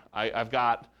buyer. I've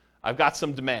got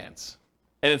some demands.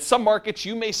 And in some markets,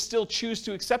 you may still choose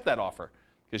to accept that offer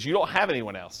because you don't have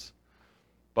anyone else.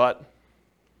 But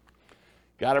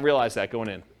got to realize that going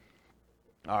in.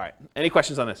 All right, any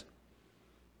questions on this?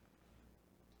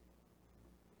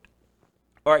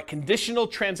 All right, conditional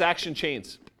transaction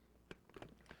chains.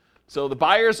 So the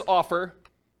buyer's offer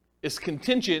is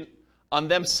contingent on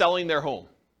them selling their home.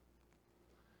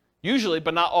 Usually,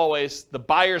 but not always, the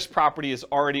buyer's property is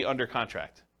already under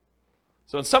contract.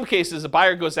 So in some cases, a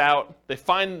buyer goes out, they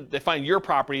find your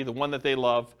property, the one that they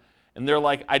love, and they're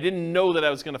like, I didn't know that I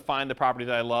was going to find the property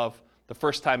that I love the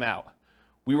first time out.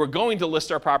 We were going to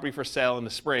list our property for sale in the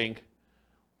spring,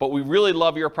 but we really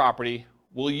love your property.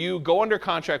 Will you go under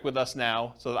contract with us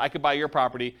now so that I could buy your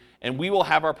property, and we will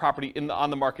have our property on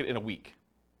the market in a week?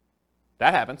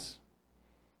 That happens.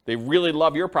 They really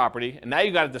love your property, and now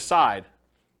you got to decide,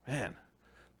 man,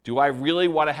 do I really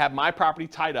want to have my property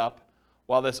tied up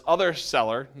while this other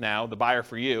seller, now the buyer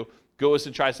for you, goes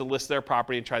and tries to list their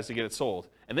property and tries to get it sold?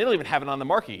 And they don't even have it on the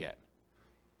market yet.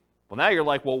 Well, now you're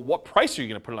like, well, what price are you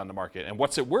going to put it on the market, and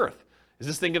what's it worth? Is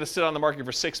this thing going to sit on the market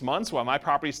for 6 months while my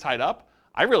property's tied up?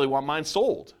 I really want mine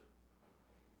sold.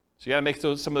 So you got to make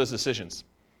some of those decisions.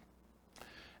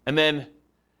 And then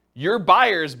your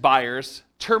buyers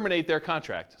terminate their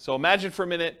contract. So imagine for a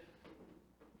minute,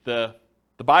 the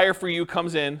buyer for you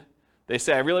comes in. They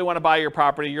say, I really want to buy your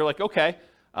property. You're like, okay,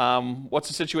 what's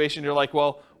the situation? You're like,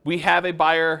 well, we have a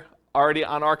buyer already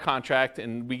on our contract,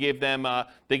 and we gave them,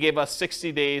 they gave us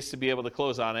 60 days to be able to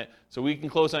close on it. So we can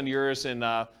close on yours in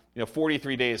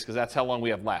 43 days because that's how long we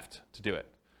have left to do it.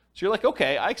 So you're like,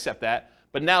 okay, I accept that.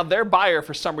 But now their buyer,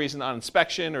 for some reason on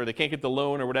inspection or they can't get the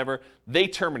loan or whatever, they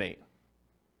terminate.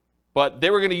 But they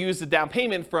were going to use the down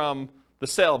payment from the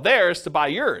sale of theirs to buy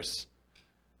yours.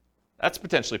 That's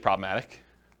potentially problematic.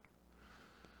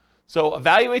 So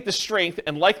evaluate the strength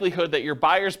and likelihood that your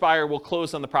buyer's buyer will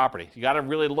close on the property. You got to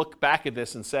really look back at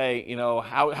this and say,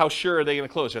 how sure are they going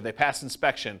to close? Are they past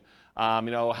inspection?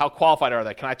 How qualified are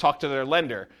they? Can I talk to their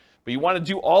lender? But you want to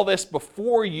do all this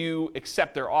before you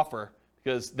accept their offer,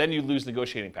 because then you lose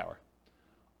negotiating power.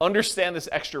 Understand this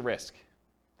extra risk.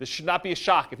 This should not be a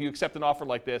shock. If you accept an offer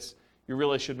like this, you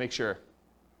really should make sure.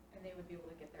 And they would be able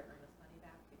to get their earnest money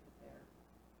back because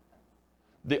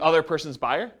they're... The other person's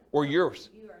buyer or yours?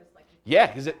 Yours, like... Yeah,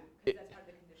 because that's part of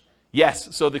the condition.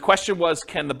 Yes. So the question was,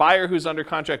 can the buyer who's under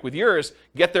contract with yours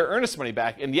get their earnest money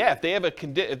back? And yeah, if they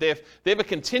have a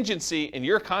contingency in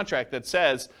your contract that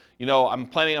says, I'm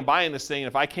planning on buying this thing, and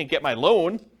if I can't get my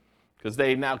loan, because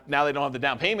they now they don't have the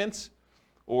down payments,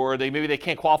 or maybe they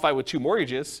can't qualify with 2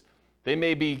 mortgages, they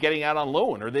may be getting out on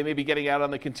loan, or they may be getting out on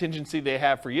the contingency they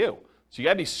have for you. So you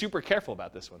got to be super careful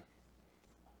about this one.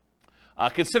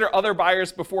 Consider other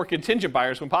buyers before contingent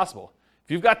buyers when possible. If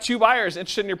you've got 2 buyers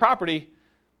interested in your property,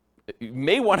 you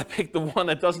may want to pick the one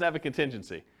that doesn't have a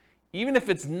contingency, even if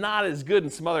it's not as good in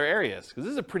some other areas, because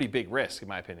this is a pretty big risk, in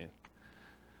my opinion.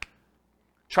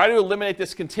 Try to eliminate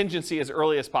this contingency as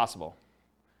early as possible.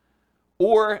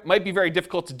 Or it might be very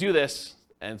difficult to do this,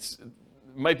 and it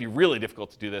might be really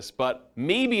difficult to do this, but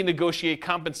maybe negotiate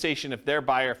compensation if their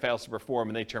buyer fails to perform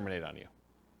and they terminate on you.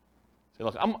 Say,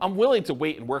 look, I'm willing to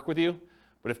wait and work with you,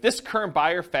 but if this current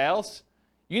buyer fails,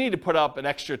 you need to put up an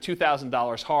extra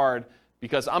 $2,000 hard,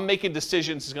 because I'm making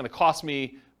decisions it's going to cost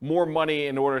me more money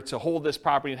in order to hold this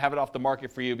property and have it off the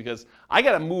market for you, because I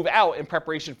got to move out in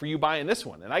preparation for you buying this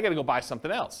one, and I got to go buy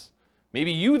something else.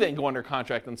 Maybe you then go under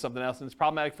contract on something else, and it's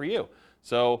problematic for you.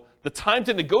 So the time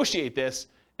to negotiate this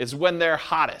is when they're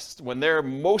hottest, when they're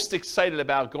most excited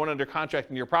about going under contract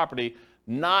in your property,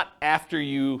 not after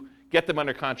you get them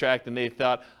under contract and they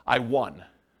thought, I won,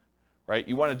 right?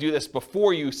 You want to do this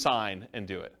before you sign and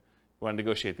do it. You want to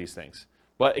negotiate these things.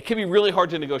 But it can be really hard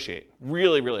to negotiate,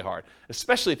 really, really hard,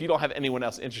 especially if you don't have anyone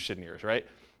else interested in yours, right?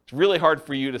 It's really hard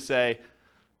for you to say,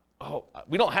 oh,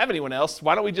 we don't have anyone else.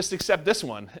 Why don't we just accept this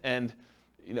one? And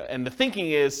the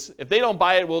thinking is, if they don't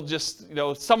buy it, we'll just,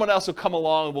 someone else will come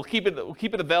along. We'll keep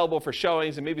it available for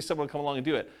showings, and maybe someone will come along and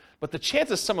do it. But the chance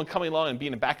of someone coming along and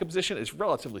being in backup position is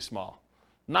relatively small.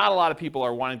 Not a lot of people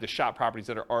are wanting to shop properties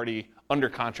that are already under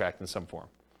contract in some form,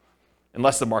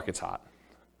 unless the market's hot,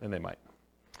 then they might.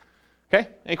 Okay,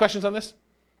 any questions on this?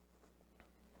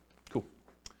 Cool.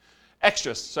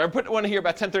 Extras. So I put one here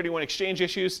about 1031 exchange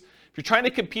issues. If you're trying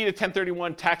to compete a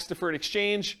 1031 tax-deferred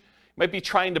exchange, you might be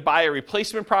trying to buy a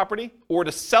replacement property or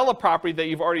to sell a property that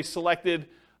you've already selected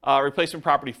a replacement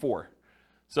property for.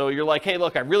 So you're like, hey,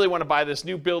 look, I really want to buy this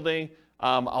new building.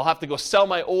 I'll have to go sell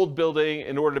my old building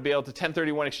in order to be able to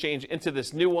 1031 exchange into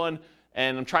this new one,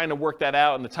 and I'm trying to work that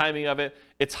out and the timing of it.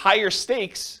 It's higher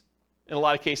stakes in a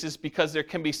lot of cases because there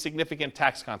can be significant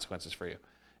tax consequences for you.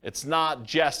 It's not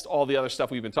just all the other stuff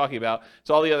we've been talking about. It's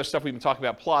all the other stuff we've been talking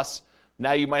about, plus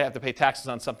now you might have to pay taxes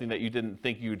on something that you didn't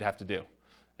think you'd have to do.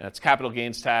 And it's capital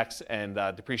gains tax and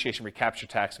depreciation recapture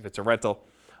tax if it's a rental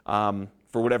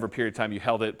for whatever period of time you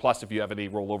held it, plus if you have any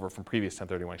rollover from previous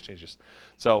 1031 exchanges.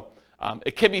 So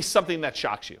it can be something that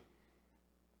shocks you.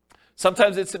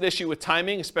 Sometimes it's an issue with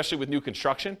timing, especially with new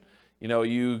construction.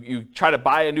 You try to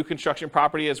buy a new construction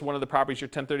property as one of the properties you're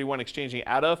 1031 exchanging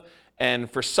out of, and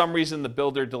for some reason the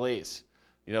builder delays.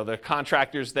 The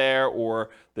contractor's there, or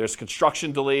there's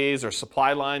construction delays or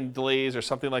supply line delays or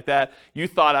something like that. You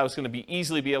thought I was going to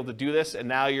easily be able to do this, and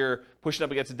now you're pushing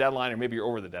up against a deadline, or maybe you're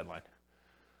over the deadline.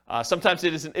 Sometimes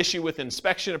it is an issue with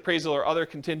inspection, appraisal, or other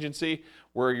contingency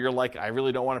where you're like, I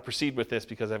really don't want to proceed with this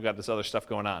because I've got this other stuff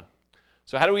going on.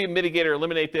 So how do we mitigate or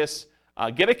eliminate this?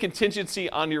 Get a contingency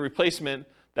on your replacement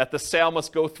that the sale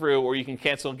must go through, or you can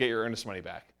cancel and get your earnest money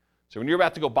back. So when you're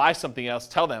about to go buy something else,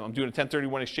 tell them, I'm doing a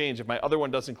 1031 exchange. If my other one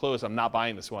doesn't close, I'm not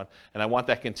buying this one. And I want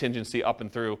that contingency up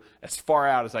and through as far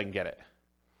out as I can get it,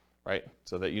 right?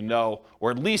 So that you know,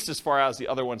 or at least as far out as the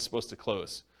other one's supposed to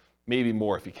close. Maybe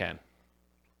more if you can.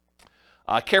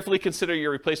 Carefully consider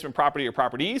your replacement property or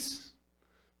properties.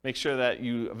 Make sure that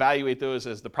you evaluate those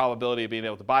as the probability of being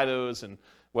able to buy those and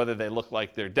whether they look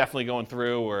like they're definitely going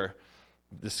through or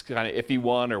this kind of iffy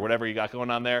one or whatever you got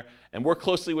going on there. And work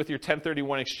closely with your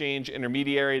 1031 exchange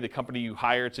intermediary, the company you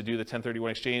hire to do the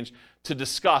 1031 exchange, to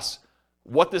discuss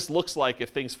what this looks like if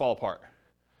things fall apart.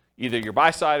 Either your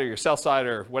buy side or your sell side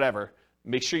or whatever.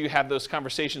 Make sure you have those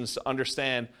conversations to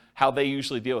understand how they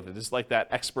usually deal with it. It's like that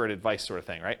expert advice sort of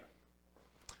thing, right?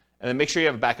 And then make sure you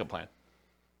have a backup plan.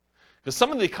 Because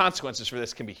some of the consequences for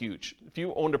this can be huge. If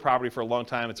you owned a property for a long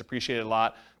time, it's appreciated a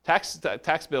lot, tax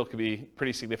bill could be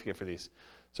pretty significant for these.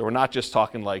 So we're not just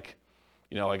talking like,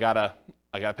 I gotta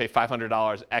pay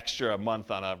 $500 extra a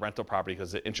month on a rental property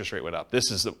because the interest rate went up.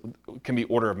 This can be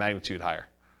orders of magnitude higher,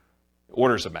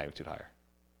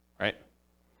 right?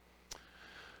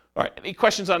 All right, any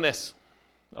questions on this?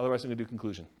 Otherwise, I'm gonna do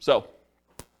conclusion. So,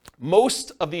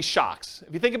 most of these shocks,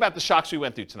 if you think about the shocks we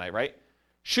went through tonight, right?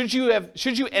 Should you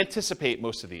anticipate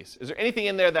most of these? Is there anything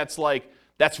in there that's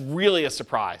really a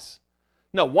surprise?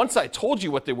 No, once I told you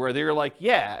what they were like,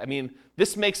 yeah, I mean,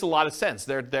 this makes a lot of sense.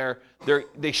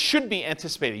 They should be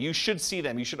anticipated. You should see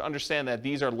them. You should understand that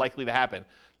these are likely to happen.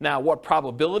 Now, what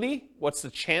probability, what's the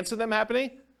chance of them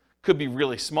happening? Could be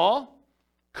really small,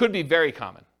 could be very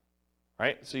common,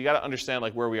 right? So you got to understand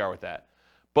like where we are with that.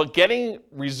 But getting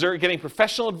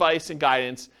professional advice and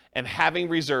guidance and having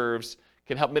reserves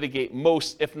can help mitigate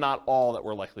most, if not all, that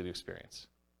we're likely to experience.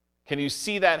 Can you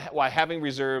see that why having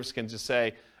reserves can just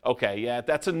say, okay, yeah,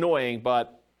 that's annoying,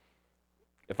 but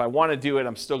if I want to do it,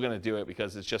 I'm still going to do it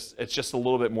because it's just a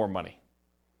little bit more money.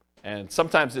 And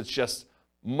sometimes it's just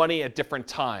money at different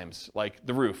times, like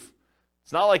the roof.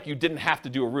 It's not like you didn't have to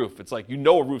do a roof. It's like a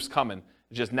roof's coming.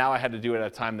 It's just now I had to do it at a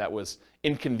time that was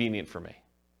inconvenient for me.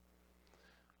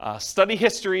 Study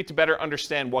history to better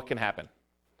understand what can happen.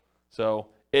 So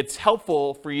it's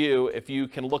helpful for you if you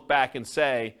can look back and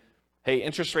say, hey,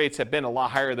 interest rates have been a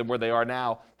lot higher than where they are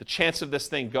now. The chance of this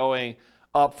thing going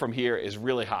up from here is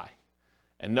really high.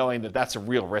 And knowing that that's a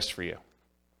real risk for you.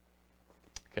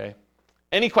 Okay?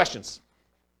 Any questions?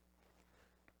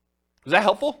 Was that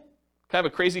helpful? Kind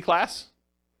of a crazy class?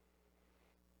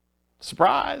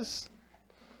 Surprise.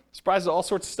 Surprise to all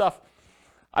sorts of stuff.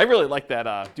 I really like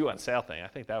that due on sale thing. I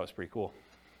think that was pretty cool.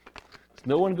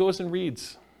 No one goes and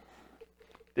reads.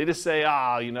 They just say,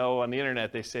 on the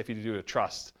internet, they say if you do a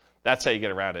trust, that's how you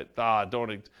get around it.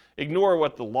 Don't ignore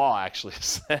what the law actually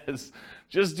says.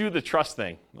 Just do the trust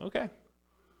thing. Okay.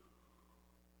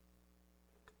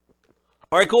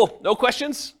 All right, cool. No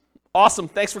questions? Awesome.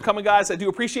 Thanks for coming, guys. I do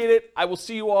appreciate it. I will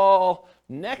see you all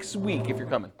next week if you're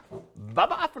coming.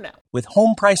 Bye-bye for now. With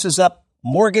home prices up,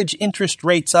 mortgage interest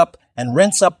rates up, and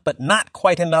rents up but not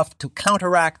quite enough to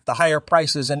counteract the higher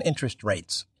prices and interest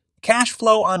rates, cash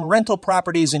flow on rental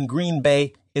properties in Green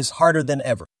Bay is harder than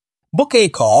ever. Book a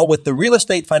call with the Real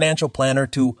Estate Financial Planner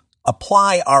to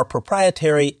apply our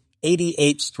proprietary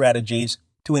 88 strategies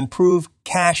to improve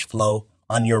cash flow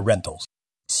on your rentals.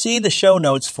 See the show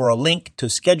notes for a link to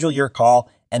schedule your call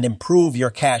and improve your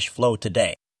cash flow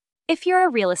today. If you're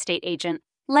a real estate agent,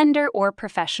 lender, or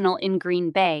professional in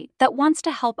Green Bay that wants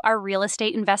to help our real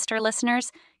estate investor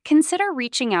listeners, consider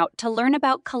reaching out to learn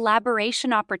about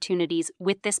collaboration opportunities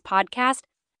with this podcast.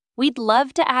 We'd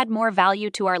love to add more value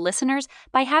to our listeners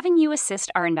by having you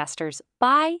assist our investors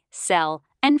buy, sell,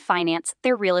 and finance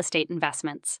their real estate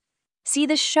investments. See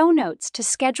the show notes to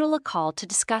schedule a call to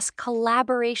discuss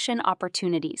collaboration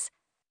opportunities.